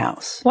 at my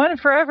house. One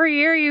for every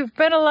year you've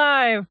been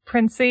alive,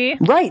 Princey.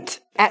 Right.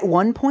 At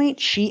one point,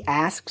 she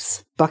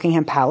asks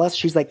Buckingham Palace,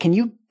 she's like, can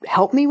you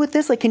help me with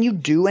this? Like, can you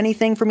do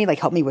anything for me? Like,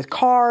 help me with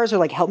cars or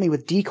like help me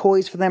with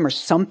decoys for them or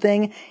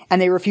something?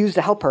 And they refuse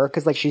to help her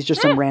because like she's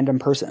just some random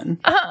person.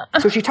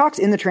 So she talks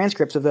in the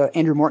transcripts of the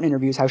Andrew Morton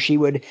interviews how she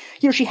would,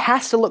 she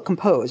has to look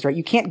composed, right?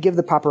 You can't give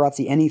the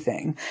paparazzi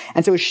anything.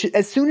 And so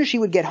as soon as she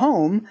would get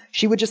home,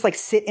 she would just like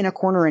sit in a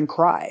corner and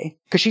cry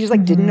because she just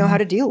like didn't know how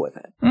to deal with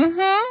it.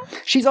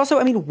 She's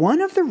also,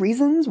 one of the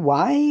reasons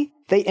why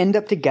they end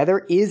up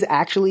together is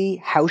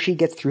actually how she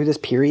gets through this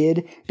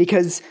period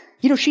because,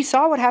 she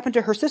saw what happened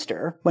to her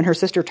sister when her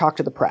sister talked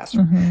to the press.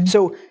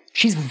 So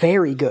she's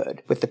very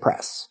good with the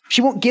press.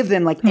 She won't give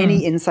them like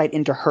any insight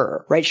into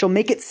her, right? She'll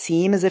make it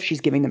seem as if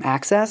she's giving them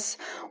access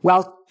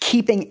while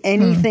keeping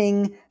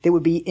anything that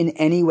would be in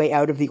any way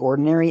out of the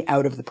ordinary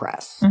out of the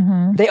press.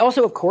 They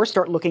also, of course,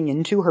 start looking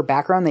into her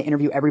background. They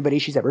interview everybody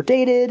she's ever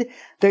dated.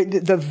 The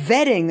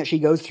vetting that she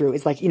goes through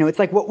is like, it's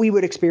like what we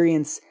would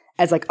experience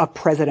as like a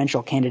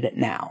presidential candidate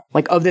now.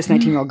 Like of this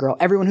 19-year-old girl,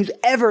 everyone who's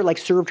ever like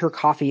served her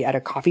coffee at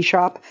a coffee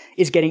shop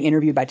is getting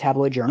interviewed by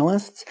tabloid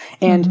journalists.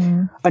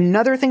 And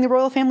another thing the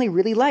royal family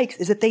really likes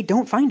is that they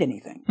don't find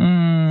anything.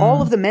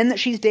 All of the men that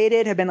she's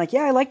dated have been like,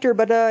 yeah, I liked her,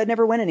 but it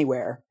never went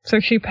anywhere. So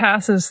she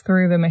passes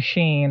through the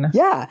machine.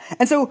 Yeah.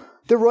 And so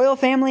the royal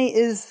family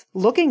is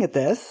looking at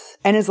this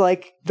and is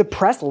like, the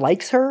press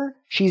likes her.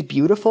 She's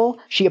beautiful.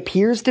 She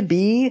appears to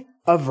be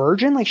a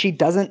virgin. Like, she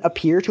doesn't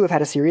appear to have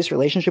had a serious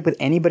relationship with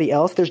anybody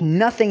else. There's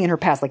nothing in her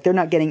past. Like, they're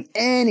not getting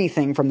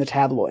anything from the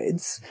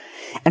tabloids.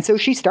 And so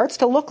she starts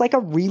to look like a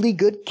really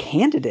good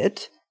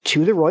candidate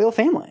to the royal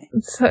family.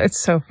 It's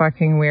so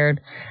fucking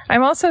weird.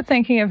 I'm also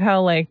thinking of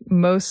how, like,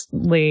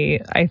 mostly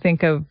I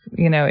think of,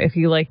 if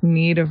you, like,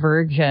 need a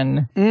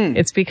virgin,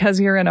 it's because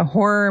you're in a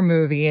horror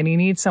movie and you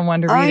need someone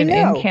to read an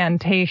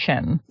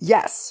incantation.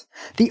 Yes.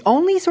 The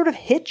only sort of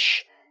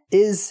hitch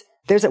is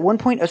there's at one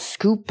point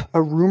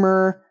a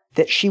rumor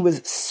that she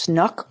was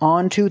snuck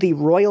onto the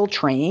royal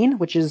train,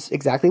 which is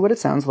exactly what it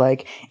sounds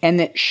like, and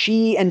that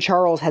she and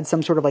Charles had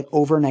some sort of like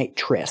overnight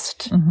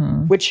tryst,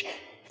 which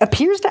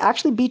appears to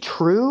actually be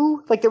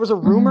true. Like, there was a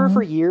rumor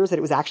for years that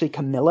it was actually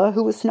Camilla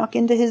who was snuck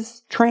into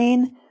his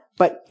train,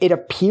 but it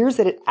appears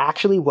that it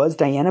actually was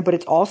Diana, but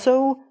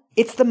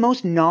it's the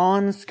most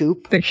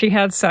non-scoop. That she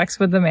had sex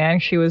with the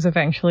man she was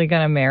eventually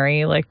going to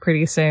marry, like,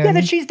 pretty soon. Yeah,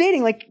 that she's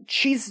dating. Like,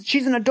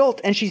 she's an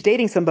adult and she's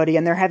dating somebody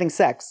and they're having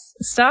sex.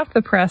 Stop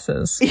the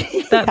presses.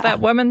 That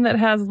woman that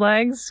has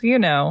legs,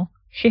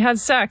 she had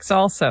sex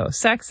also.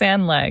 Sex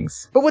and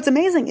legs. But what's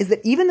amazing is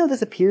that even though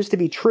this appears to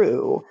be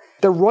true,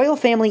 the royal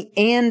family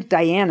and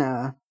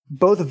Diana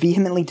both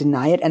vehemently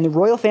deny it, and the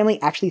royal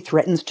family actually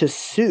threatens to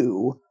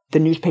sue the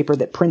newspaper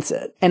that prints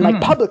it. And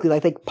like publicly,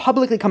 like they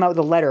publicly come out with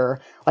a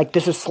letter like,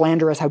 this is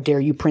slanderous, how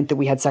dare you print that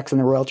we had sex in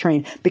the royal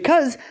train,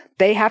 because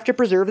they have to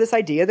preserve this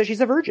idea that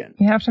she's a virgin.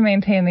 You have to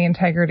maintain the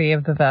integrity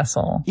of the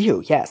vessel.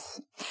 Yes.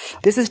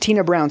 This is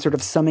Tina Brown sort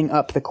of summing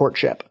up the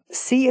courtship.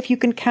 See if you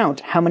can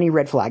count how many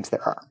red flags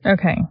there are.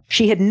 Okay.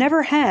 She had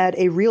never had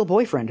a real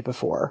boyfriend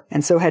before,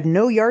 and so had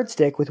no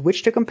yardstick with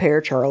which to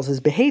compare Charles's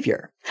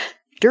behavior.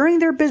 During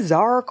their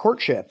bizarre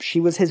courtship, she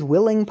was his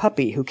willing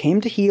puppy who came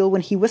to heel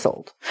when he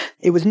whistled.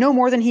 It was no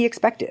more than he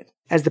expected.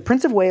 As the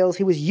Prince of Wales,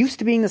 he was used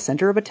to being the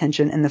center of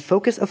attention and the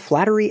focus of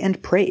flattery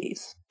and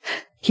praise.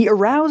 He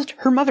aroused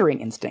her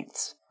mothering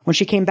instincts. When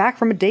she came back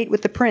from a date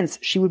with the prince,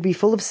 she would be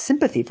full of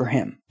sympathy for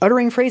him,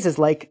 uttering phrases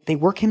like, they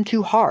work him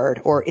too hard,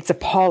 or it's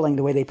appalling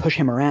the way they push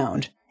him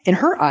around. In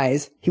her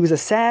eyes, he was a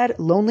sad,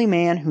 lonely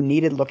man who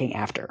needed looking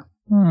after.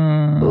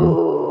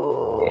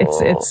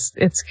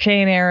 It's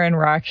Jane Eyre in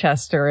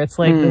Rochester. It's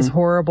like this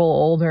horrible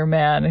older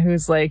man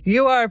who's like,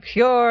 you are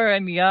pure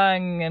and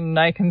young and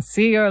I can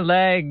see your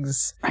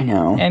legs. I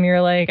know. And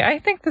you're like, I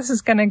think this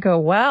is going to go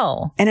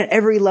well. And at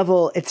every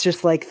level, it's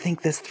just like,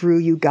 think this through,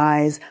 you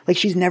guys. Like,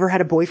 she's never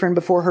had a boyfriend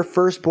before. Her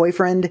first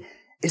boyfriend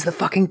is the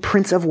fucking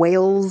Prince of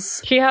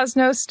Wales. She has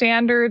no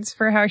standards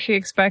for how she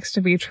expects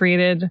to be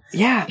treated.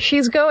 Yeah.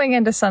 She's going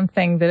into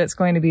something that it's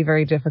going to be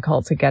very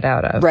difficult to get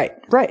out of. Right.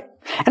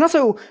 And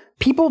also,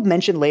 people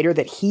mentioned later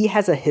that he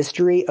has a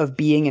history of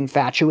being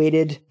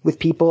infatuated with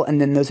people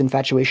and then those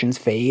infatuations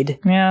fade.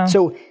 Yeah.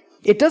 So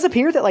it does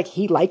appear that, like,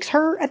 he likes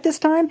her at this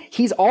time.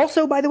 He's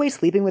also, by the way,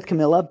 sleeping with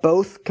Camilla.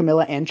 Both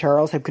Camilla and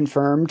Charles have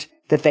confirmed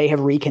that they have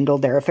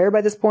rekindled their affair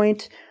by this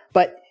point.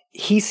 But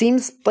he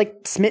seems, like,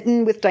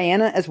 smitten with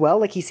Diana as well.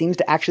 Like, he seems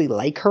to actually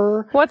like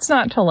her. What's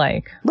not to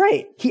like?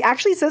 Right. He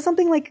actually says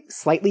something, like,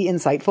 slightly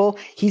insightful.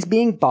 He's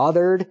being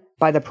bothered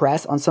by the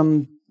press on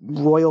some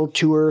royal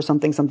tour or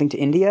something to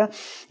India.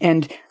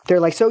 And they're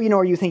like, so,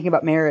 are you thinking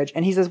about marriage?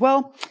 And he says,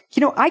 well,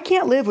 I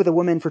can't live with a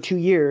woman for 2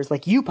 years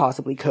like you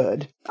possibly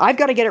could. I've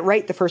got to get it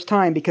right the first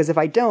time, because if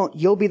I don't,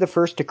 you'll be the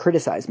first to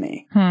criticize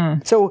me.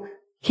 So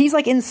he's,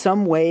 like, in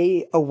some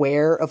way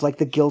aware of, like,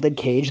 the gilded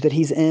cage that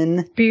he's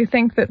in. Do you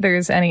think that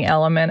there's any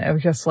element of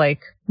just,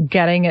 like,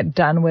 getting it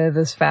done with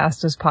as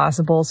fast as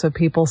possible so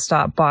people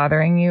stop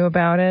bothering you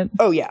about it?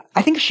 Oh, yeah.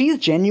 I think she's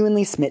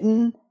genuinely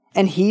smitten,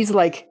 and he's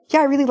like,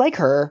 yeah, I really like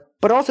her.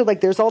 But also, like,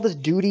 there's all this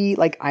duty,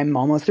 like, I'm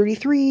almost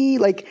 33.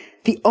 Like,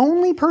 the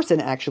only person,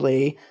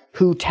 actually,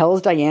 who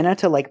tells Diana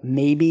to, like,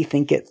 maybe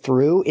think it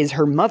through is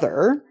her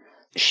mother.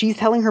 She's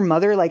telling her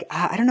mother, like,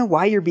 I don't know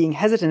why you're being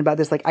hesitant about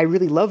this. Like, I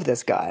really love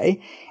this guy.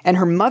 And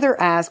her mother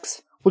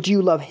asks, well, do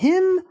you love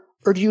him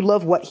or do you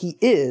love what he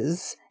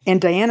is? And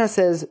Diana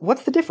says,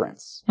 what's the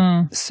difference?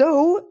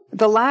 So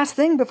the last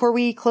thing before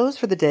we close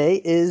for the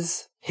day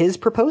is his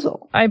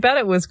proposal. I bet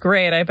it was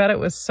great. I bet it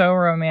was so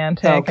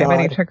romantic. Oh, I bet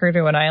he took her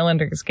to an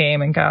Islanders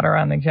game and got her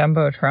on the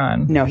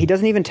Jumbotron. No, he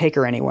doesn't even take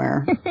her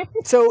anywhere.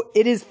 So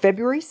it is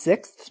February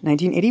 6th,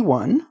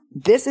 1981.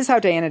 This is how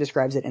Diana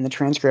describes it in the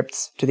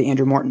transcripts to the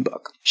Andrew Morton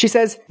book. She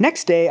says,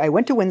 next day I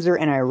went to Windsor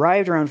and I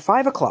arrived around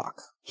 5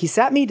 o'clock. He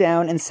sat me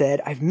down and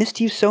said, I've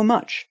missed you so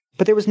much.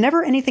 But there was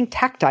never anything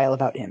tactile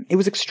about him. It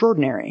was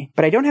extraordinary.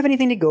 But I don't have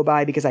anything to go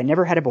by because I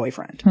never had a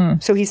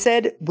boyfriend. So he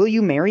said, will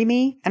you marry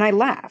me? And I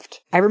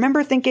laughed. I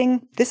remember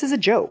thinking, this is a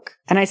joke.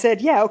 And I said,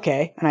 yeah,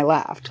 okay. And I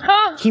laughed.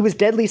 He was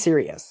deadly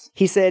serious.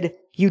 He said,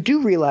 you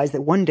do realize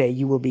that one day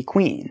you will be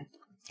queen.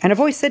 And a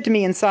voice said to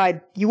me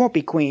inside, you won't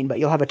be queen, but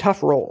you'll have a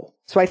tough role.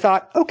 So I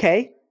thought,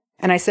 okay.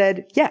 And I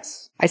said,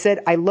 yes. I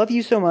said, I love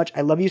you so much.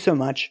 I love you so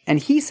much. And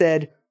he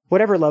said,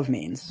 whatever love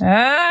means.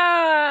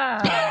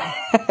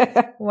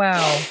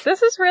 Wow.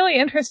 This is really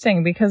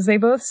interesting because they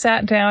both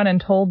sat down and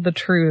told the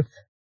truth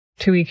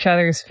to each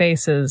other's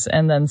faces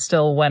and then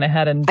still went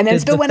ahead and did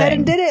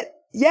it.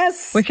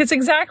 Yes. Which is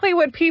exactly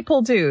what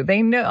people do.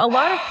 They know, a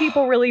lot of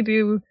people really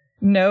do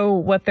know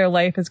what their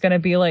life is going to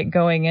be like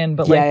going in,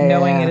 but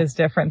knowing it is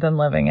different than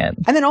living it.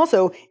 And then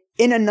also,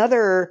 in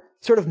another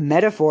sort of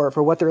metaphor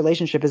for what the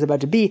relationship is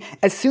about to be,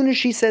 as soon as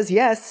she says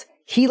yes,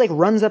 he, like,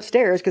 runs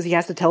upstairs because he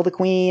has to tell the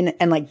queen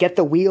and, like, get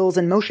the wheels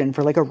in motion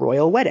for, like, a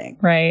royal wedding.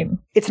 Right.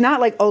 It's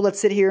not like, oh, let's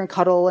sit here and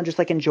cuddle and just,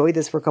 like, enjoy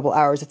this for a couple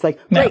hours. It's like,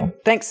 great,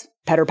 thanks.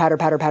 Patter, patter,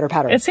 patter, patter,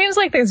 patter. It seems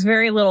like there's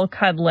very little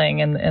cuddling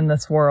in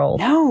this world.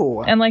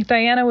 No. And, like,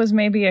 Diana was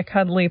maybe a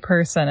cuddly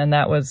person, and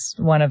that was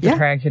one of the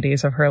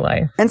tragedies of her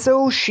life. And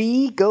so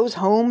she goes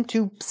home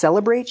to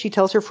celebrate. She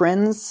tells her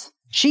friends.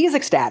 She is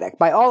ecstatic.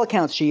 By all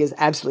accounts, she is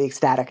absolutely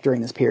ecstatic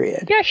during this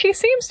period. Yeah, she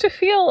seems to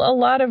feel a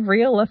lot of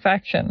real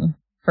affection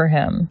for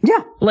him.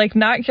 Yeah. Like,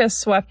 not just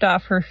swept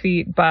off her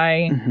feet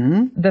by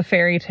the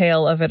fairy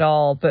tale of it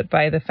all, but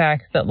by the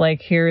fact that,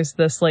 like, here's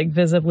this, like,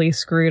 visibly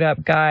screwed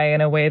up guy in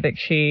a way that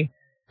she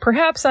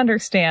perhaps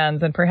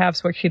understands, and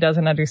perhaps what she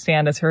doesn't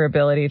understand is her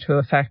ability to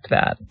affect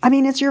that. I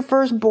mean, it's your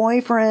first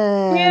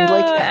boyfriend. Yeah,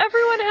 like,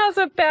 everyone has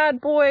a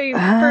bad boy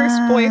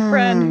first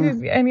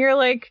boyfriend, and you're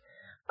like,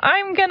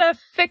 I'm gonna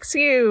fix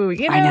you.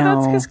 You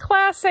know, that's just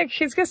classic.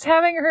 She's just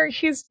having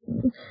she's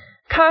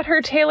caught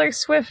her Taylor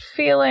Swift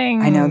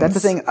feelings. I know, that's the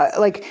thing.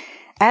 Like,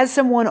 as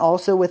someone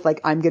also with like,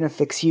 I'm gonna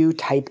fix you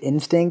type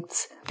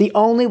instincts, the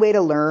only way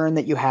to learn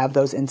that you have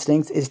those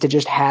instincts is to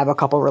just have a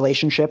couple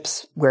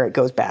relationships where it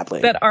goes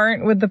badly. That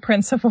aren't with the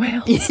Prince of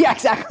Wales. Yeah,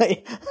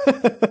 exactly.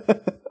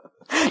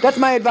 That's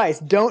my advice.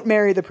 Don't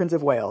marry the Prince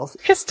of Wales.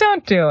 Just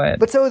don't do it.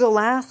 But so the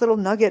last little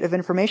nugget of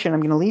information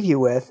I'm going to leave you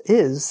with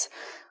is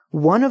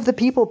one of the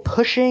people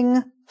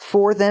pushing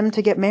for them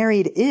to get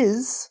married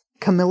is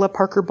Camilla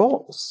Parker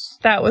Bowles.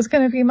 That was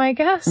going to be my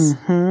guess.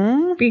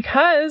 Mm-hmm.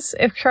 Because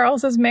if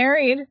Charles is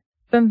married,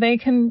 then they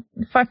can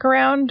fuck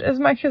around as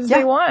much as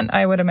they want,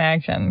 I would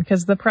imagine.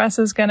 Because the press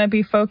is going to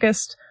be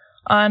focused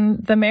on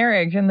the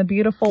marriage and the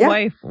beautiful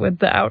wife with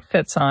the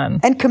outfits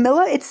on. And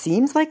Camilla, it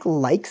seems like,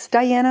 likes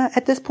Diana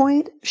at this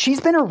point. She's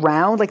been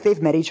around, like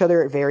they've met each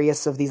other at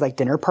various of these like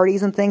dinner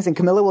parties and things, and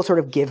Camilla will sort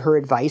of give her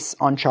advice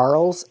on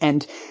Charles,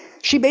 and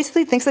she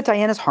basically thinks that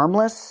Diana's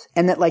harmless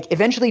and that like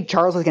eventually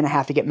Charles is going to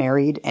have to get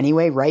married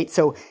anyway, right?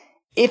 So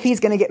if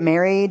he's going to get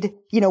married,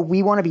 you know,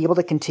 we want to be able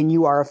to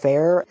continue our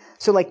affair.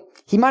 So like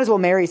he might as well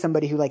marry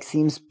somebody who like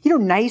seems, you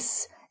know,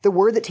 nice. The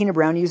word that Tina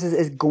Brown uses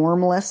is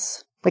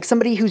gormless. Like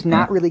somebody who's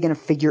not really going to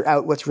figure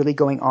out what's really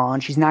going on.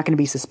 She's not going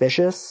to be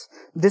suspicious.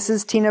 This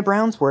is Tina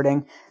Brown's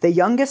wording. The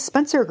youngest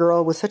Spencer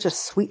girl was such a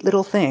sweet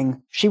little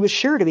thing. She was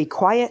sure to be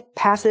quiet,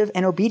 passive,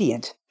 and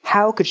obedient.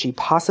 How could she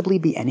possibly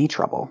be any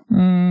trouble?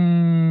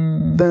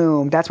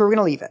 Boom. That's where we're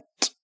going to leave it.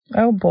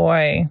 Oh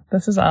boy.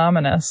 This is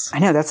ominous. I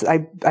know.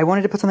 I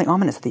wanted to put something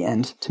ominous at the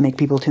end to make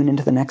people tune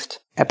into the next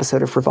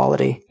episode of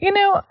Frivolity. You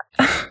know,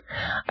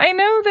 I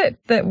know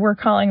that we're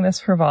calling this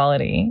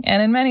frivolity,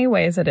 and in many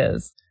ways it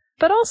is.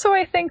 But also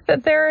I think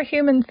that there are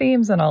human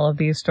themes in all of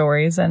these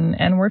stories,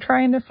 and we're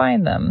trying to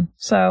find them.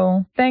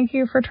 So thank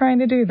you for trying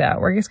to do that.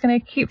 We're just going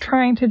to keep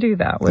trying to do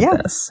that with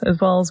this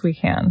as well as we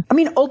can. I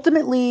mean,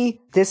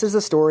 ultimately, this is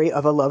a story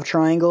of a love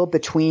triangle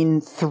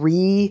between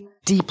three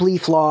deeply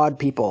flawed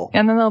people.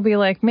 And then they'll be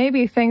like,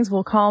 maybe things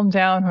will calm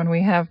down when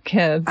we have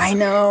kids. I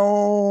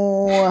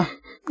know.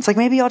 It's like,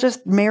 maybe I'll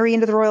just marry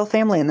into the royal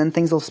family and then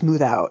things will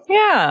smooth out.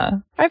 Yeah,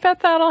 I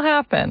bet that'll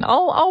happen.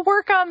 I'll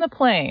work on the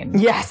plane.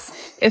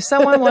 Yes. If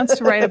someone wants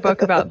to write a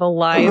book about the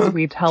lies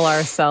we tell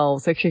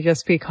ourselves, it should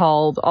just be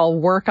called I'll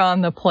Work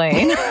on the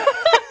Plane.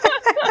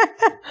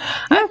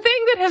 A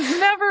thing that has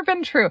never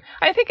been true.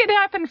 I think it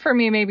happened for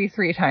me maybe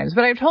 3 times,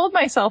 but I've told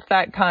myself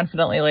that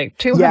confidently like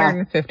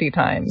 250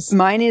 times.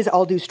 Mine is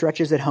I'll do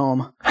stretches at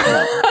home.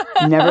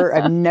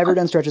 I've never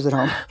done stretches at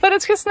home. But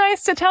it's just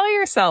nice to tell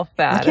yourself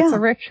that. It's a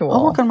ritual.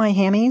 I'll work on my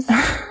hammies.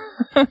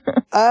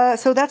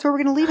 So that's where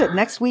we're going to leave it.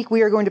 Next week,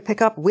 we are going to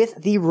pick up with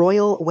the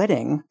royal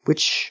wedding,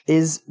 which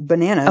is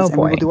bananas. Oh, and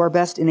we will do our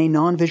best in a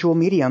non-visual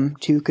medium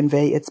to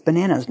convey its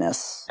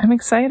bananasness. I'm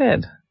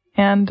excited.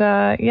 And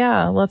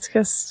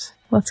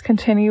let's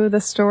continue the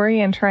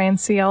story and try and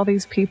see all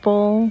these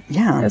people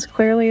as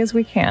clearly as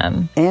we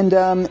can. And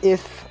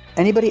if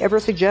anybody ever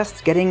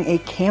suggests getting a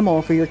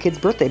camel for your kid's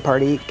birthday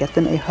party, get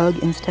them a hug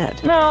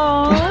instead.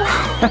 No.